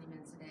child 20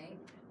 minutes a day.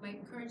 We might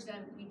encourage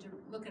them to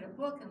look at a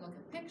book and look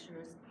at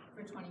pictures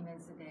for 20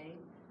 minutes a day,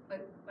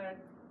 but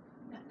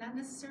not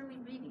necessarily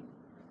reading.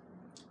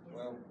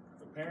 Well,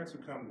 the parents who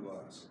come to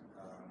us,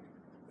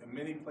 in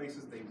many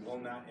places they will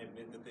not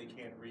admit that they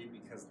can't read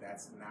because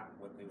that's not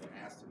what they were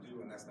asked to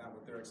do and that's not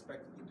what they're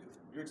expected to do.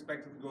 You're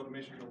expected to go to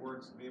Michigan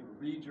Works, be able to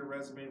read your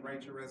resume,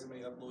 write your resume,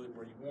 upload it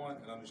where you want,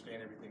 and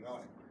understand everything on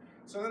it.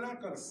 So they're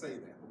not going to say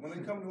that. But when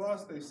they come to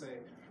us, they say,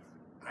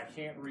 I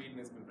can't read and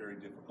it's been very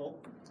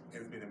difficult.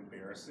 It's been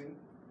embarrassing.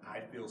 I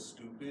feel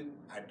stupid.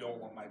 I don't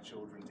want my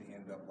children to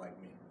end up like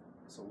me.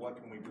 So what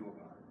can we do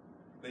about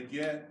it? They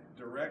get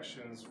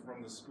directions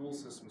from the school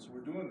systems who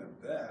are doing their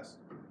best.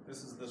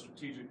 This is the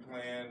strategic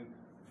plan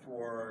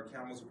for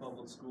Kalamazoo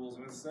Public Schools,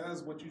 and it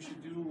says what you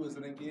should do as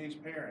an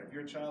engaged parent. If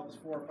your child is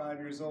 4 or 5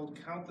 years old,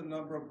 count the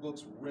number of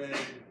books read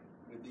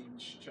with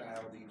each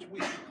child each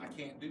week. I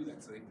can't do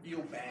that, so they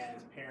feel bad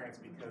as parents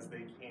because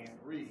they can't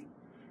read.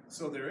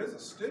 So there is a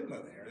stigma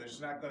there. They're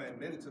just not going to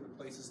admit it to the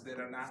places that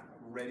are not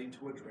ready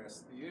to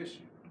address the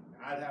issue.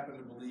 I'd happen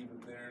to believe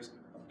that there's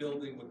a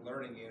building with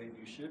learning in it,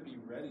 you should be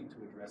ready to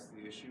address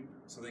the issue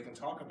so they can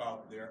talk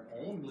about their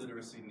own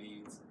literacy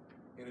needs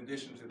in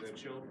addition to their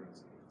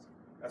children's needs.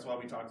 That's why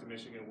we talk to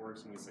Michigan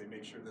Works and we say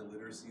make sure the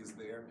literacy is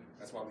there.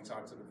 That's why we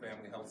talk to the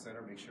Family Health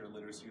Center, make sure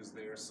literacy is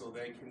there so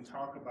they can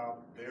talk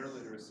about their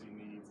literacy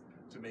needs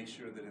to make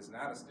sure that it's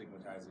not a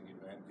stigmatizing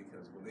event,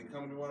 because when they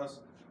come to us,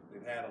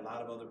 they've had a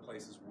lot of other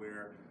places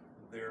where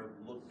they're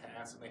looked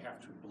past and they have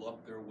to bluff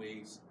their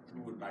ways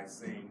through it by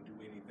saying do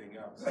anything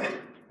else.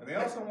 And they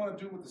also want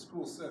to do what the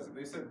school says. If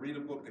they said read a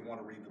book, they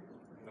want to read the book.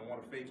 They don't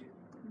want to fake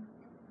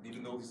it.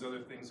 Even though these other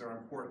things are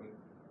important,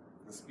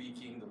 the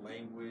speaking, the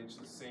language,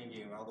 the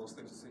singing, and all those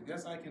things. They say,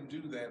 yes, I can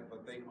do that,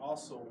 but they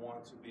also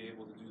want to be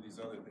able to do these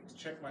other things.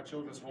 Check my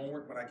children's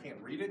homework, but I can't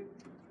read it.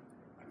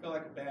 I feel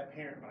like a bad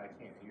parent, but I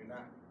can't. You're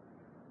not.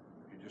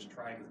 You're just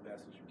trying as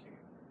best as you can.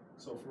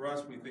 So for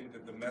us, we think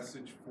that the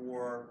message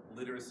for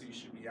literacy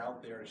should be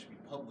out there. It should be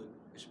public.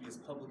 It should be as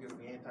public as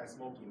the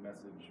anti-smoking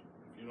message.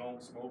 If you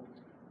don't smoke,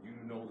 you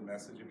know the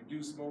message. If you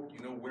do smoke,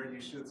 you know where you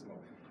should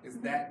smoke. It's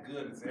that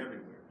good. It's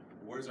everywhere.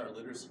 Where's our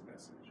literacy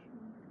message?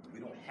 We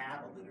don't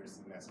have a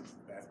literacy message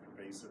that's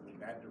pervasively,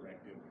 that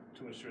directive,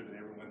 to ensure that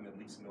everyone at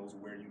least knows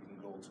where you can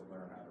go to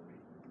learn how to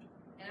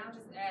read. And I'll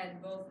just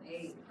add both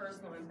a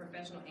personal and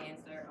professional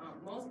answer.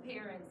 Most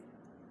parents,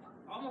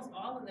 almost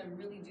all of them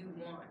really do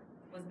want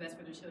what's best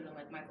for their children,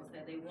 like Michael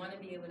said. They want to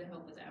be able to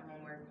help with that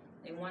homework.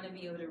 They want to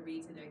be able to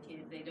read to their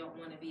kids. They don't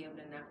want to be able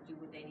to not do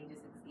what they need to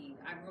succeed.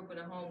 I grew up in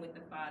a home with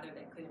a father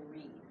that couldn't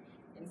read.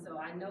 And so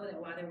I know that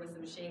while there was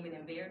some shame and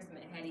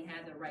embarrassment, had he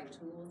had the right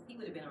tools, he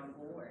would have been on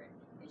board.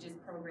 It's just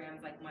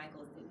programs like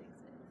Michael's didn't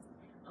exist.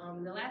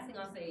 The last thing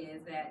I'll say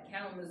is that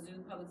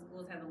Kalamazoo Public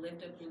Schools have a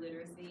Lift Up Through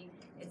Literacy.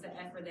 It's an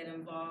effort that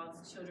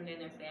involves children and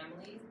their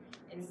families.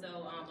 And so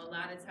a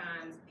lot of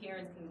times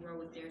parents can grow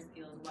with their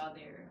skills while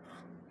they're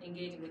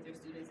engaging with their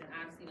students, and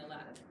I've seen a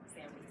lot of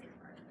families take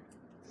part in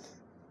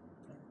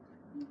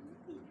that.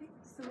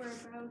 So we're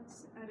about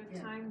out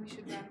of time. We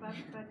should wrap up,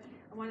 but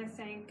I want to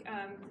thank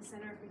the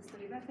Center for the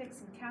Study of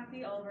Ethics and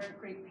Kathy, all of our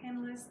great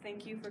panelists.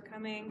 Thank you for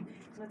coming.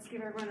 Let's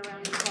give everyone a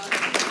round of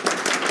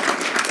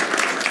applause.